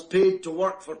was paid to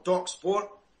work for TalkSport.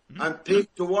 I'm paid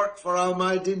to work for Al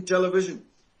Mayadeen Television.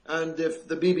 And if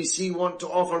the BBC want to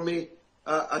offer me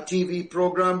a TV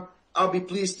program, I'll be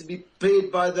pleased to be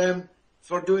paid by them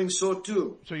for doing so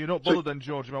too. So you're not bothered then,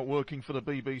 George, about working for the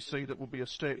BBC? That would be a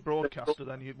state broadcaster.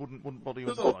 Then you wouldn't bother you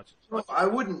about it. No, I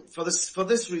wouldn't for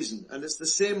this reason, and it's the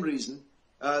same reason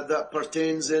that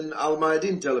pertains in Al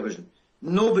Mayadeen Television.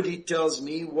 Nobody tells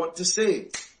me what to say.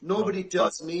 Nobody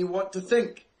tells me what to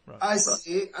think. Right. I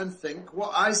say and think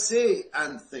what I say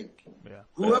and think. Yeah.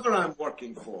 Whoever I'm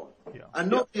working for. Yeah. And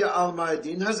nobody at Al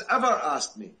Mayadeen has ever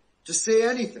asked me to say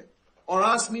anything or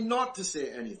asked me not to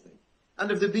say anything. And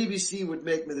if the BBC would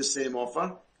make me the same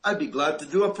offer, I'd be glad to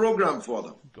do a programme for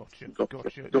them.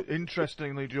 Gotcha.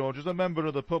 Interestingly, George, as a member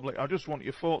of the public, I just want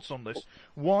your thoughts on this.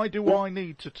 Why do I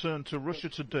need to turn to Russia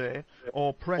Today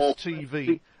or Press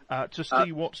TV to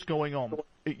see what's going on?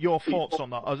 Your thoughts on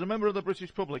that? As a member of the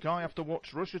British public, I have to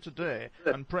watch Russia Today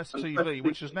and Press TV,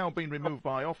 which has now been removed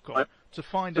by Ofcom, to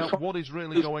find out what is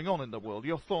really going on in the world.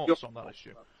 Your thoughts on that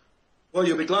issue? Well,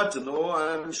 you'll be glad to know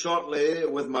I'm shortly,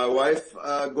 with my wife,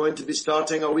 going to be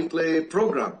starting a weekly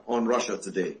programme on Russia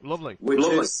Today. Lovely. Which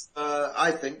is,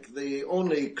 I think, the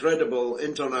only credible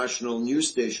international news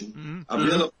station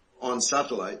available on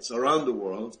satellites around the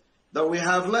world that we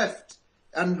have left.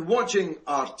 And watching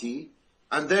RT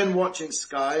and then watching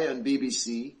Sky and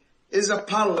BBC is a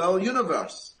parallel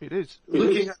universe. It is.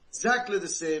 Looking at exactly the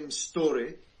same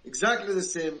story, exactly the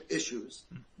same issues,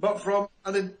 but from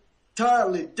an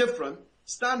entirely different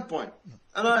standpoint.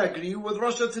 And I agree with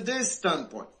Russia Today's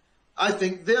standpoint. I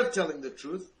think they're telling the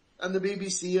truth and the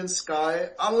BBC and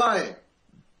Sky are lying.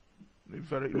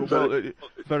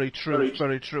 Very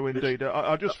true indeed.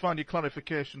 I just find your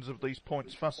clarifications of these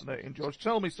points fascinating, George.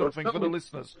 Tell me something for the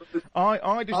listeners.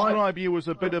 I describe you as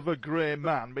a bit of a grey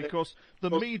man because the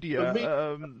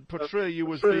media portray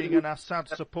you as being an Assad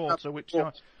supporter, which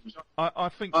I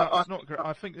think that's not correct.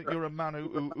 I think that you're a man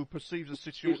who perceives the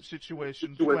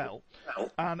situation well.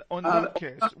 And in that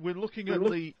case, we're looking at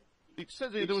It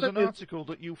says here there was an article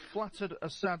that you flattered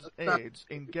Assad's aides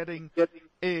in getting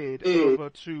aid over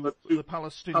to the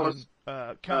Palestinian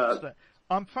camps there.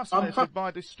 I'm fascinated by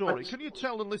this story. Can you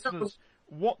tell the listeners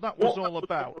what that was all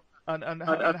about and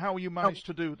how you managed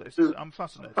to do this? I'm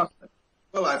fascinated.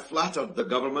 Well, I flattered the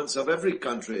governments of every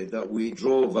country that we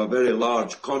drove a very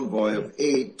large convoy of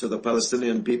aid to the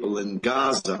Palestinian people in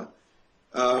Gaza,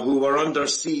 who were under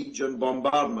siege and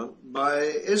bombardment by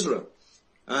Israel.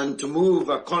 And to move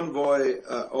a convoy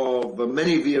of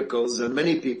many vehicles and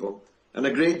many people and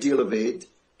a great deal of aid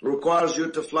requires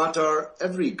you to flatter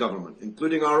every government,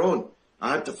 including our own.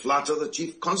 I had to flatter the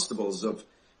chief constables of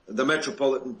the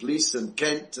Metropolitan Police in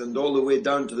Kent and all the way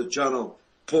down to the Channel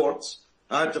ports.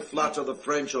 I had to flatter the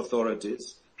French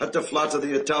authorities, had to flatter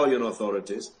the Italian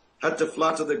authorities, had to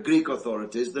flatter the Greek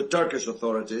authorities, the Turkish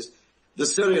authorities, the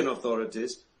Syrian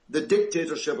authorities, the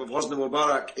dictatorship of Hosni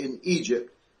Mubarak in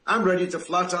Egypt. I'm ready to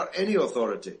flatter any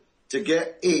authority to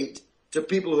get aid to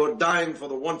people who are dying for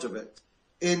the want of it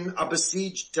in a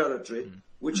besieged territory,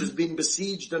 which has been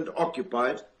besieged and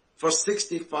occupied for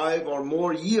 65 or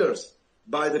more years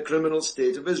by the criminal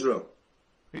state of Israel.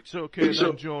 It's okay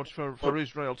then, George, for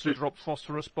Israel to drop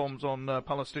phosphorus bombs on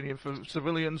Palestinian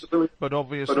civilians, but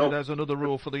obviously there's another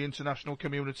rule for the international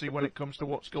community when it comes to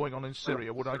what's going on in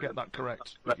Syria. Would I get that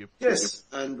correct with you? Yes,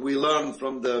 and we learned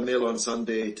from the Mail on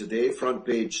Sunday today, front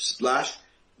page splash,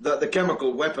 that the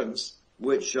chemical weapons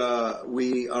which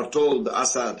we are told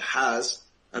Assad has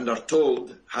and are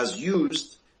told has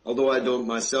used, although I don't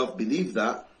myself believe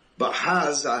that, but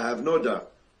has, I have no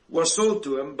doubt, were sold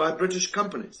to him by British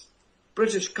companies.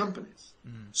 British companies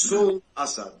sold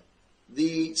Assad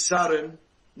the sarin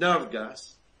nerve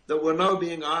gas that we're now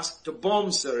being asked to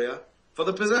bomb Syria for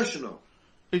the possession of.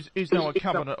 Is now a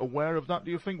cabinet aware of that,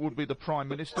 do you think? Would be the Prime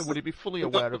Minister, would he be fully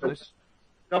aware of this?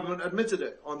 Government admitted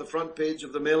it on the front page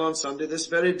of the Mail on Sunday this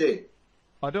very day.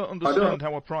 I don't understand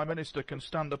how a Prime Minister can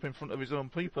stand up in front of his own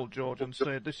people, George, and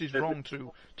say this is wrong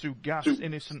to gas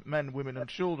innocent men, women and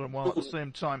children, while at the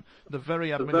same time the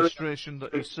very administration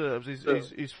that he serves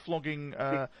is flogging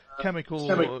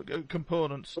chemical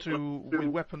components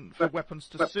for weapons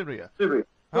to Syria.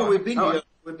 Well, we've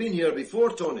been here before,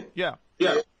 Tony. Yeah.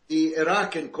 The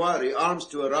Iraq inquiry, Arms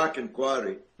to Iraq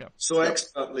inquiry, so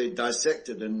expertly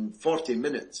dissected in 40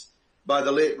 minutes by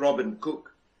the late Robin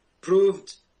Cook,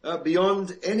 proved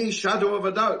beyond any shadow of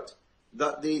a doubt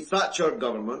that the Thatcher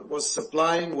government was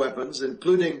supplying weapons,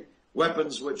 including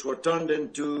weapons which were turned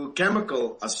into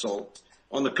chemical assault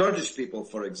on the Kurdish people,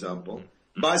 for example,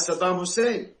 by Saddam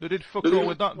Hussein. They did fuck all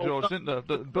with that, George, didn't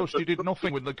they? Bush, he did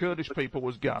nothing with the Kurdish people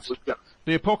was gassed. The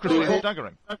hypocrisy is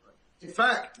staggering. In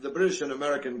fact, the British and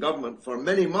American government, for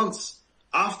many months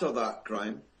after that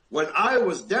crime, when I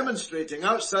was demonstrating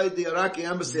outside the Iraqi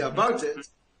embassy about it,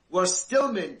 were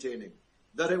still maintaining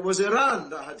that it was Iran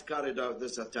that had carried out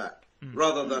this attack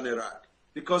rather than Iraq,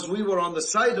 because we were on the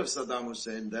side of Saddam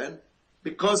Hussein then,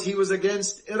 because he was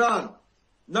against Iran.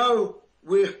 Now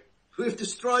we've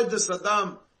destroyed the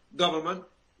Saddam government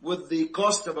with the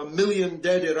cost of 1 million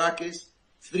dead Iraqis,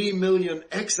 3 million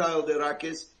exiled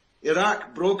Iraqis,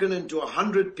 Iraq broken into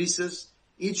 100 pieces,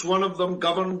 each one of them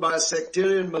governed by a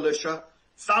sectarian militia,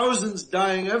 thousands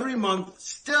dying every month,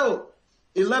 still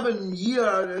 10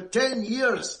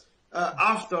 years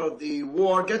after the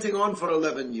war, getting on for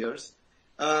 11 years.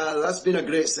 That's been a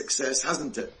great success,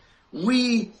 hasn't it?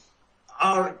 We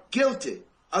are guilty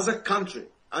as a country,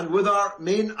 and with our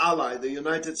main ally, the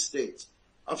United States,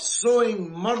 of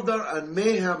sowing murder and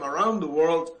mayhem around the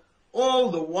world,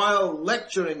 all the while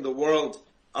lecturing the world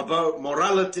about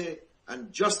morality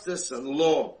and justice and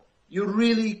law. You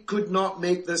really could not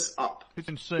make this up. It's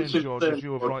insane, George, as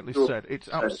you have rightly said. It's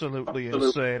absolutely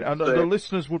insane. And the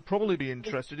listeners would probably be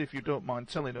interested, if you don't mind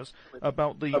telling us,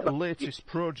 about the latest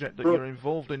project that you're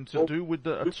involved in to do with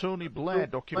the Tony Blair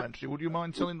documentary. Would you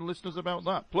mind telling the listeners about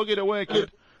that? Plug it away,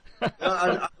 kid.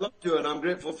 I'd love to, and I'm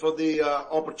grateful for the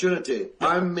opportunity.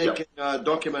 I'm making a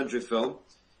documentary film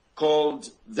called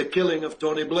The Killing of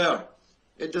Tony Blair.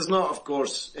 It does not, of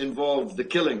course, involve the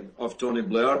killing of Tony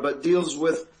Blair, but deals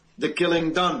with the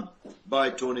killing done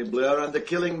by Tony Blair and the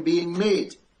killing being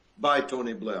made by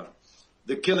Tony Blair.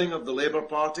 The killing of the Labour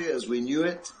Party as we knew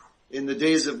it in the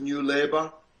days of New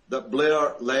Labour that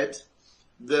Blair led.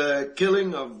 The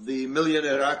killing of the million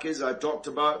Iraqis I talked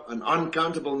about, an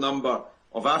uncountable number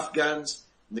of Afghans,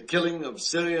 the killing of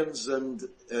Syrians and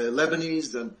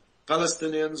Lebanese and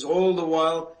Palestinians, all the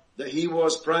while that he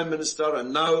was Prime Minister,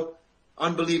 and now,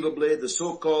 unbelievably, the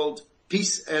so-called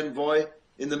peace envoy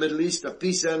in the Middle East, a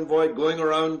peace envoy going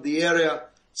around the area,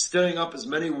 stirring up as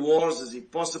many wars as he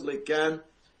possibly can,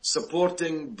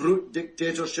 supporting brute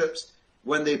dictatorships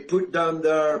when they put down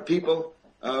their people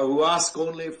who ask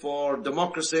only for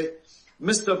democracy.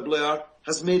 Mr. Blair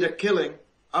has made a killing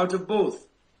out of both.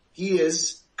 He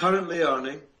is currently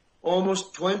earning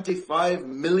almost £25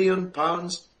 million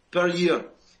per year.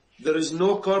 There is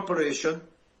no corporation,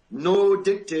 no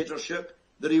dictatorship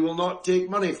that he will not take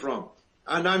money from.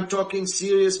 And I'm talking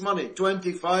serious money,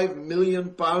 £25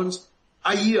 million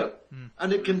a year.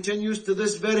 And it continues to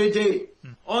this very day.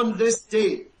 On this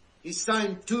day, he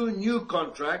signed 2 new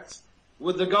contracts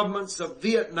with the governments of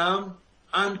Vietnam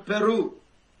and Peru.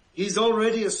 He's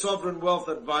already a sovereign wealth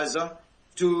advisor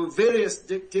to various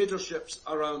dictatorships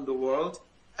around the world,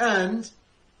 and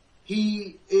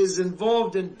he is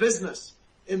involved in business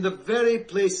in the very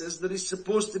places that he's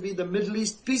supposed to be the Middle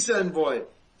East peace envoy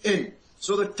in.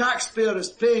 So the taxpayer is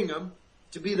paying him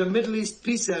to be the Middle East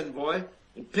peace envoy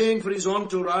and paying for his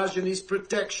entourage and his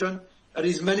protection at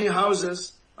his many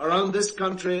houses around this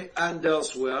country and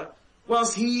elsewhere,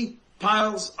 whilst he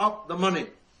piles up the money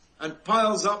and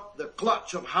piles up the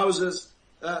clutch of houses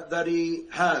that he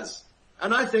has.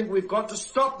 And I think we've got to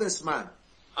stop this man.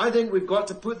 I think we've got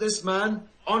to put this man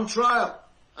on trial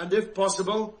and, if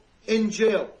possible, in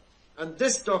jail. And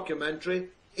this documentary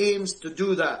aims to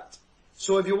do that.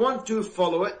 So if you want to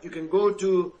follow it, you can go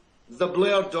to The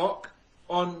Blair Doc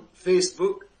on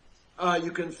Facebook.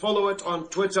 You can follow it on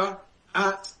Twitter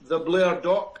at The Blair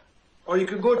Doc. Or you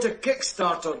can go to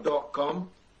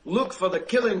Kickstarter.com, look for The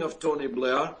Killing of Tony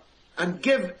Blair, and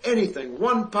give anything,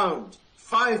 £1, £5.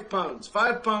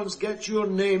 £5 gets your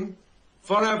name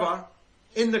forever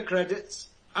in the credits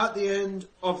at the end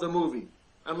of the movie.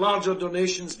 And larger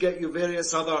donations get you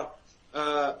various other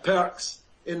perks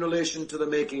in relation to the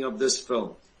making of this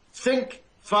film. Think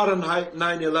Fahrenheit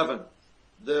 9/11,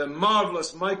 the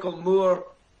marvelous Michael Moore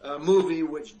movie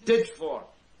which did for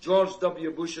George W.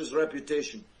 Bush's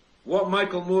reputation. What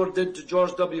Michael Moore did to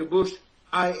George W. Bush,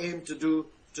 I aim to do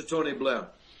to Tony Blair.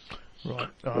 Right.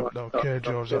 Okay,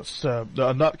 George. That's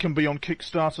and that can be on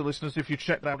Kickstarter, listeners. If you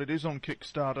check that out, it is on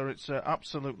Kickstarter. It's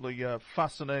absolutely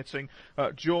fascinating.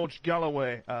 George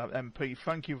Galloway, MP,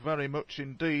 thank you very much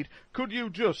indeed. Could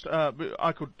you just,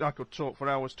 I could talk for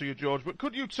hours to you, George, but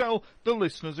could you tell the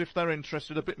listeners, if they're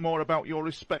interested, a bit more about your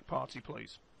Respect Party,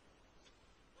 please?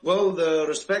 Well, the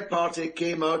Respect Party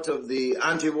came out of the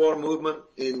anti-war movement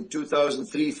in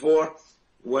 2003-04.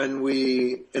 When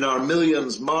we, in our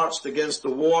millions, marched against the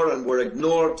war and were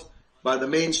ignored by the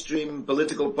mainstream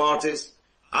political parties.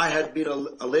 I had been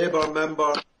a Labour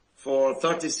member for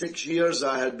 36 years.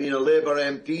 I had been a Labour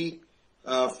MP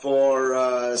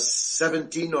for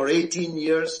 17 or 18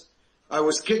 years. I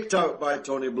was kicked out by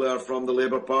Tony Blair from the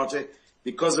Labour Party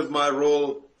because of my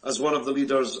role as one of the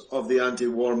leaders of the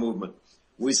anti-war movement.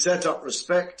 We set up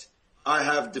Respect. I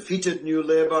have defeated New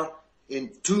Labour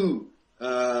in 2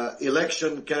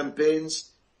 election campaigns,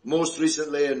 most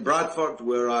recently in Bradford,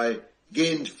 where I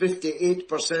gained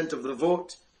 58% of the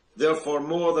vote, therefore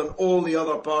more than all the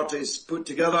other parties put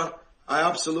together. I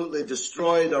absolutely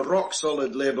destroyed a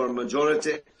rock-solid Labour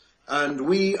majority, and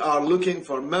we are looking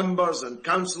for members and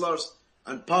councillors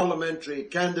and parliamentary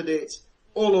candidates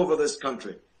all over this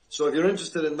country. So if you're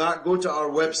interested in that, go to our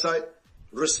website,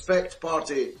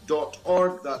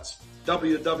 respectparty.org. That's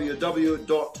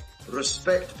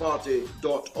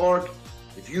www.respectparty.org.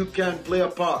 If you can play a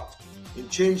part in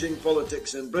changing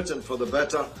politics in Britain for the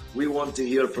better, we want to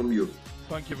hear from you.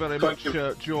 Thank you very much,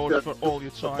 George, for all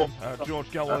your time. George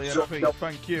Galloway, MP,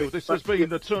 thank you. This has been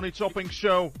the Tony Topping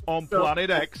Show on Planet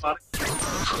X.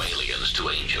 From aliens to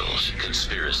angels,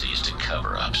 conspiracies to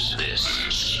cover-ups,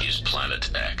 this is Planet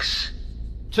X.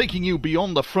 Taking you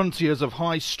beyond the frontiers of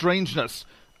high strangeness.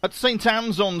 At St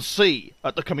Anne's-on-Sea,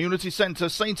 at the Community Centre,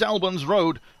 St Albans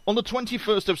Road, on the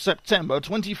 21st of September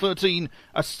 2013,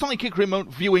 a psychic remote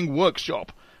viewing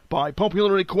workshop. By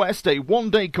popular request, a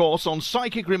one-day course on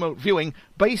psychic remote viewing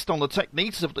based on the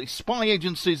techniques of the spy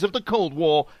agencies of the Cold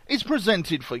War is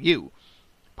presented for you.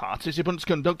 Participants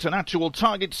conduct an actual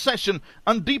target session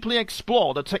and deeply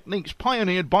explore the techniques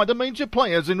pioneered by the major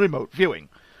players in remote viewing.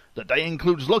 The day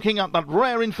includes looking at that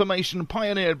rare information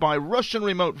pioneered by Russian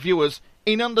remote viewers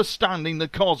in understanding the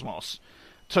cosmos.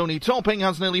 Tony Topping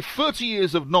has nearly 30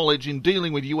 years of knowledge in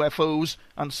dealing with UFOs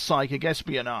and psychic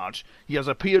espionage. He has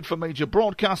appeared for major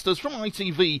broadcasters from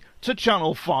ITV to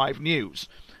Channel 5 News.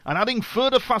 And adding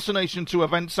further fascination to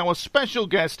events, our special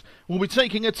guest will be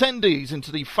taking attendees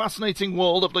into the fascinating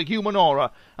world of the human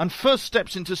aura and first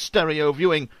steps into stereo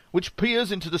viewing, which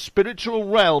peers into the spiritual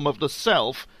realm of the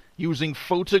self using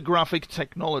photographic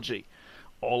technology.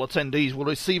 All attendees will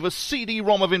receive a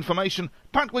CD-ROM of information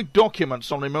packed with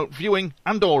documents on remote viewing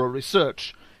and aura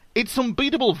research. It's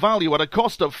unbeatable value at a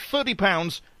cost of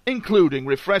 £30 including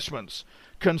refreshments.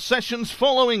 Concessions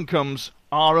follow incomes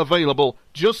are available.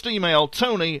 Just email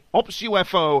Tony,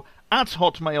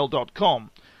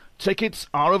 opsufo@hotmail.com. Tickets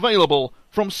are available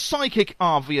from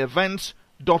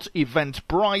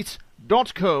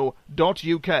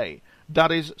psychicrvevent.eventbrite.co.uk.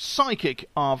 That is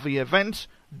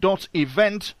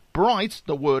psychicrvevent.eventbrite,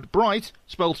 the word bright,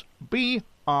 spelt BRITE.co.uk.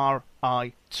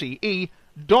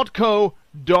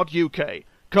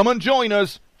 Come and join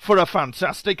us for a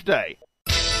fantastic day.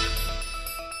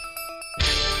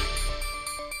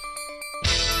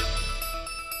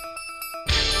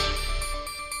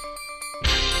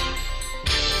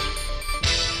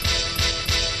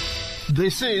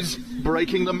 This is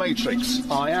Breaking the Matrix.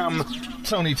 I am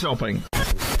Tony Topping.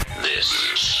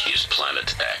 This is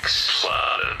Planet X.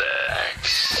 Planet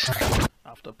X.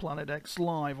 After Planet X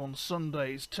Live on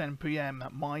Sundays, 10 p.m,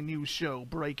 my new show,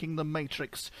 Breaking the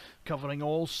Matrix, covering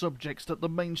all subjects that the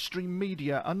mainstream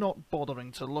media are not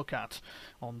bothering to look at.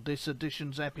 On this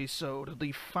edition's episode,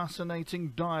 the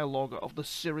fascinating dialogue of the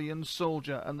Syrian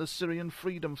soldier and the Syrian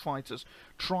freedom fighters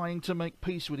trying to make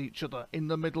peace with each other in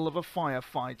the middle of a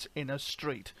firefight in a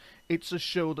street. It's a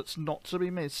show that's not to be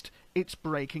missed. It's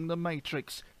Breaking the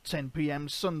Matrix, 10 p.m.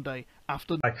 Sunday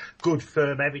after... Good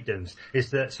firm evidence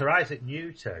is that Sir Isaac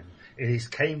Newton, in his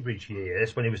Cambridge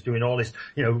years, when he was doing all this,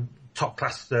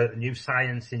 top-class new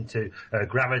science into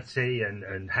gravity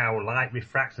and how light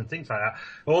refracts and things like that,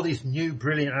 all these new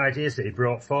brilliant ideas that he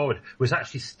brought forward, was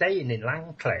actually staying in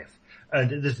Landcliffe.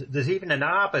 And there's even an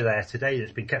arbour there today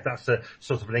that's been kept. That's a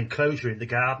sort of an enclosure in the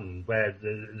garden where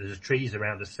there's trees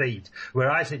around the seat,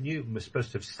 where Isaac Newton was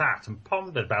supposed to have sat and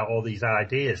pondered about all these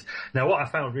ideas. Now, what I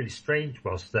found really strange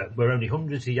was that we're only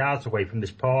hundreds of yards away from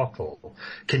this portal.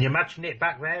 Can you imagine it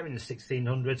back there in the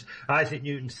 1600s? Isaac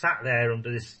Newton sat there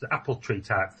under this apple tree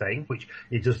type thing, which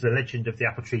he does, the legend of the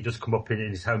apple tree does come up in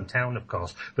his hometown, of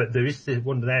course, but there is the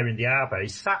one there in the arbour. He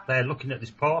sat there looking at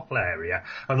this portal area,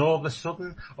 and all of a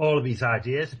sudden, all of these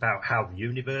ideas about how the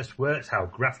universe works, how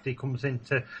gravity comes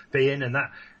into being, and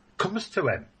that comes to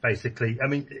him, basically. I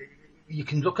mean, you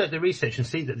can look at the research and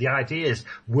see that the ideas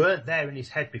weren't there in his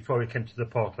head before he came to the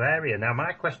portal area. Now,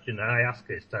 my question I ask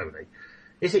is, Tony,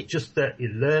 is it just that he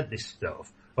learned this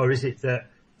stuff, or is it that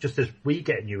just as we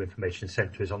get new information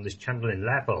sent to us on this channeling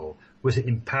level, was it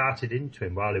imparted into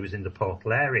him while he was in the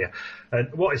portal area?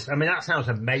 And that sounds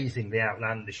amazingly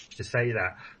outlandish to say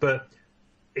that, but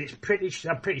I'm pretty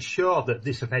sure that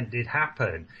this event did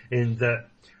happen, in that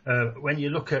when you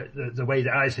look at the way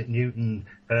that Isaac Newton,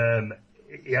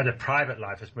 he had a private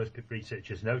life, as most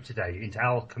researchers know today, into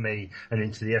alchemy and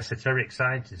into the esoteric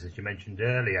sciences, as you mentioned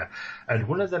earlier. And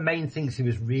one of the main things he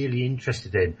was really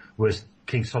interested in was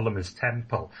King Solomon's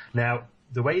Temple. Now,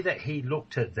 the way that he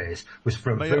looked at this was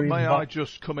from May I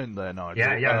just come in there, Nigel?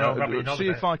 Yeah, see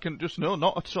if I can just... No,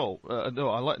 not at all.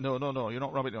 No, you're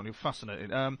not rabbiting on, you're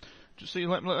fascinating. Just see,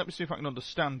 let me see if I can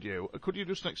understand you. Could you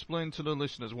just explain to the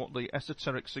listeners what the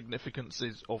esoteric significance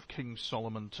is of King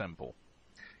Solomon Temple?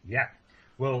 Yeah.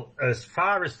 Well, as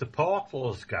far as the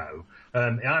portals go,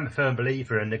 I'm a firm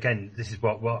believer, and again, this is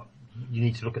what you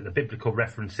need to look at the biblical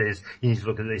references, you need to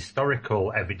look at the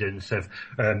historical evidence of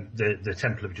the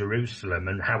Temple of Jerusalem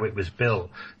and how it was built.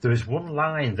 There is one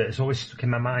line that has always stuck in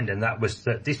my mind, and that was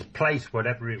that this place,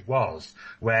 whatever it was,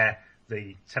 where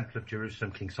the Temple of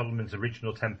Jerusalem, King Solomon's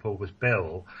original temple, was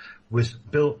built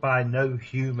by no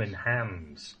human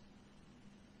hands.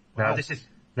 Wow.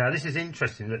 Now, this is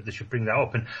interesting that they should bring that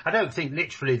up. And I don't think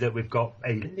literally that we've got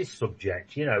in this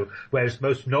subject, whereas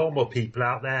most normal people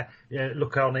out there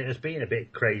look on it as being a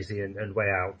bit crazy and way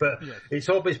out. But yes, it's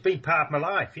always been part of my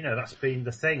life, that's been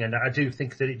the thing. And I do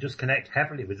think that it does connect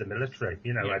heavily with the military,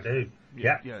 yes. I do.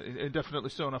 Yeah, definitely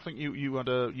so. And I think you had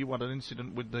an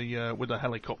incident with the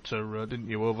helicopter, didn't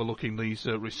you, overlooking these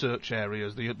research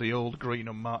areas, the old green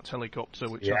and marked helicopter,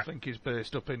 which I think is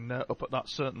based up at that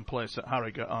certain place at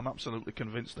Harrogate. I'm absolutely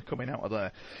convinced they're coming out of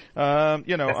there.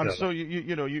 And so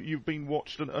you've been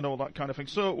watched and all that kind of thing.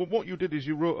 So what you did is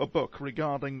you wrote a book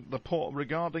regarding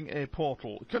a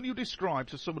portal. Can you describe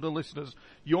to some of the listeners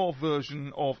your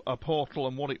version of a portal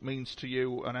and what it means to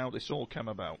you and how this all came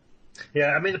about?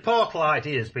 Yeah, the portal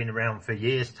idea has been around for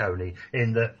years, Tony,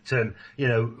 in that,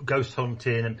 ghost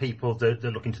hunting and people that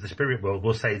look into the spirit world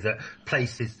will say that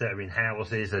places that are in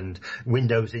houses and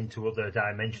windows into other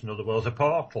dimensions, other worlds, are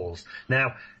portals.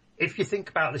 Now, if you think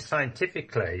about this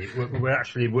scientifically, we're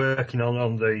actually working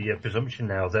on the presumption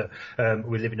now that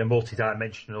we live in a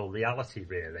multi-dimensional reality,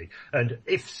 really. And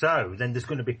if so, then there's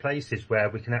going to be places where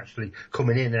we can actually come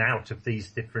in and out of these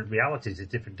different realities, these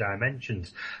different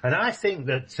dimensions. And I think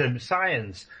that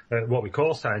science, what we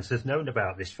call science, has known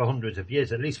about this for hundreds of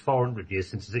years, at least 400 years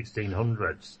since the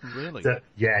 1600s. Really?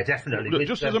 Yeah, definitely. Look,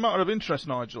 just as a matter of interest,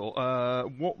 Nigel,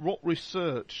 what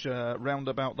research round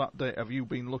about that date have you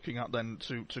been looking at then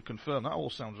to confirm? That all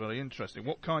sounds very interesting.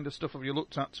 What kind of stuff have you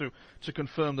looked at to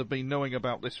confirm they've been knowing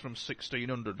about this from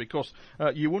 1600? Because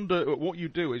what you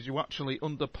do is you actually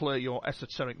underplay your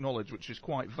esoteric knowledge, which is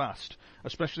quite vast,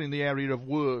 especially in the area of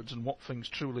words and what things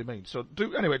truly mean. So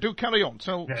do carry on.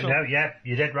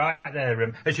 You did right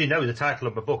there. As you know, the title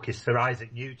of my book is Sir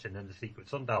Isaac Newton and the Secret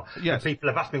Sundial. Yes. And people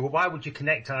have asked me, well, why would you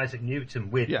connect Isaac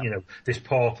Newton with this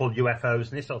portal, UFOs,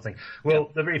 and this sort of thing? Well,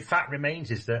 the very fact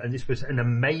remains is that, and this was an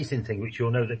amazing thing, which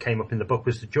you'll know that came up in the book,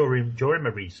 was the during my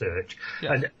research.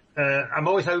 Yes. And I'm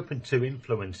always open to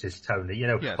influences, Tony.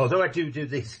 Yes. Although I do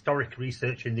the historic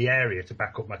research in the area to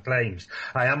back up my claims,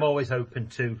 I am always open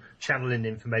to channeling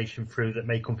information through that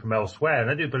may come from elsewhere, and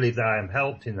I do believe that I am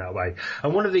helped in that way.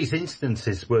 And one of these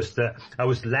instances was that I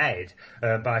was led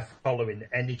by following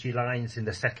energy lines in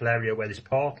the settled area where this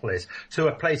portal is to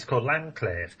a place called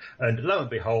Landcliffe, and lo and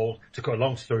behold, to cut a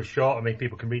long story short, I mean,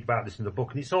 people can read about this in the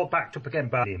book, and it's all backed up again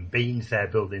by the beings there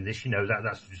building this.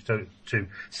 That's just too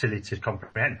silly to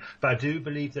comprehend. But I do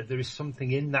believe that there is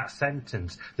something in that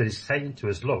sentence that is saying to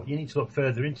us, look, you need to look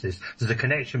further into this. There's a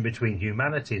connection between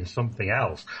humanity and something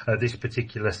else at this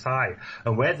particular site.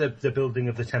 And where the building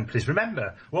of the temple is,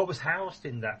 remember, what was housed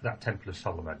in that Temple of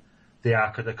Solomon? The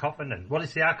Ark of the Covenant. What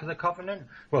is the Ark of the Covenant?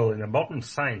 Well, in a modern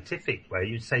scientific way,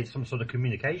 you'd say some sort of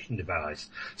communication device,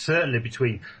 certainly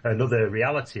between another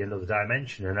reality, another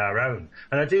dimension, and our own.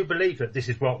 And I do believe that this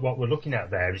is what we're looking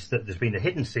at there, is that there's been a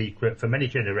hidden secret for many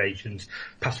generations,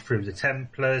 passed through the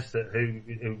Templars,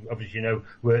 who obviously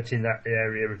worked in that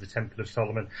area of the Temple of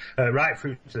Solomon, right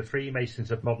through to the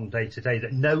Freemasons of modern day today,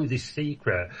 that know this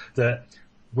secret, that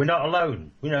we're not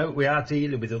alone. We are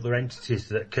dealing with other entities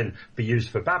that can be used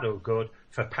for bad or good,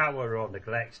 for power or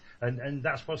neglect, and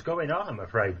that's what's going on, I'm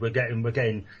afraid. We're getting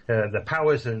the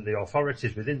powers and the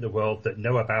authorities within the world that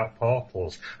know about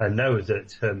portals and know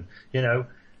that,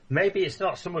 maybe it's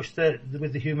not so much that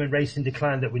with the human race in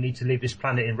decline that we need to leave this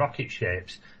planet in rocket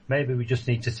shapes. Maybe we just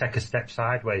need to take a step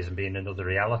sideways and be in another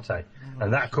reality.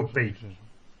 And that could be...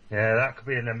 Yeah, that could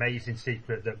be an amazing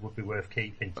secret that would be worth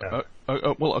keeping.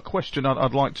 Well, a question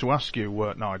I'd like to ask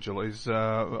you, Nigel, is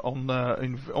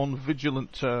on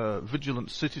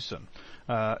Vigilant Citizen.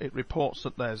 It reports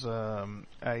that there's a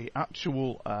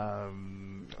actual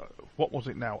what was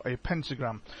it now? A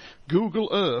pentagram. Google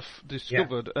Earth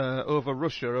discovered over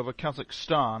Russia, over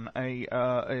Kazakhstan,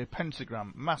 a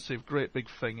pentagram, massive, great big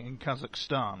thing in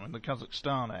Kazakhstan, in the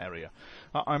Kazakhstan area.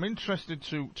 I'm interested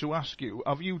to ask you: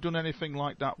 have you done anything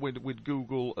like that with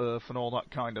Google Earth and all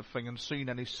that kind of thing, and seen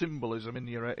any symbolism in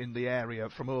the area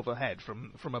from overhead,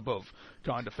 from above,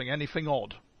 kind of thing? Anything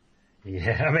odd?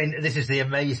 Yeah, I mean, this is the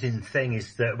amazing thing,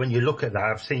 is that when you look at that,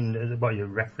 I've seen what you're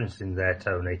referencing there,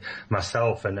 Tony,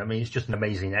 myself, and I mean, it's just an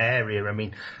amazing area. I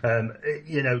mean,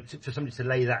 for somebody to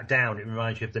lay that down, it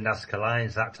reminds you of the Nazca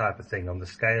Lines, that type of thing on the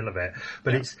scale of it.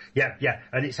 But it's,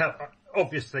 and it's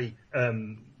obviously,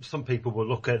 some people will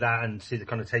look at that and see the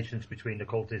connotations between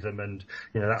occultism and,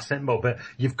 that symbol. But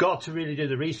you've got to really do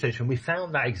the research, and we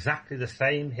found that exactly the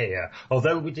same here.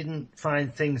 Although we didn't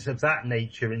find things of that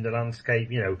nature in the landscape,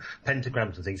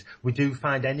 pentagrams and things, we do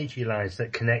find energy lines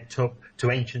that connect up to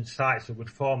ancient sites that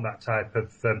would form that type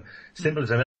of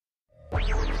symbolism.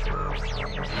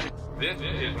 This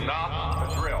is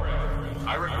not a drill.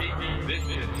 I repeat, this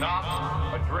is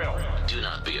not a drill. Do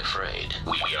not be afraid.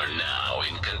 We are now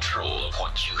in control of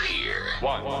what you hear.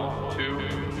 1,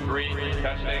 2, 3,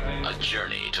 testing. A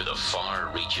journey to the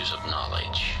far reaches of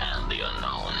knowledge and the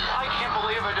unknown. I can't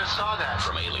believe I just saw that.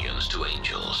 From aliens to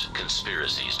angels,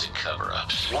 conspiracies to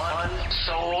cover-ups. One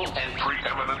soul and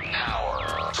preeminent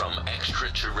power. From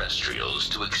extraterrestrials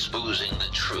to exposing the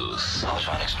truth. I'll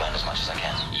try to explain as much as I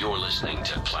can. You're listening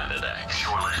to Planet X.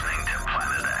 You're listening to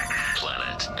Planet X.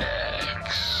 Planet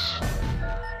X.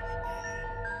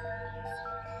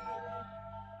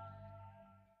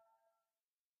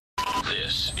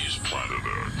 This is Planet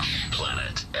X.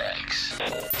 Planet X.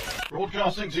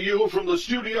 Broadcasting to you from the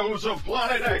studios of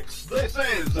Planet X, this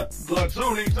is The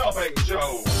Tony Topping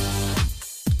Show.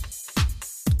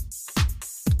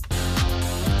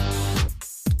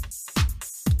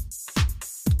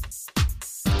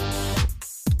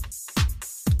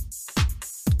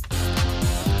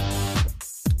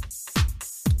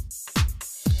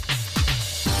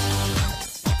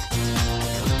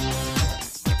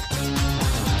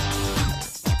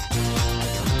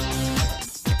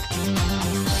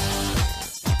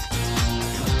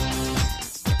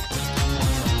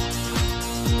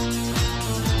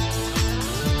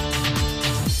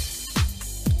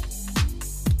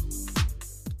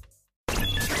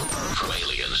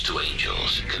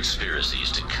 UFOs,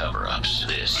 conspiracies to cover-ups.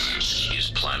 This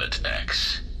is Planet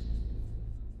X.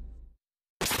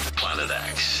 Planet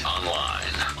X, online,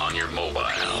 on your mobile.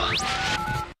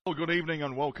 Well, good evening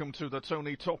and welcome to the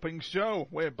Tony Topping Show.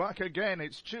 We're back again.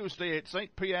 It's Tuesday, it's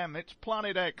 8 p.m, it's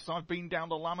Planet X. I've been down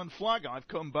to Lamb and Flag, I've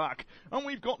come back, and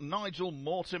we've got Nigel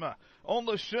Mortimer on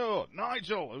the show.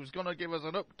 Nigel, who's going to give us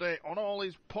an update on all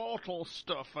his portal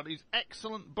stuff and his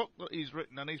excellent book that he's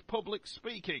written and his public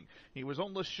speaking. He was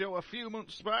on the show a few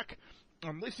months back.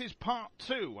 And this is part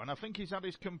 2, and I think he's had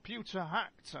his computer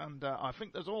hacked, and I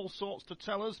think there's all sorts to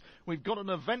tell us. We've got an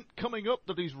event coming up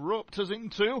that he's roped us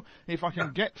into, if I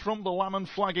can get from the Lamb and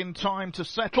Flag in time to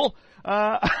settle.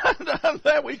 And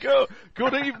there we go.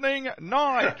 Good evening,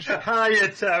 Nige. Hiya,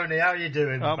 Tony. How are you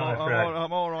doing, I'm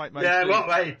all right, mate. Yeah, what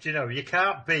way? You know, you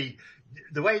can't beat...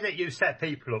 The way that you set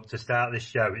people up to start this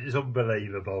show is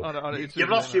unbelievable. You've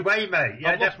lost your way, mate.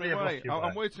 Yeah, definitely lost your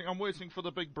way. I'm waiting for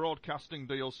the big broadcasting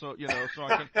deal, so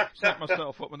I can set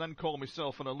myself up and then call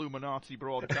myself an Illuminati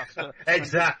broadcaster.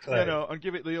 Exactly. And, and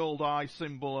give it the old eye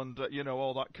symbol and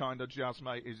all that kind of jazz,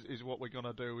 mate. Is what we're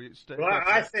gonna do.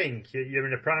 I think you're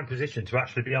in a prime position to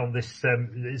actually be on this.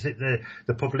 Is it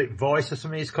the public voice or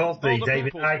something? It's called the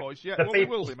David People's Voice. Yeah, the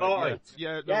People's Voice.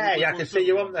 Yeah, I can see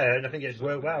you on there, and I think it's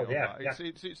worked well. Yeah.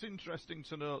 It's interesting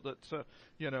to note that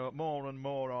more and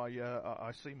more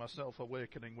I see myself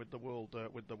awakening with the world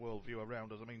view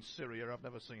around us. I mean, Syria, I've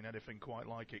never seen anything quite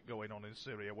like it going on in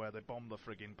Syria, where they bomb the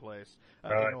frigging place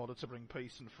in order to bring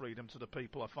peace and freedom to the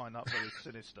people. I find that very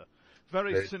sinister.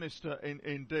 Very sinister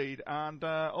indeed. And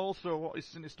also what is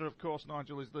sinister, of course,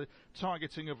 Nigel, is the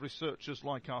targeting of researchers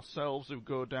like ourselves who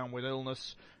go down with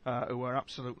illness, who are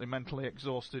absolutely mentally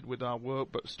exhausted with our work,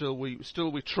 but still we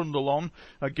trundle on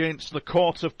against the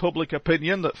court of public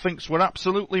opinion that thinks we're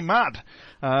absolutely mad.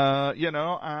 And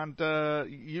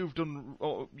you've done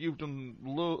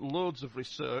loads of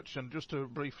research, and just to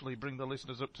briefly bring the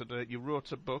listeners up to date, you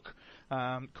wrote a book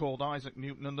called Isaac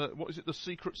Newton and what is it, The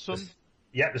Secret Sun?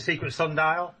 Yeah, The Secret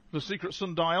Sundial. The Secret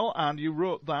Sundial, and you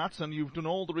wrote that, and you've done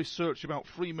all the research about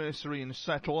Freemasonry in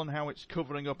Settle and how it's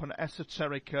covering up an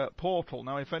esoteric portal.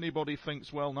 Now, if anybody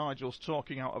thinks, well, Nigel's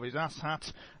talking out of his ass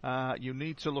hat, you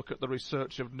need to look at the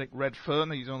research of Nick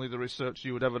Redfern. He's only the research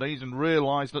you would ever need, and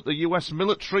realise that the US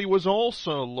military was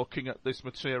also looking at this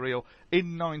material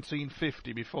in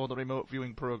 1950, before the remote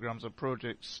viewing programs of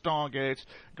Project Stargate,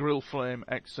 Grill Flame,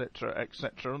 etc.,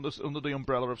 under the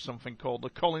umbrella of something called the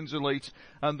Collins Elite.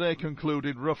 And they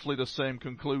concluded roughly the same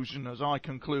conclusion as I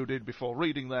concluded before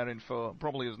reading their info,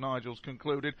 probably as Nigel's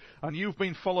concluded. And you've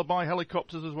been followed by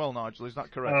helicopters as well, Nigel, is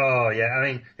that correct? Oh, yeah, I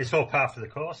mean, it's all part of the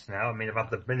course now. I mean, I've had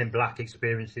the Men in Black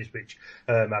experiences, which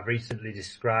I've recently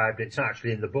described. It's not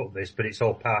actually in the book, this, but it's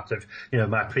all part of,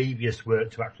 my previous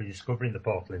work to actually discovering the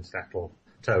portal in Settle,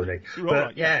 Tony. Right.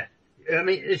 But, yeah. I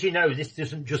mean, as you know, this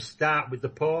doesn't just start with the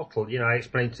portal. I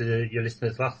explained to your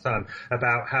listeners last time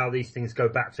about how these things go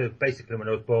back to basically when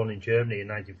I was born in Germany in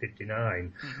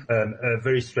 1959.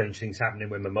 Very strange things happening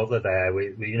with my mother there,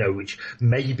 which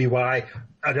may be why,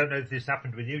 I don't know if this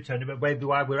happened with you, Tony, but maybe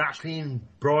why we're actually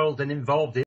embroiled and involved in